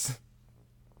face.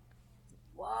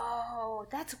 Whoa,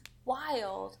 that's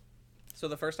wild. So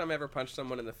the first time I ever punched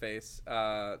someone in the face,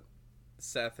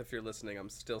 Seth, if you're listening, I'm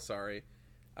still sorry.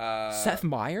 Seth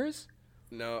Meyers?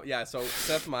 No, yeah, so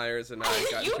Seth Meyers and I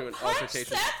got You into an punched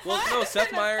altercation. Seth Well, no, Meyers Seth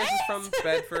in the Meyers is face? from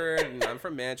Bedford, and I'm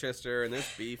from Manchester, and there's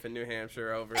beef in New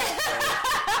Hampshire over it. So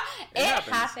It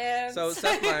happens. happens. So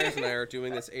Seth Meyers and I are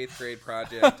doing this 8th grade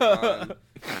project on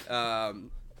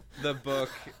the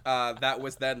book That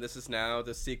Was Then, This Is Now,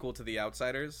 the sequel to The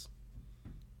Outsiders.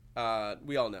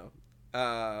 We all know.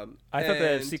 I thought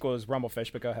the sequel was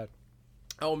Rumblefish, but go ahead.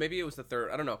 Oh, maybe it was the third.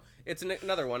 I don't know. It's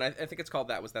another one. I think it's called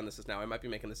That Was Then, This Is Now. I might be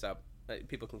making this up.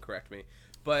 People can correct me.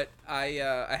 But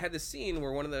I had this scene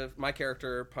where my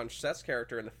character punched Seth's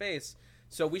character in the face.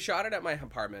 So we shot it at my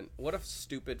apartment. What a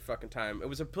stupid fucking time. It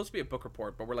was supposed to be a book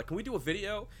report, but we're like, can we do a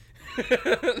video?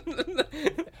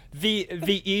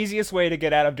 The easiest way to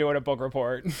get out of doing a book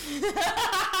report.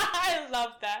 I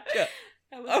love that. Yeah.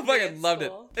 That was I me fucking at loved it.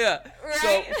 school. Yeah. So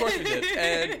Right? of course we did,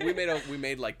 and we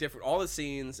made like different all the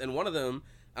scenes, and one of them,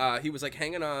 he was like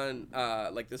hanging on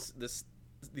like these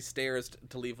stairs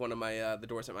to leave one of my the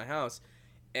doors at my house,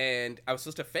 and I was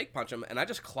supposed to fake punch him, and I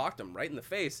just clocked him right in the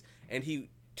face, and he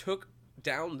took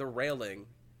down the railing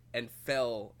and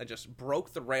fell and just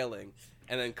broke the railing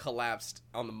and then collapsed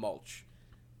on the mulch,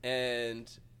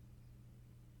 and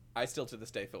I still to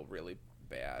this day feel really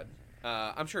bad.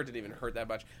 I'm sure it didn't even hurt that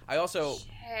much. I also,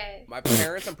 Shit. my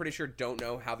parents, I'm pretty sure, don't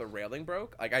know how the railing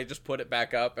broke. Like, I just put it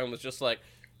back up and was just like,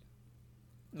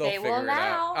 they'll They figure will it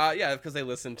now. out. Yeah, because they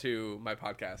listen to my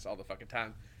podcast all the fucking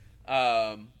time.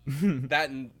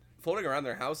 That and floating around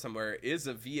their house somewhere is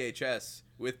a VHS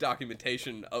with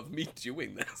documentation of me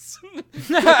doing this.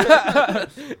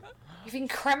 You've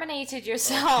incriminated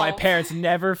yourself. My parents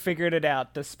never figured it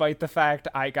out, despite the fact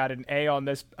I got an A on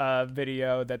this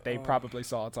video that they probably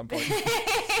saw at some point.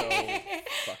 So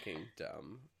fucking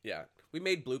dumb. Yeah, we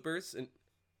made bloopers and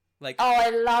like. Oh, I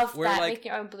love We're that. like, Make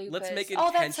your own bloopers. Let's make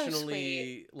Oh, that's so sweet.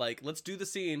 intentionally like let's do the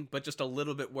scene, but just a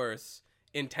little bit worse,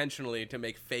 intentionally to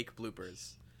make fake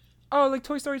bloopers. Oh, like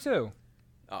Toy Story 2.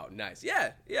 Oh, nice.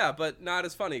 Yeah, but not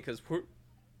as funny because we're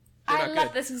I not love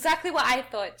good. this. Exactly what I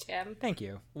thought, Jim. Thank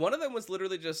you. One of them was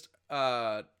literally just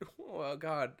oh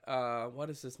god, what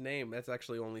is his name? That's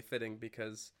actually only fitting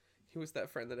because he was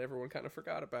that friend that everyone kind of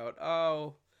forgot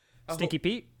about. Stinky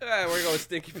Pete? Yeah, we're going with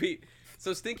Stinky Pete.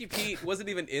 So Stinky Pete wasn't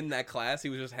even in that class. He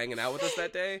was just hanging out with us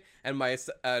that day, and my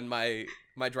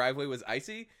driveway was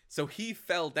icy, so he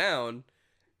fell down.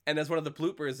 And as one of the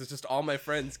bloopers is just all my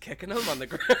friends kicking him on the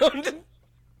ground.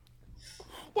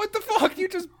 What the fuck? You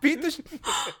just beat the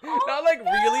Not like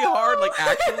really hard, like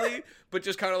actually, but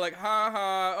just kind of like, ha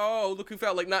ha, oh, look who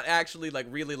fell. Like not actually, like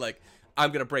really like, I'm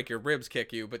going to break your ribs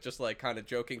kick you, but just like kind of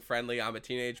joking, friendly, I'm a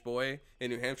teenage boy in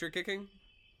New Hampshire kicking.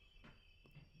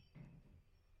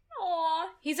 Aw,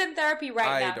 he's in therapy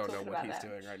right now. I don't know talking what about he's that.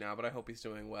 doing right now, but I hope he's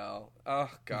doing well.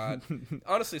 Oh, God.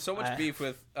 Honestly, so much beef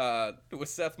with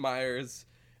Seth Meyers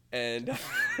and...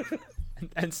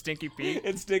 and Stinky Pete.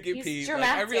 and Stinky He's Pete.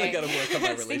 dramatic. Like, I really got to work on my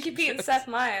relationship. Stinky Pete and Seth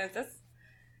Meyers.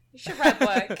 You should write a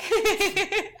book.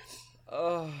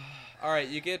 Oh, all right,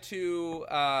 you get to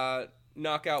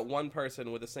knock out one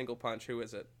person with a single punch. Who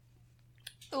is it?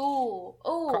 Ooh,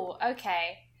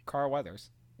 okay. Carl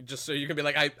Weathers. Just so you can be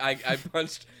like, I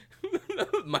punched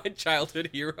my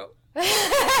childhood hero.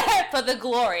 For the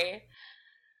glory.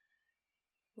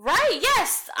 Right,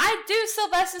 yes, I do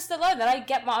Sylvester Stallone, then I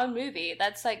get my own movie.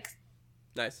 That's like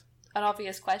Nice. an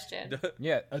obvious question.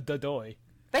 Yeah, a Dadoy.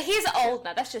 But he's old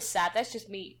now, that's just sad. That's just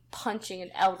me punching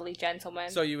an elderly gentleman.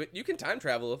 So you can time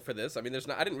travel for this. I mean,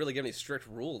 I didn't really give any strict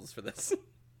rules for this.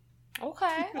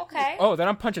 Okay. Oh, then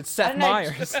I'm punching Seth don't know.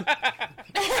 Meyers.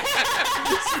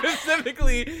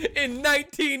 Specifically in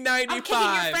 1995. I'm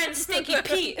kicking your friend Stinky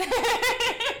Pete.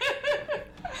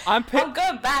 I'm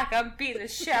going back, I'm beating the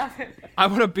shit out of him. I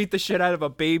want to beat the shit out of a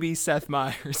baby Seth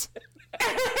Meyers.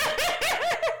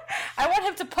 I want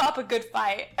him to put up a good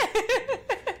fight.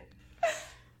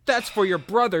 That's for your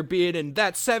brother being in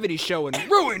That 70s Show and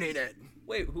ruining it.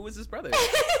 Wait, who was his brother?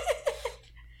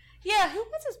 Yeah, who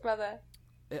was his brother?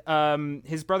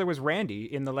 His brother was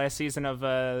Randy in the last season of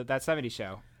That 70s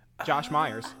Show. Josh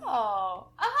Myers.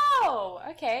 Oh,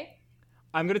 okay.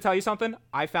 I'm going to tell you something.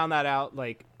 I found that out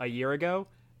like a year ago.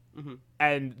 Mm-hmm.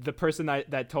 And the person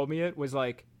that told me it was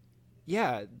like,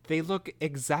 yeah, they look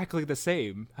exactly the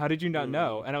same. How did you not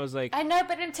know? And I was like, I know,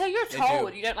 but until you're They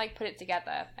told, do. you don't like put it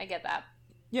together. I get that.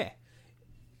 yeah.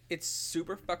 It's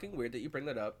super fucking weird that you bring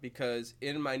that up because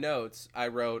in my notes I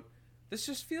wrote, this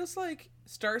just feels like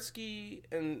Starsky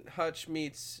and Hutch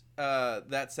meets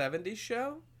That 70s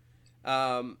Show.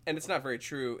 And it's not very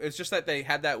true. It's just that they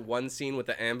had that one scene with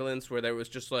the ambulance where there was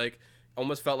just like,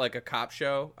 almost felt like a cop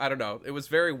show. I don't know. It was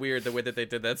very weird the way that they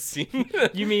did that scene.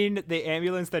 You mean the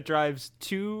ambulance that drives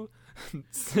to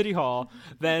City Hall,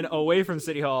 then away from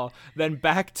City Hall, then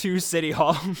back to City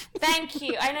Hall? Thank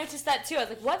you. I noticed that too. I was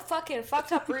like, what fucking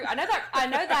fucked up route? I know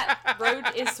that road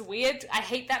is weird. I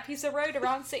hate that piece of road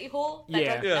around City Hall. That Yeah.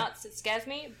 drives me nuts. It scares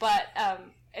me. But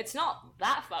it's not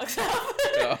that fucked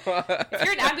up. If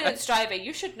you're an ambulance driver,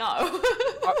 you should know.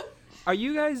 Are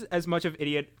you guys as much of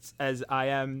idiots as I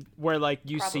am, where like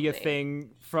you see a Probably. thing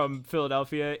from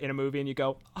Philadelphia in a movie and you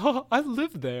go, oh, I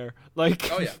live there.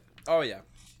 Like, Oh yeah. Oh yeah.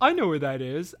 I know where that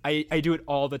is. I do it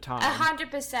all the time. 100%. I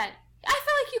feel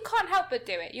like you can't help but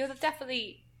do it. You're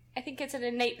definitely. I think it's an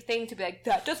innate thing to be like,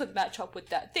 that doesn't match up with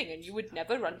that thing, and you would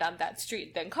never run down that street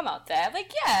and then come out there.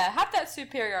 Like, yeah, have that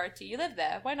superiority. You live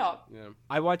there. Why not? Yeah.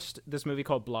 I watched this movie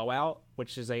called Blowout,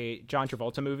 which is a John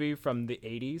Travolta movie from the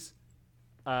 80s,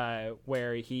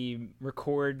 where he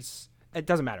records. It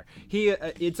doesn't matter.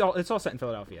 It's all set in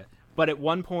Philadelphia, but at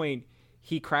one point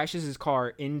he crashes his car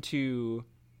into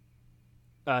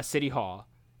City Hall,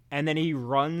 and then he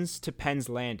runs to Penn's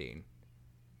Landing,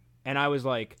 and I was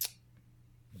like,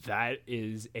 that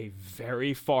is a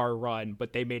very far run,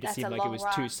 but they made it That's seem a like it long was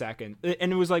run. 2 seconds,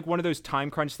 and it was like one of those time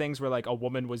crunch things where like a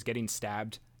woman was getting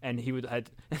stabbed, and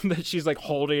and she's like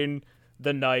holding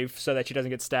the knife so that she doesn't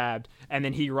get stabbed, and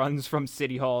then he runs from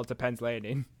City Hall to Penn's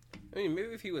Landing. I mean, maybe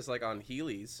if he was like on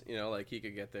Heelys, like he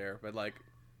could get there. But like,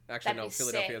 actually, That'd no. be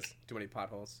Philadelphia sick. has too many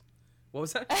potholes. What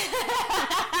was that?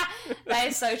 That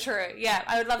is so true. Yeah,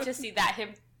 I would love to see that.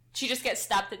 She just gets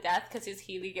stabbed to death because his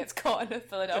Healy gets caught in a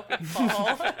Philadelphia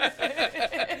pothole.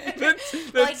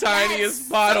 the tiniest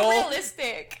pothole. So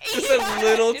realistic. Just a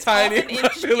little It's tiny half an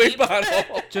inch Philly deep.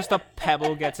 pothole. Just a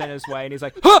pebble gets in his way, and he's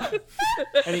like, huh!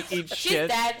 And he eats She's shit.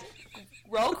 dead.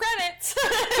 Roll credits.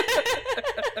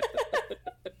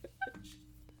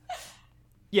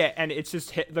 Yeah, and it's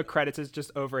just the credits is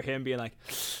just over him being like,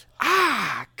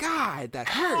 God, that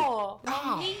hurt. Oh,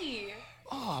 my knee.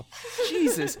 Oh,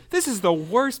 Jesus, this is the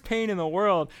worst pain in the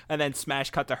world. And then smash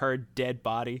cut to her dead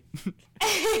body.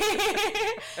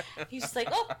 He's just like,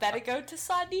 oh, better go to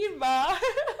Sardinma.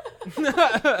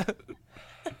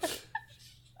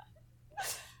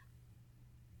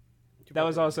 That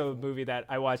was also a movie that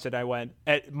I watched and I went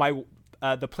at my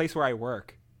the place where I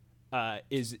work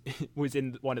was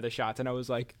in one of the shots, and I was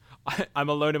like, I'm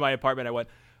alone in my apartment. I went,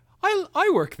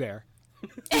 I work there.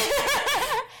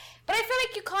 But I feel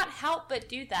like you can't help but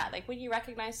do that. Like, when you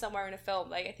recognize somewhere in a film,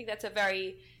 like, I think that's a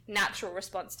very natural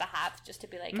response to have, just to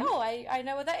be like, oh, I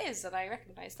know where that is, and I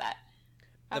recognize that.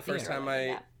 The first time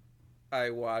I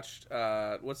watched,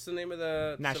 what's the name of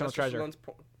the National Sylvester Treasure. Stallone's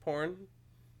porn?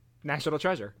 National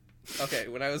Treasure. Okay,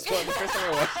 when I was the first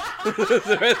time I watched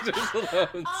Sylvester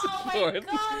Stallone's Oh my porn, god,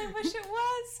 I wish it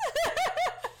was.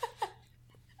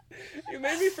 you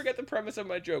made me forget the premise of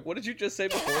my joke. What did you just say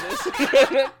before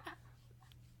this?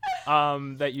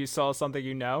 That you saw something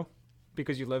you know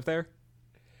because you live there.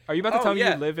 Are you about to tell me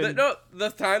you live in? The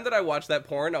time that I watched that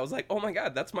porn, I was like, oh my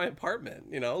god, that's my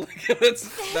apartment. Like, that's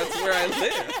where I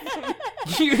live.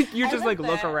 you just like live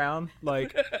look there. around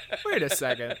like, wait a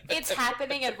second. It's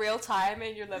happening in real time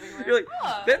in your living room. You're like,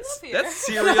 oh, that's I love here.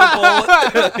 cereal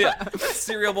bowl. Yeah, that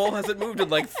cereal bowl hasn't moved in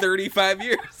like 35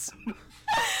 years.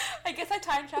 I guess I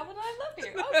time traveled and I love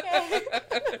here.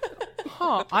 Okay.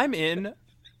 Huh? I'm in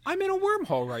a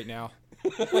wormhole right now.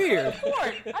 Weird.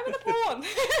 Porn. I'm in a porn.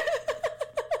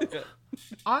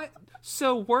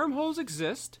 So wormholes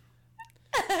exist,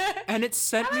 and it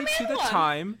sent me I'm to in the one.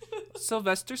 time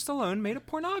Sylvester Stallone made a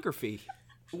pornography.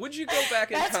 Would you go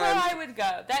back in That's where time? I would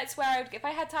go. That's where I would. If I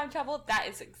had time travel, that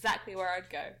is exactly where I'd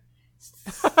go.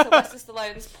 Sylvester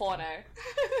Stallone's porno.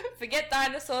 Forget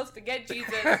dinosaurs. Forget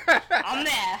Jesus. I'm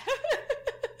there.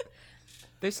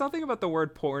 There's something about the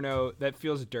word porno that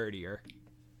feels dirtier.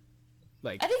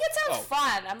 Like, I think it sounds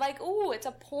fun. I'm like, ooh, it's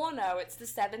a porno. It's the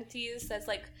 70s. There's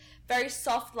like very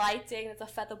soft lighting. There's a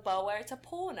feather boa. It's a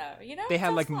porno. You know. they It had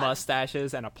sounds like fun.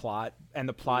 mustaches and a plot, and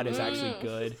the plot is actually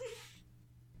good.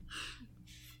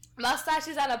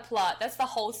 Mustaches and a plot. That's the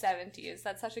whole 70s.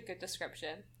 That's such a good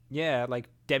description. Yeah, like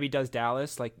Debbie Does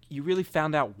Dallas. Like, you really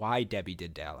found out why Debbie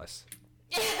did Dallas.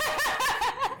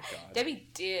 Debbie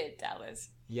did Dallas.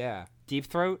 Yeah. Deep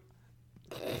Throat.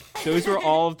 Those were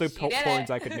all of the She did porns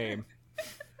it. I could name.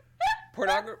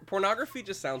 Pornography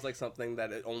just sounds like something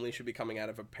that it only should be coming out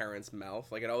of a parent's mouth.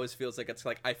 Like, it always feels like it's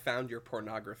like, I found your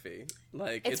pornography.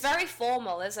 Like, It's very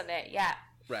formal, isn't it? Yeah.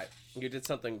 right. You did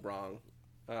something wrong.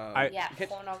 Yeah,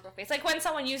 pornography. It's like when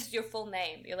someone uses your full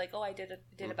name. You're like, oh, I did a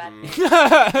bad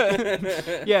Mm-hmm.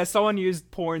 thing. Yeah, someone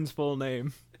used porn's full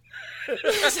name.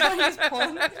 So his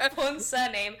porn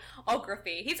surname,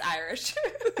 Ography. He's Irish.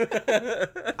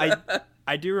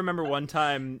 I do remember one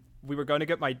time we were going to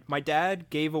get my dad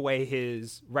gave away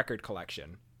his record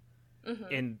collection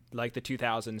in like the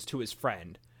 2000s to his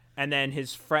friend, and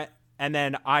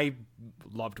then I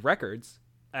loved records,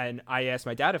 and I asked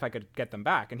my dad if I could get them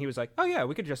back, and he was like, "Oh yeah,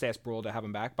 we could just ask Brule to have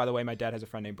them back." By the way, my dad has a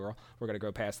friend named Brule. We're gonna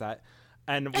go past that,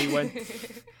 and we went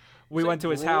to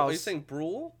his house. Are you saying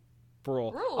Brule?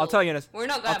 Brule. Brule. I'll tell you in a. We're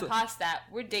not going past that.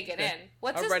 We're digging in.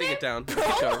 What's I'm his writing name? it down.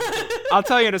 I'll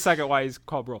tell you in a second why he's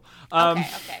called Brule.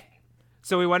 Okay.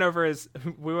 So we went over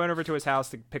to his house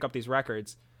to pick up these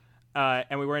records,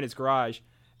 and we were in his garage,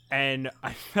 and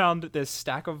I found this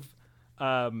stack of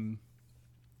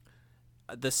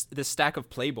this stack of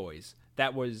Playboys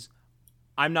that was,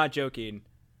 I'm not joking,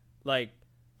 like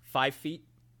 5 feet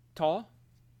tall.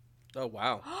 Oh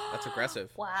wow, that's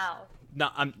aggressive. Wow. No,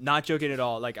 I'm not joking at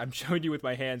all. Like, I'm showing you with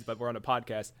my hands, but we're on a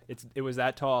podcast. It was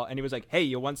that tall, and he was like, "Hey,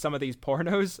 you want some of these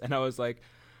pornos?" And I was like,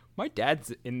 "My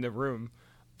dad's in the room."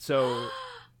 So,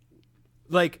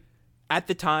 like, at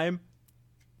the time,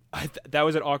 that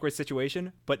was an awkward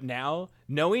situation. But now,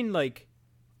 knowing, like,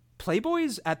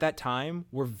 Playboys at that time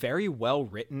were very well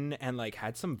written and, like,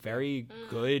 had some very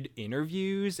good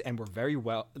interviews and were very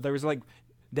well... There was, like...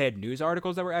 They had news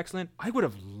articles that were excellent. I would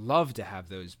have loved to have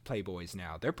those Playboys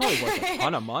now. They're probably worth a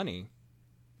ton of money.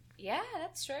 Yeah,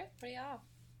 that's true. Pretty are.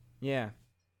 Yeah.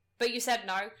 But you said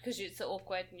no because it's so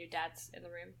awkward and your dad's in the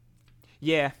room.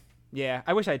 Yeah.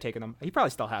 I wish I had taken them. He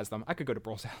probably still has them. I could go to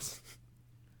Brule's house.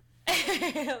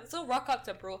 So rock up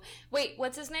to Brule. Wait,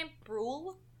 what's his name?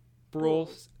 Brule? Brule.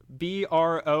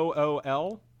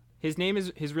 Brool. His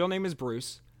real name is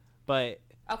Bruce, but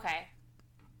Okay.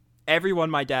 everyone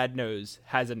my dad knows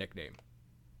has a nickname.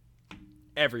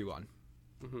 Everyone.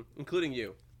 Including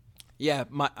you. Yeah,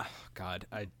 my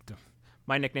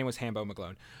nickname was Hambo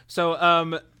McGlone. So,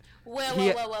 Whoa.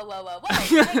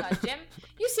 Hang on, Jim.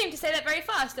 You seem to say that very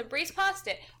fast and breeze past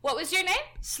it. What was your name?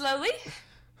 Slowly?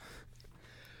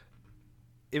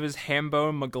 it was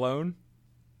Hambo McGlone.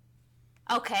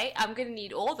 Okay, I'm gonna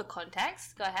need all the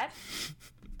context. Go ahead.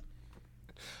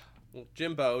 Well,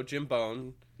 Jim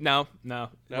Bone. No,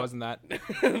 it wasn't that.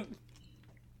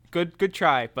 Good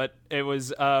try, but it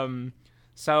was,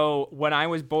 so when I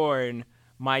was born,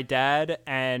 my dad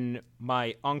and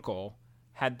my uncle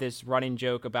had this running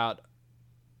joke about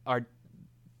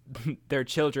their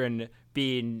children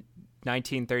being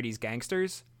 1930s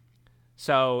gangsters.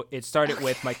 So it started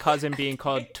with my cousin being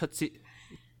called Tootsie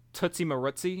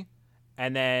Marutzi,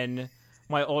 and then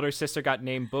my older sister got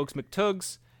named Bugs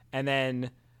McTugs, and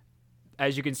then,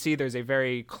 as you can see, there's a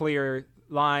very clear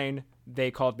line.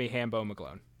 They called me Hambo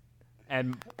McGlone.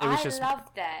 And it was I love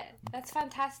that. That's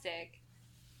fantastic.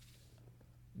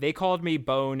 They called me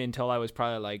Bone until I was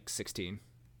probably like 16.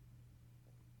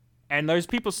 And there's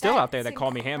people still out there that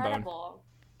call me Hambone. Incredible.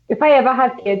 If I ever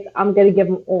have kids, I'm gonna give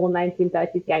them all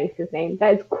 1930s gangsters names.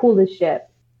 That is cool as shit.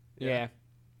 Yeah.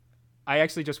 I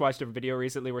actually just watched a video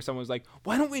recently where someone was like,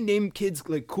 "Why don't we name kids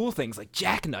like cool things like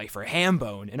Jackknife or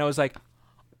Hambone?" And I was like,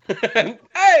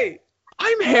 "Hey,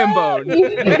 I'm Hambone."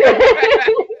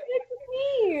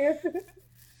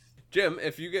 Jim,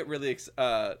 if you get really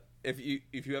if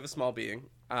you have a small being,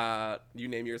 you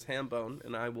name yours Hambone,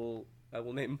 and I will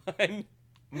name mine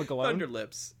McGlone?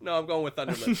 Thunderlips. No, I'm going with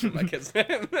Thunderlips for my kid's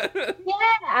name.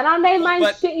 Yeah, and I'll name mine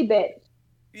Shitty Bitch.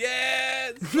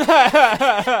 Yes.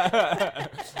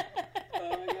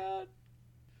 Oh my god.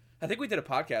 I think we did a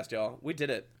podcast, y'all. We did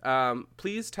it.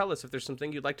 Please tell us if there's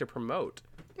something you'd like to promote.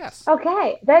 Yes.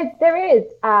 Okay, there is.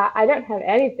 I don't have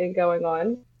anything going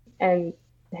on, and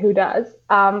who does?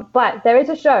 But there is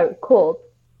a show called,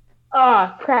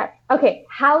 How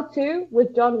To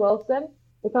with John Wilson.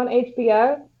 It's on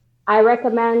HBO. I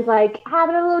recommend like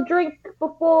having a little drink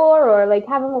before or like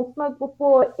having a little smoke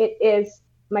before. It is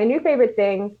my new favorite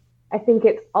thing. I think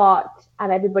it's art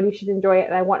and everybody should enjoy it,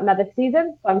 and I want another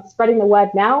season. So I'm spreading the word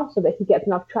now so that he gets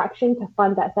enough traction to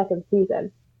fund that second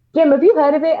season. Jim, have you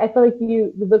heard of it? I feel like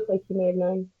you look like you may have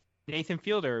known. Nathan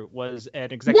Fielder was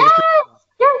an executive.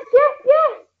 Yes.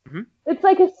 Mm-hmm. It's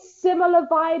like a similar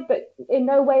vibe, but in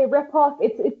no way a ripoff.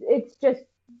 It's just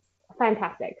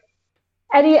fantastic.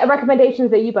 Any recommendations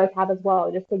that you both have as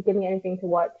well? Just to give me anything to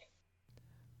watch.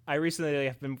 I recently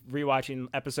have been rewatching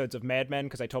episodes of Mad Men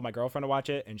because I told my girlfriend to watch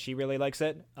it, and she really likes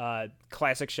it.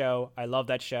 Classic show. I love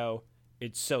that show.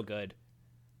 It's so good.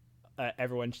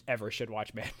 Everyone ever should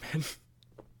watch Mad Men.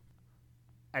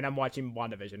 And I'm watching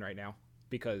WandaVision right now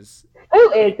because...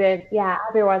 Who isn't? Yeah,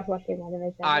 everyone's watching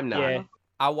WandaVision. I'm not. Yeah.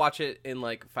 I'll watch it in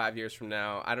like 5 years from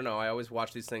now. I don't know. I always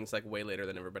watch these things like way later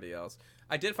than everybody else.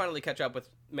 I did finally catch up with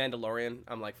Mandalorian.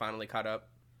 I'm like finally caught up.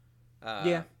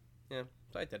 Yeah. Yeah.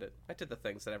 So I did it. I did the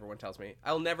things that everyone tells me.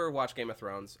 I'll never watch Game of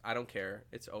Thrones. I don't care.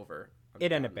 It's over.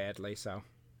 It ended badly, so.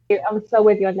 I'm so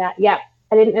with you on that. Yeah,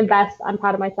 I didn't invest. I'm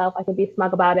proud of myself. I can be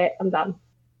smug about it. I'm done.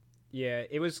 Yeah,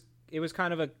 it was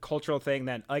kind of a cultural thing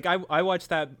that, like, I watched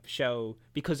that show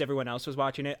because everyone else was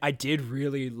watching it. I did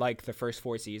really like the first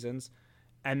 4 seasons,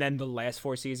 and then the last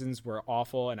 4 seasons were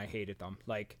awful, and I hated them.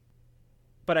 Like,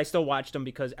 but I still watched them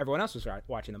because everyone else was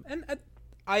watching them, and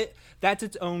that's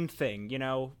its own thing, you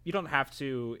know. You don't have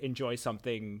to enjoy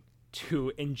something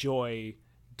to enjoy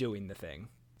doing the thing.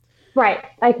 Right,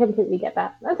 I completely get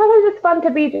that. And sometimes it's fun to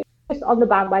be just on the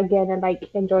bandwagon and like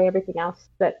enjoy everything else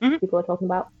that people are talking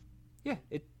about. Yeah,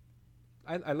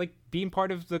 I like being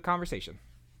part of the conversation.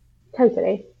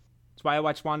 Totally. That's why I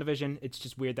watched WandaVision. It's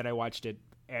just weird that I watched it.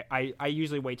 I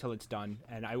usually wait till it's done,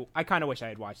 and I kind of wish I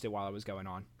had watched it while it was going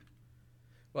on.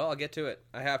 Well, I'll get to it.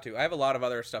 I have to. I have a lot of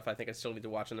other stuff I think I still need to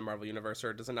watch in the Marvel Universe,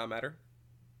 or does it not matter?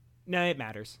 No, it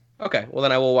matters. Okay, well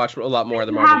then I will watch a lot more of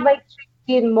the You Marvel. have like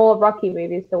 16 more Rocky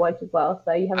movies to watch as well,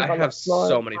 so you haven't got I have much more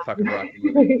so many time. fucking Rocky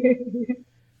movies.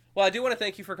 Well, I do want to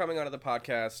thank you for coming onto the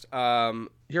podcast.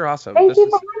 You're awesome. Thank you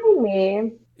for having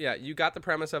me. Yeah, you got the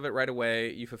premise of it right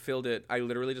away. You fulfilled it. I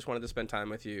literally just wanted to spend time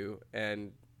with you,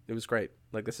 and it was great.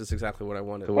 Like, this is exactly what I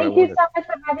wanted. Thank you so much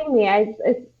for having me.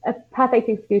 It's a perfect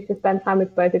excuse to spend time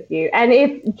with both of you. And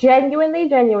if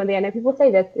genuinely, I know people say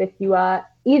this, if you are,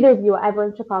 either of you are ever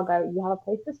in Chicago, you have a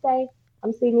place to stay,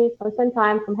 come see me, come spend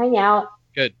time, come hang out.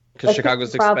 Good, because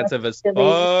Chicago's expensive as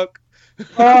fuck.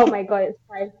 Oh my god, it's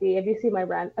pricey. Have you seen my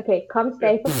rent? Okay, come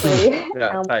stay for free.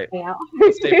 Yeah, tight. Hang out.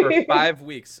 Stay for 5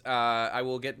 weeks. I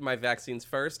will get my vaccines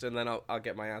first, and then I'll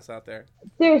get my ass out there.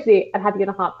 Seriously, I'd have you in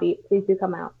a heartbeat. Please do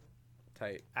come out.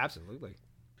 Tight. Absolutely.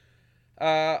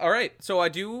 All right, so I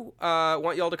do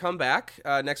want y'all to come back.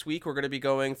 Next week, we're going to be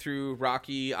going through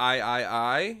Rocky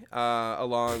I,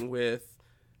 along with...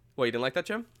 What, you didn't like that,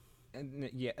 Jim?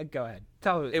 Yeah, go ahead.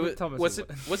 Tell me. Was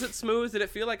it smooth? Did it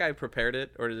feel like I prepared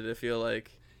it, or did it feel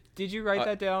like... Did you write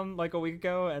that down like a week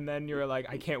ago, and then you were like,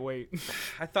 I can't wait?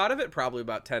 I thought of it probably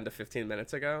about 10 to 15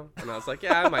 minutes ago, and I was like,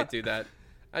 yeah, I might do that.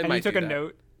 And you took a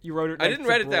note? You wrote it? I didn't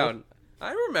write it down.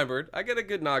 I remembered. I get a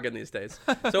good noggin these days.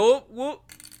 So we'll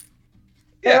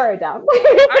Yeah. I wrote it down.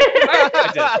 I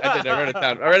did. I wrote it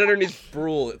down. Right underneath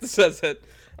Brule, it says it.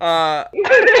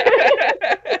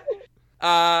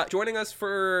 Joining us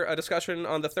for a discussion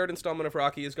on the 3rd installment of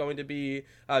Rocky is going to be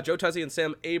Joe Tuzzi and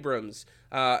Sam Abrams.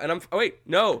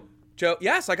 Joe.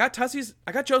 Yes, I got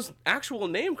Joe's actual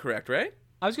name correct, right?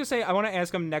 I was gonna say I want to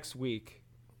ask him next week.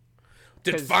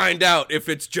 To find out if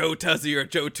it's Joe Tuzzi or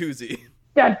Joe Tuzzi.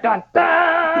 Dun, dun,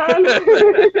 dun.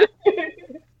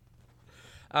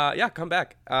 Yeah, come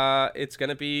back. It's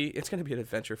gonna be an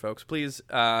adventure, folks. Please,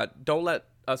 don't let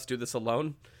us do this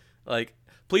alone. Like,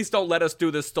 please don't let us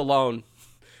do this alone.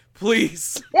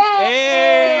 Please.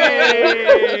 Hey!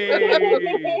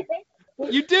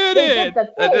 You did it!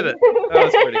 I did it. That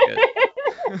was pretty good.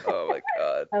 Oh my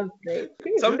god. That was great.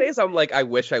 Some days I'm like, I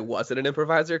wish I wasn't an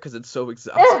improviser because it's so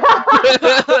exhausting.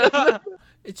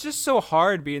 It's just so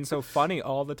hard being so funny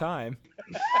all the time.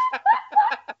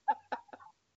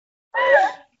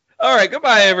 All right,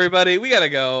 goodbye, everybody. We gotta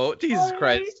go. Jesus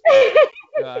Christ.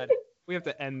 God, we have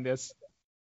to end this.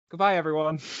 Goodbye,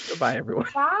 everyone. Goodbye, everyone.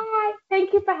 Bye.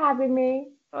 Thank you for having me.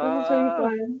 This was really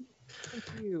fun. Thank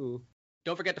you.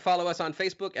 Don't forget to follow us on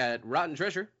Facebook at Rotten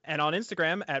Treasure. And on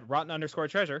Instagram at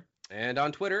rotten_treasure. And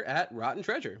on Twitter at Rotten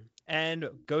Treasure. And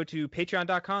go to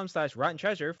patreon.com/Rotten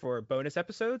Treasure for bonus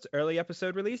episodes, early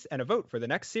episode release, and a vote for the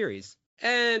next series.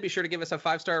 And be sure to give us a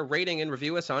 5-star rating and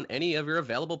review us on any of your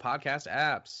available podcast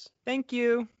apps. Thank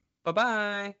you.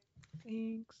 Bye-bye.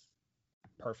 Thanks.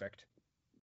 Perfect.